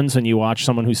hot ones, when you watch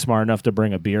someone who's smart enough to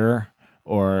bring a beer,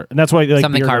 and that's why like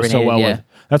Something beer goes so carbonated, well yeah. with.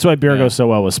 That's why beer goes so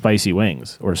well with spicy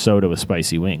wings or soda with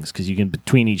spicy wings, because you can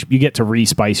you get to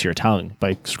re-spice your tongue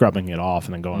by scrubbing it off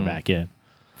and then going back in.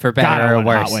 For God, better I or want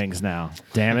worse. hot wings now.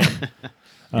 Damn it.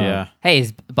 Yeah. Hey,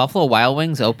 is Buffalo Wild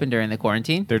Wings open during the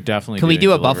quarantine? They're definitely Can we doing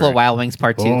do a Buffalo delivery. Wild Wings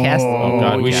Part 2 cast? Oh,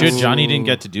 God. We yes. should. Johnny didn't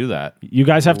get to do that. You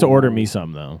guys have to order me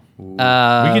some though. We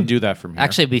can do that from here.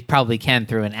 Actually, we probably can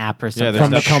through an app or something. there's From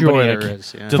the that- company, Sure there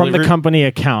is. Yeah. from the Delivery- company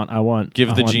account, I want Give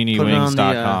the I want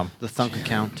geniewings.com. The Thunk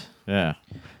account. Yeah.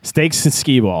 steaks and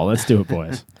skee ball. Let's do it,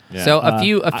 boys. Yeah. So a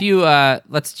few.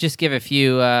 Let's just give a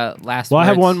few last. Well, I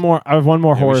have words. one more. I have one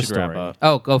more Yeah, we horror should wrap story up.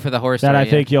 Oh, go for the horror that story. I yeah.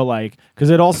 think you'll like, because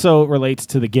it also relates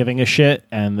to the giving a shit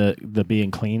and the being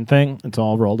clean thing. It's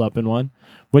all rolled up in one.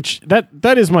 Which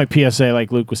that is my PSA.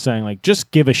 Like Luke was saying, like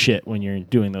just give a shit when you're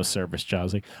doing those service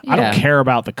jobs. Like I don't Yeah. care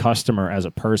about the customer as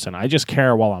a person. I just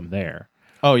care while I'm there.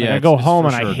 Oh, Like, yeah. I go it's home for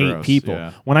and I sure hate gross. people.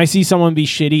 Yeah. When I see someone be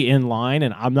shitty in line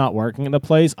and I'm not working in the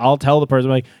place, I'll tell the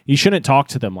person, like, you shouldn't talk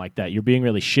to them like that. You're being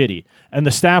really shitty. And the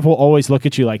staff will always look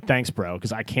at you like, thanks, bro,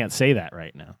 because I can't say that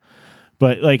right now.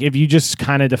 But like, if you just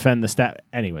kind of defend the staff,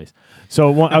 anyways.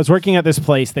 So I was working at this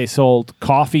place. They sold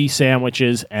coffee,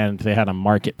 sandwiches, and they had a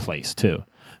marketplace too.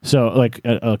 So like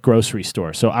a grocery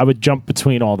store. So I would jump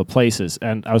between all the places,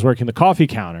 and I was working the coffee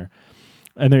counter.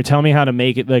 And they're telling me how to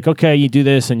make it. Like, okay, you do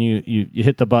this and you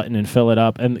hit the button and fill it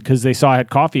up. And because they saw I had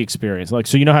coffee experience, like,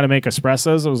 so you know how to make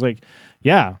espressos? I was like,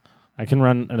 yeah, I can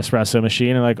run an espresso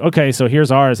machine. And like, okay, so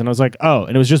here's ours. And I was like, oh,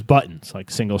 and it was just buttons, like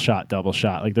single shot, double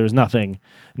shot. Like there was nothing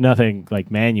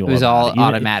like manual. It was about all Even-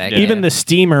 automatic, Even yeah. the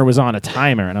steamer was on a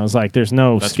timer, and I was like, there's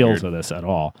no That's skill weird. to this at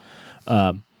all.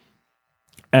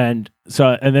 And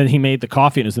then he made the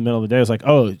coffee, and it was the middle of the day. I was like,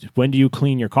 oh, when do you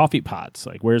clean your coffee pots?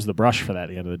 Like, where's the brush for that at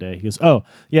the end of the day? He goes, oh,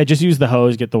 yeah, just use the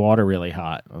hose, get the water really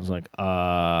hot. I was like,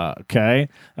 okay.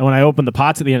 And when I opened the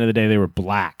pots at the end of the day, they were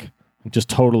black, just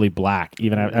totally black.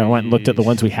 Even I went and looked at the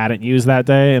ones we hadn't used that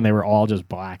day, and they were all just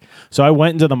black. So I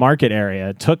went into the market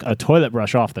area, took a toilet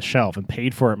brush off the shelf, and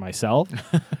paid for it myself.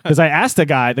 Because I asked the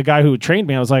guy who trained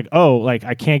me, I was like, oh, like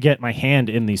I can't get my hand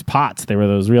in these pots. They were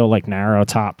those real like narrow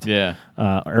topped Yeah.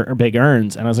 or big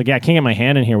urns. And I was like, yeah, I can't get my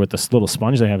hand in here with this little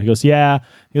sponge they have. He goes, yeah.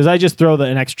 He goes, I just throw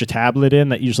an extra tablet in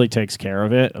that usually takes care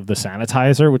of it, of the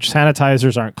sanitizer, which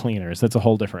sanitizers aren't cleaners. That's a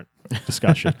whole different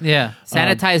discussion. Yeah,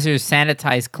 sanitizers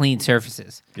sanitize clean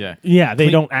surfaces. Yeah. Yeah, they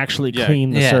Clean- don't actually yeah.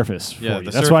 clean the Yeah. surface for Yeah, you.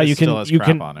 the That's why surface you still can has you crap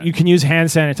can on it. you can use hand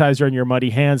sanitizer on your muddy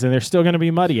hands, and they're still going to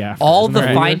be muddy after. All Isn't the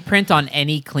that fine weird? print on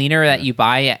any cleaner that you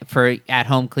buy for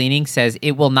at-home cleaning says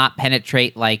it will not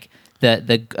penetrate like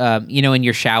the in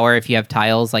your shower if you have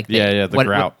tiles like The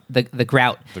grout. the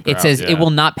grout. The It grout, says yeah. it will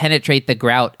not penetrate the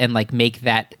grout and like make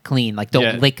that clean. Like don't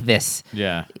Yeah. lick this.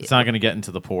 Yeah. It's not going to get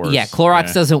into the pores. Yeah, Clorox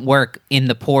Yeah. doesn't work in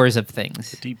the pores of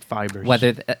things. Deep fibers.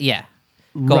 Whether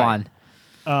go Right.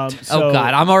 on. So- Oh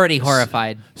God, I'm already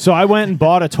horrified. So I went and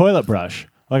bought a toilet brush,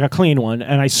 like a clean one,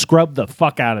 and I scrubbed the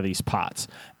fuck out of these pots.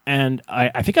 And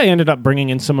I think I ended up bringing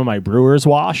in some of my brewer's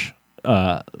wash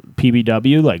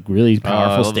PBW, like really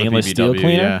powerful stainless steel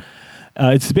cleaner.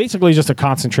 Yeah. It's basically just a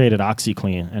concentrated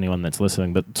OxiClean, anyone that's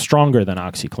listening, but stronger than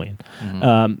OxiClean.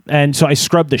 And so I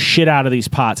scrubbed the shit out of these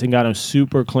pots and got them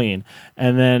super clean,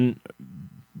 and then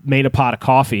made a pot of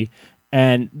coffee.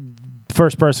 And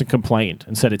first person complained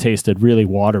and said it tasted really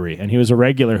watery. And he was a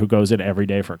regular who goes in every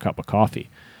day for a cup of coffee.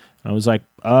 I was like,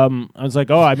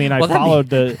 oh, I mean, I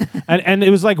followed and it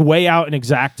was like way out an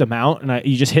exact amount, and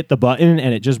you just hit the button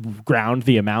and it just ground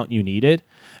the amount you needed.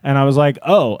 And I was like,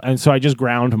 oh, and so I just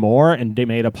ground more, and they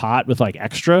made a pot with like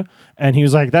extra. And he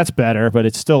was like, that's better, but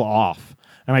it's still off.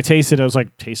 And I tasted it. I was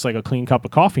like, tastes like a clean cup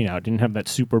of coffee now. It didn't have that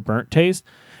super burnt taste.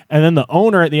 And then the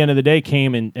owner at the end of the day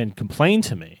came and complained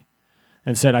to me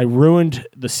and said I ruined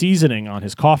the seasoning on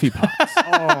his coffee pots.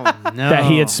 Oh, no. That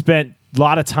he had spent a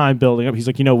lot of time building up. He's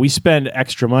like, we spend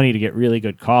extra money to get really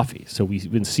good coffee, so we've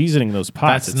been seasoning those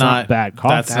pots. It's not bad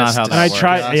coffee. That's not how that and works. I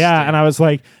tried, and I was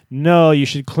like, no, you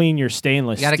should clean your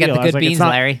stainless You got to steel. get the good beans,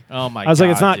 Larry. Oh my god! I was like,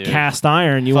 it's not dude. cast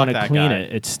iron. You Fuck want to that clean guy.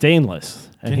 it. It's stainless.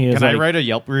 And he was Can I like, write a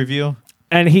Yelp review?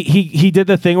 and he did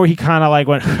the thing where he kind of like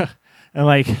went and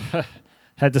like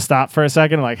had to stop for a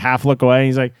second and like half look away.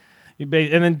 He's like, and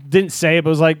then didn't say it, but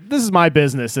was like, "This is my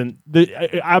business, and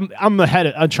I'm the head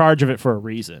in charge of it for a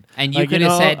reason." And you Like, could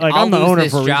have said, like, I'll I'm the owner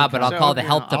lose for this a job, reason. but I'll call the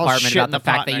health I'll department shit about in the the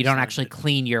fact pot that you next don't time. actually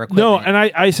clean your equipment. No, and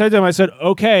I said to him, I said,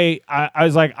 okay. I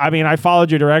was like, I mean, I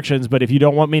followed your directions, but if you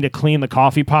don't want me to clean the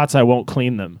coffee pots, I won't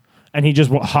clean them. And he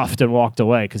just huffed and walked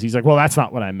away because he's like, well, that's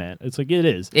not what I meant. It's like, it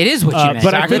is. It is what you meant.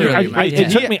 But I Literally, figured, right? it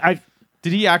took me.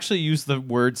 Did he actually use the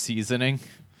word seasoning?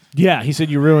 Yeah, he said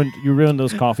you ruined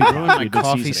those coffee. My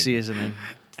coffee seasoning.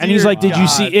 And he's like, did you God.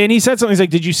 see? And he said something. He's like,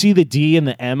 did you see the D and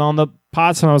the M on the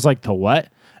pots? And I was like, the what?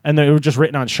 And they were just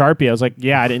written on Sharpie. I was like,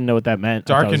 yeah, I didn't know what that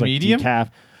meant. I thought Dark it was and like medium?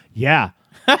 decaf. Yeah.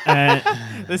 And,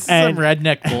 This is And- some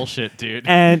redneck bullshit, dude.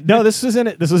 and no, this was in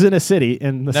a city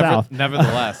in the south.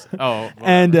 Nevertheless. Oh.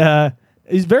 And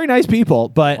he's very nice people,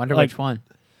 but Wonder like which one.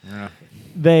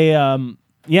 they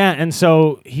and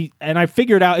so I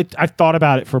figured out I thought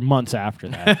about it for months after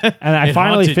that. And I It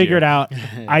finally haunted figured you. out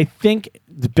I think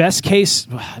the best case,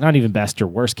 not even best or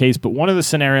worst case, but one of the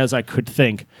scenarios I could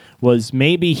think was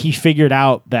maybe he figured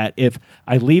out that if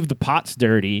I leave the pots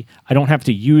dirty, I don't have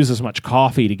to use as much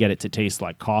coffee to get it to taste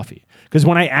like coffee. Because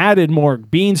when I added more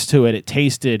beans to it, it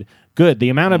tasted good. The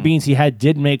amount of beans he had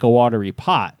did make a watery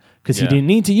pot. Because he Yeah. didn't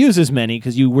need to use as many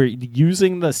because you were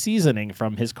using the seasoning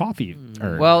from his coffee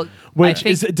urn. Well, Which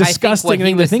is a disgusting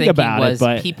thing to think about it,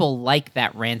 but people like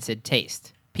that rancid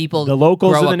taste. People, The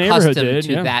locals grow in the neighborhood accustomed did,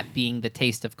 to yeah. that being the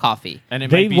taste of coffee. And it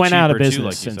they might be went out of cheaper, business too,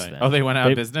 like you since say. then. Oh, they went out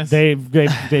of business?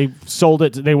 They sold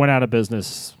it. They went out of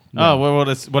business. Oh,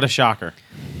 what a shocker.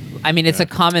 I mean, it's a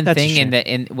common That's a thing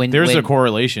shame. when There's when, a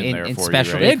correlation in- there in for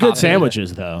specialty you, They right? had good coffee.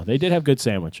 sandwiches, though. They did have good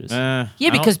sandwiches. Yeah, I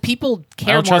because don't- people I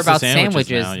care don't more trust the about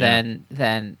sandwiches sandwiches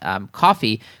now, than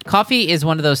coffee. Coffee is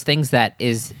one of those things that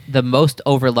is the most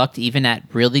overlooked, even at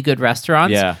really good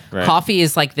restaurants. Yeah, right. Coffee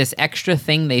is like this extra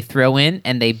thing they throw in,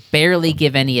 and they barely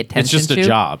give any attention It's just to. a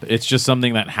job. It's just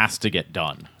something that has to get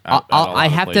done. at a lot I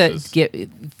of have places. to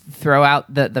throw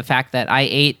out the fact that I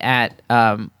ate at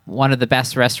one of the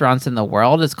best restaurants in the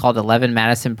world. It's called 11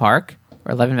 Madison Park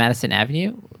or 11 Madison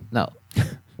Avenue. No,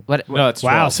 what? No, it's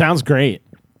Wow, 12. sounds great.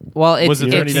 Well, it's Was it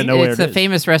it's, 13? Don't even know where it's it a is.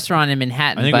 famous restaurant in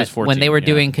Manhattan. I think it was but when they 14, were yeah.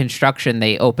 doing construction,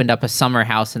 they opened up a summer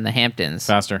house in the Hamptons.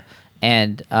 Faster.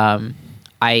 And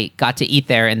I got to eat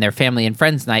there in their family and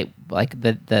friends night, like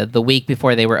the week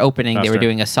before they were opening. They were Faster.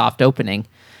 doing a soft opening,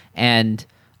 and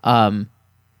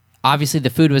obviously the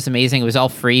food was amazing. It was all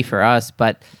free for us,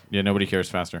 but Yeah, nobody cares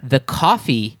faster. the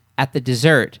coffee at the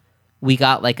dessert, we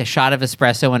got like a shot of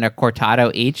espresso and a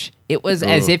cortado each. It was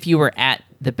as Ooh. if you were at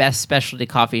the best specialty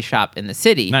coffee shop in the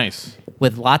city. Nice.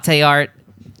 With latte art,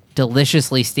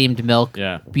 deliciously steamed milk,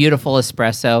 Yeah. beautiful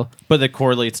espresso. But that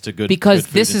correlates to good Because good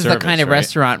food this and is the service, kind of right?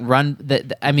 restaurant run.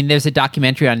 I mean, there's a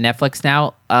documentary on Netflix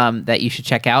now that you should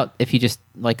check out if you just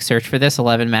like search for this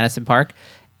 11 Madison Park.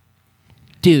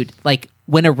 Dude, like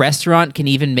when a restaurant can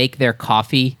even make their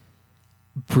coffee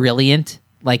brilliant,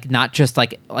 like not just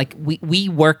like we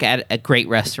work at a great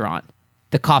restaurant.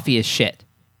 The coffee is shit.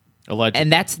 Allegedly.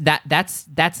 And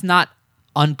that's not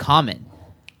uncommon.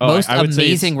 Oh, Most I would say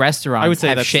amazing it's- restaurants I would say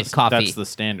have that's shit the, coffee. That's the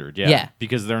standard, yeah. Yeah.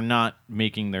 Because they're not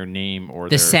making their name or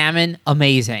The their salmon,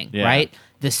 amazing, Yeah. right?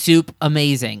 The soup,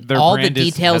 amazing. Their All the brand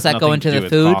details has that go nothing into to do the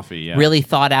with food, coffee, yeah. really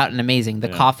thought out and amazing. The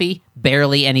coffee,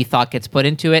 barely any thought gets put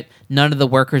into it. None of the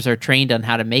workers are trained on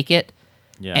how to make it.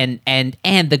 Yeah.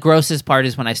 And the grossest part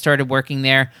is when I started working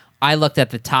there, I looked at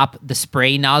the top, the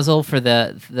spray nozzle for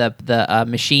the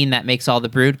machine that makes all the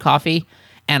brewed coffee,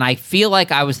 and I feel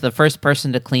like I was the first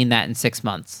person to clean that in 6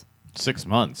 months. 6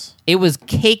 months. It was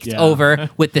caked over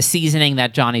with the seasoning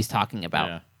that Johnny's talking about.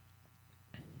 Yeah.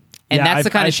 And that's the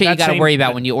kind of shit you got to worry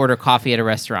about when you order coffee at a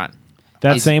restaurant.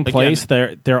 That same place,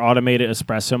 their automated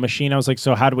espresso machine. I was like,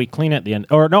 so how do we clean it at the end?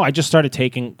 Or no, I just started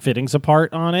taking fittings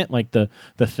apart on it, like the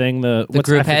thing, the group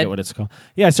head. I forget what it's called.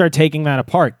 Yeah, I started taking that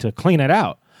apart to clean it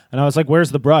out. And I was like,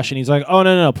 where's the brush? And he's like, oh,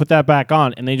 no, put that back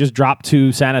on. And they just dropped 2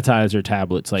 sanitizer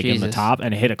tablets in the top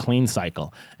and hit a clean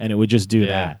cycle. And it would just do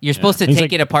that. You're supposed to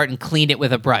take it apart and clean it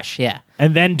with a brush,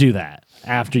 and then do that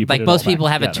after you put it most people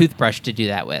have together. a toothbrush to do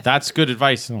that with. That's good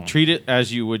advice. Treat it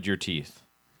as you would your teeth.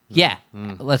 Yeah.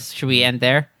 Should we end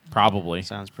there? Probably.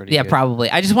 Sounds pretty Yeah, good. probably.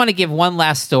 I just want to give one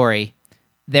last story.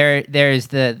 There's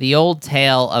the old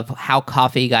tale of how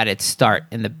coffee got its start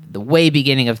in the way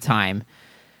beginning of time.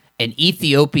 An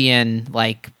Ethiopian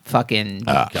fucking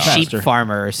sheep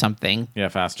farmer or something. Yeah,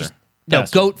 faster.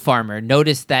 Goat farmer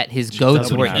noticed that his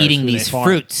goats were eating these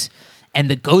fruits, and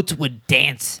the goats would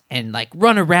dance and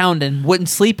run around and wouldn't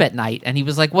sleep at night. And he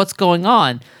was like, "What's going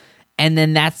on?" And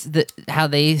then that's how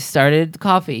they started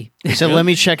coffee. He said, "Let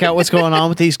me check out what's going on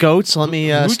with these goats. Let me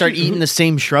start eating the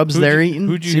same shrubs they're eating.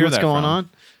 Who'd you see hear what's that going from? on."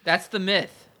 That's the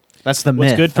myth. That's the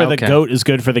What's myth. good for the goat is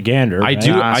good for the gander. I right?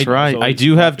 do. That's right. I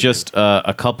do have just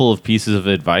a couple of pieces of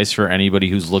advice for anybody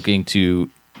who's looking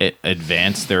to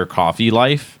advance their coffee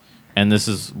life. And this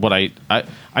is what I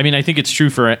mean, I think it's true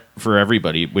for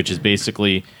everybody, which is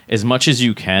basically as much as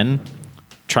you can,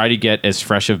 try to get as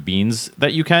fresh of beans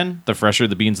that you can. The fresher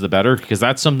the beans, the better, because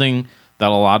that's something that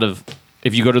a lot of,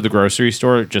 if you go to the grocery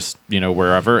store, just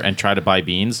wherever, and try to buy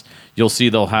beans, you'll see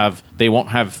they won't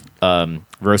have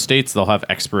roast dates. They'll have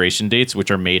expiration dates,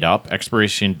 which are made up.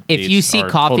 Expiration dates. If you see are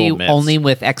coffee total myths. only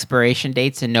with expiration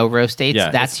dates and no roast dates, Yeah,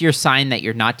 that's your sign that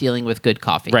you're not dealing with good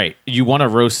coffee. Right. You want a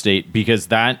roast date because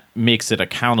that makes it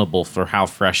accountable for how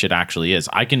fresh it actually is.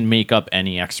 I can make up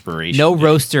any expiration. No date.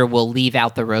 roaster will leave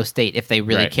out the roast date if they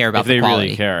really Right. care about if they the quality.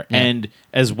 really care. Yeah. And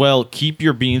as well, keep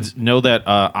your beans. Know that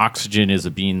oxygen is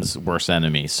a bean's worst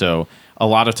enemy. So a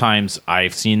lot of times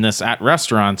I've seen this at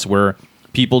restaurants where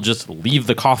people just leave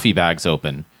the coffee bags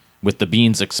open with the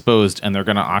beans exposed, and they're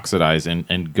going to oxidize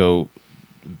and go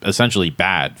essentially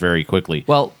bad very quickly.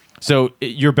 Well, so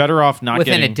you're better off not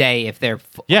within getting a day if they're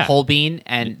Yeah. whole bean,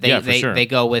 and they sure.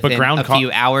 go But within ground a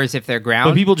few hours if they're ground.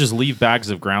 But people just leave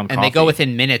bags of ground and coffee. they go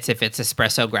within minutes if it's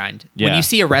espresso grind. When Yeah. you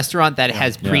see a restaurant that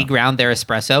has pre-ground their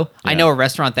espresso, I know a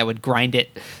restaurant that would grind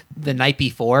it the night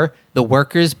before. The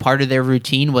workers, part of their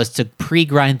routine was to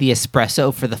pre-grind the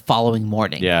espresso for the following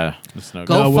morning. Yeah. It's no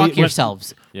Go good. fuck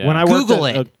yourselves. Yeah. When I worked Google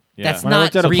at it. Yeah. That's When I not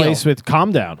worked at a real. place with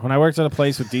calm down. When I worked at a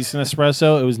place with decent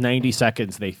espresso, it was 90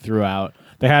 seconds they threw out.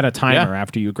 They had a timer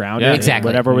after you ground Yeah. it. Exactly.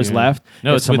 Whatever was left.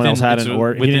 No, if it's someone within- else had it's an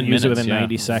order. He within didn't use it minutes, within yeah.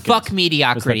 90 seconds. Fuck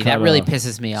mediocrity. That really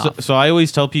pisses me off. So I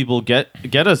always tell people get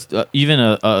even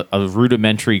a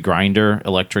rudimentary grinder,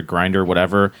 electric grinder,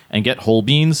 whatever, and get whole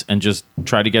beans and just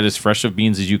try to get as fresh of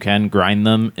beans as you can. Grind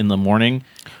them in the morning.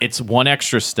 It's one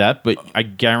extra step, but I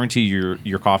guarantee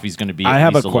your coffee's going to be. I at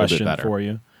have a least little bit question better. for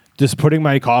you. Does putting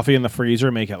my coffee in the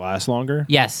freezer make it last longer?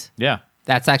 Yes. Yeah.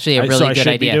 That's actually a really so I good should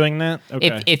idea. be doing that?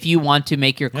 Okay. If you want to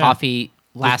make your coffee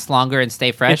last longer and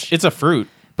stay fresh, It's a fruit.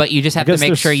 but you just have to Because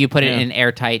make sure there's- you put it yeah. in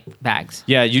airtight bags.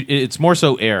 Yeah, it's more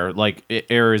so air. Like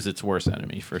air is its worst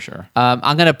enemy for sure.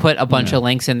 I'm going to put a bunch of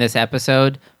links in this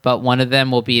episode, but one of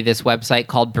them will be this website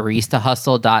called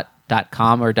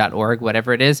baristahustle.com or .org,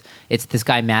 whatever it is. It's this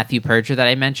guy, Matthew Perger, that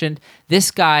I mentioned.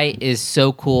 This guy is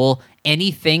so cool.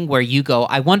 Anything where you go,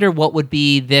 I wonder what would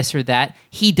be this or that.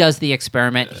 He does the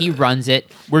experiment. He runs it.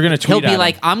 We're gonna tweet He'll be at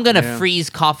like, him. I'm going to freeze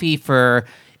coffee for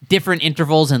different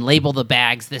intervals and label the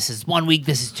bags. This is 1 week.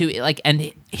 This is 2.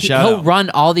 Shout He'll out. run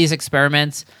all these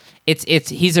experiments.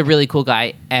 He's a really cool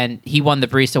guy, and he won the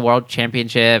Barista World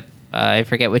Championship. I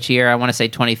forget which year. I want to say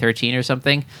 2013 or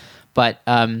something. But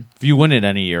If you win it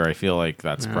any year, I feel like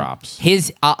that's props.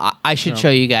 his I should show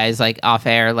you guys off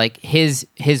air his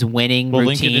winning We'll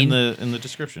routine. link it in the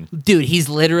description. Dude, he's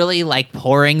literally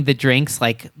pouring the drinks,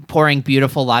 pouring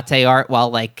beautiful latte art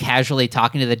while casually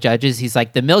talking to the judges. He's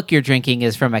like, the milk you're drinking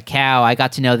is from a cow. I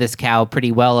got to know this cow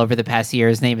pretty well over the past year.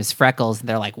 His name is Freckles. And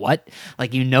they're like, what?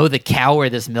 The cow where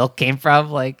this milk came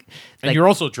from? And you're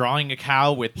also drawing a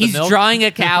cow with the he's milk. drawing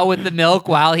a cow with the milk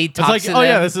while he It's talks like, to oh them.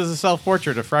 yeah, this is a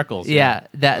self-portrait of Freckles. Yeah,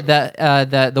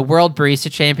 the World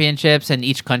Barista Championships, and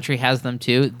each country has them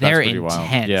too. They're pretty wild.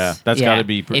 intense. Yeah, that's gotta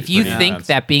be If you pretty think intense.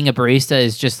 that being a barista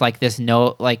is just this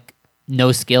no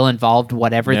skill involved,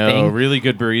 whatever No, thing, really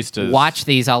good baristas. watch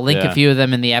these. I'll link Yeah. a few of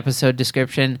them in the episode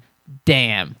description.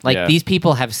 damn, like Yeah. these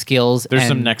people have skills. There's and,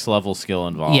 some next level skill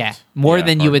involved. Yeah, more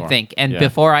than you would hardcore. think. And Yeah.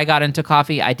 before I got into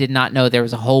coffee, I did not know there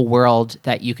was a whole world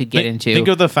that you could get into. Think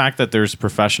of the fact that there's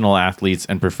professional athletes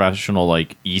and professional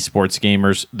like esports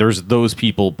gamers. There's those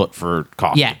people, but for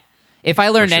coffee. Yeah. If I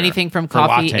learned sure. anything from For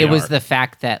coffee, latte it was art. the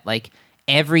fact that like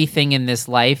everything in this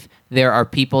life, there are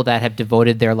people that have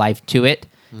devoted their life to it.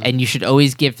 And you should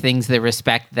always give things the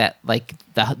respect that like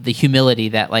the humility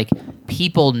that like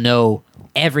people know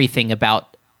everything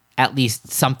about at least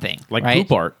something. like right?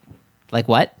 poop art, Like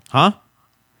what? huh?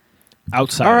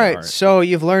 Outside. All of right, art. so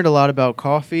you've learned a lot about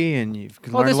coffee, and you've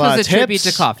Well, learned this a lot was of a tribute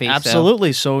tips. to coffee, so-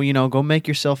 Absolutely. So go make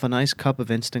yourself a nice cup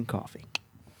of instant coffee.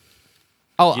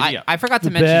 Oh, Giddy up. I forgot to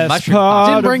The mention best mushroom part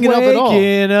coffee. Didn't bring it up at all.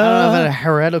 waking I don't have up. a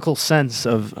heretical sense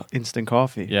of instant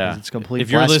coffee. Yeah, It's complete If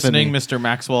you're blasphemy. listening, Mr.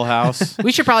 Maxwell House,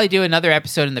 We should probably do another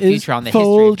episode in the Is future on the history of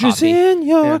Folgers coffee. in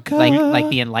your Yeah. cup. Like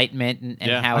the Enlightenment and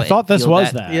Yeah. how I it thought this fueled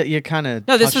was that. Yeah, you kind of.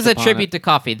 No, this was a tribute to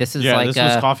coffee. This is yeah, like this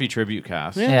was coffee tribute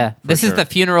cast. Yeah, this is sure. the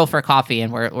funeral for coffee,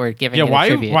 and we're giving Yeah, it a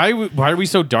tribute. why are we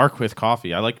so dark with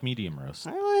coffee? I like medium roast.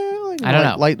 I don't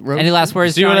know. Light roast. Any last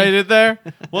words, See what Johnny? I did there?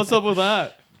 What's up with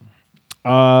that?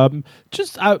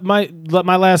 Just my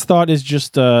last thought is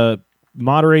just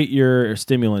moderate your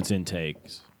stimulants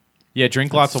intakes. Yeah,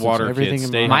 drink lots of water, everything kids. in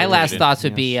Stay My hydrated. last hydrated. thoughts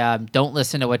would be don't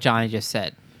listen to what Johnny just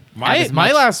said. My Have as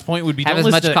much- last point would be have don't as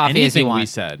listen much to coffee as you anything we want.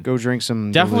 said. Go drink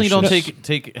some. Definitely delicious- don't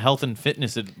take health and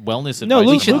fitness and wellness advice. No,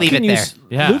 Luke, should Luke leave can it use,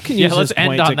 Yeah. Luke can Yeah, use let's his end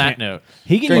point on to that note.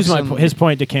 He can Drink use some- his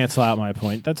point to cancel out my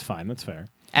point. That's fine. That's fair.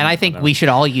 And I think we should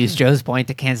all use Joe's point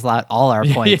to cancel out all our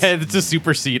points, Yeah, to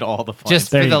supersede all the points.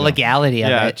 just There for you the go. legality of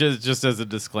yeah, it. just as a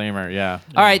disclaimer. Yeah.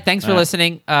 All right, thanks for Yeah.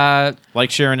 listening. Like,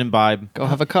 share, and imbibe. Go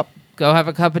have a cup. Go have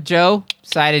a cup of Joe,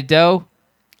 side of dough,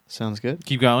 Sounds good.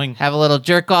 Keep going. have a little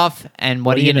jerk off, and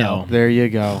what do you know? There you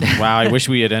go. Wow, I wish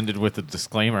we had ended with a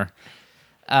disclaimer.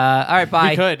 All right, bye.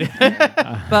 We could.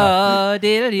 All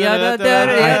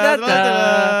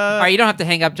right, you don't have to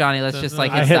hang up, Johnny. Let's just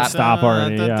like I hit hit stop. stop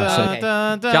already.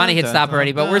 Yeah. Okay. Johnny hit stop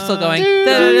already, but we're still going. Bye,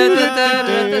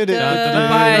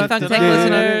 Thunk Tank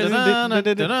listeners.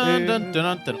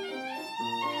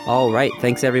 All right.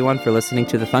 Thanks, everyone, for listening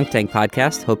to the Thunk Tank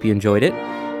podcast. Hope you enjoyed it.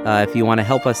 If you want to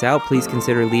help us out, please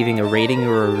consider leaving a rating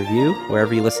or a review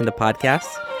wherever you listen to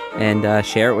podcasts, and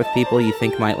share it with people you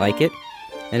think might like it.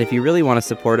 And if you really want to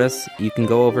support us, you can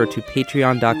go over to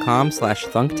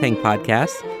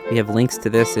patreon.com/ThunkTankPodcast. We have links to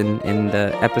this in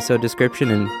the episode description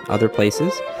and other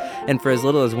places. And for as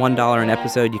little as $1 an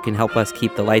episode, you can help us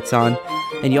keep the lights on.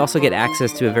 And you also get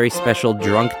access to a very special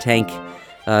Drunk Tank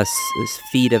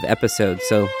feed of episodes.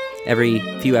 So every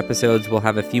few episodes, we'll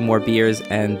have a few more beers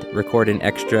and record an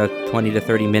extra 20 to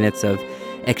 30 minutes of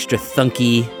extra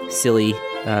thunky, silly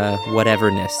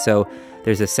whateverness. So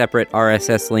there's a separate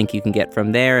RSS link you can get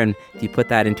from there, and if you put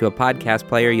that into a podcast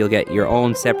player, you'll get your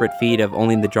own separate feed of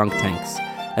only the Drunk Tanks.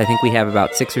 I think we have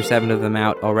about 6 or 7 of them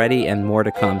out already, and more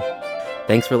to come.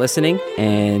 Thanks for listening,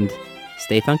 and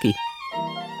stay funky.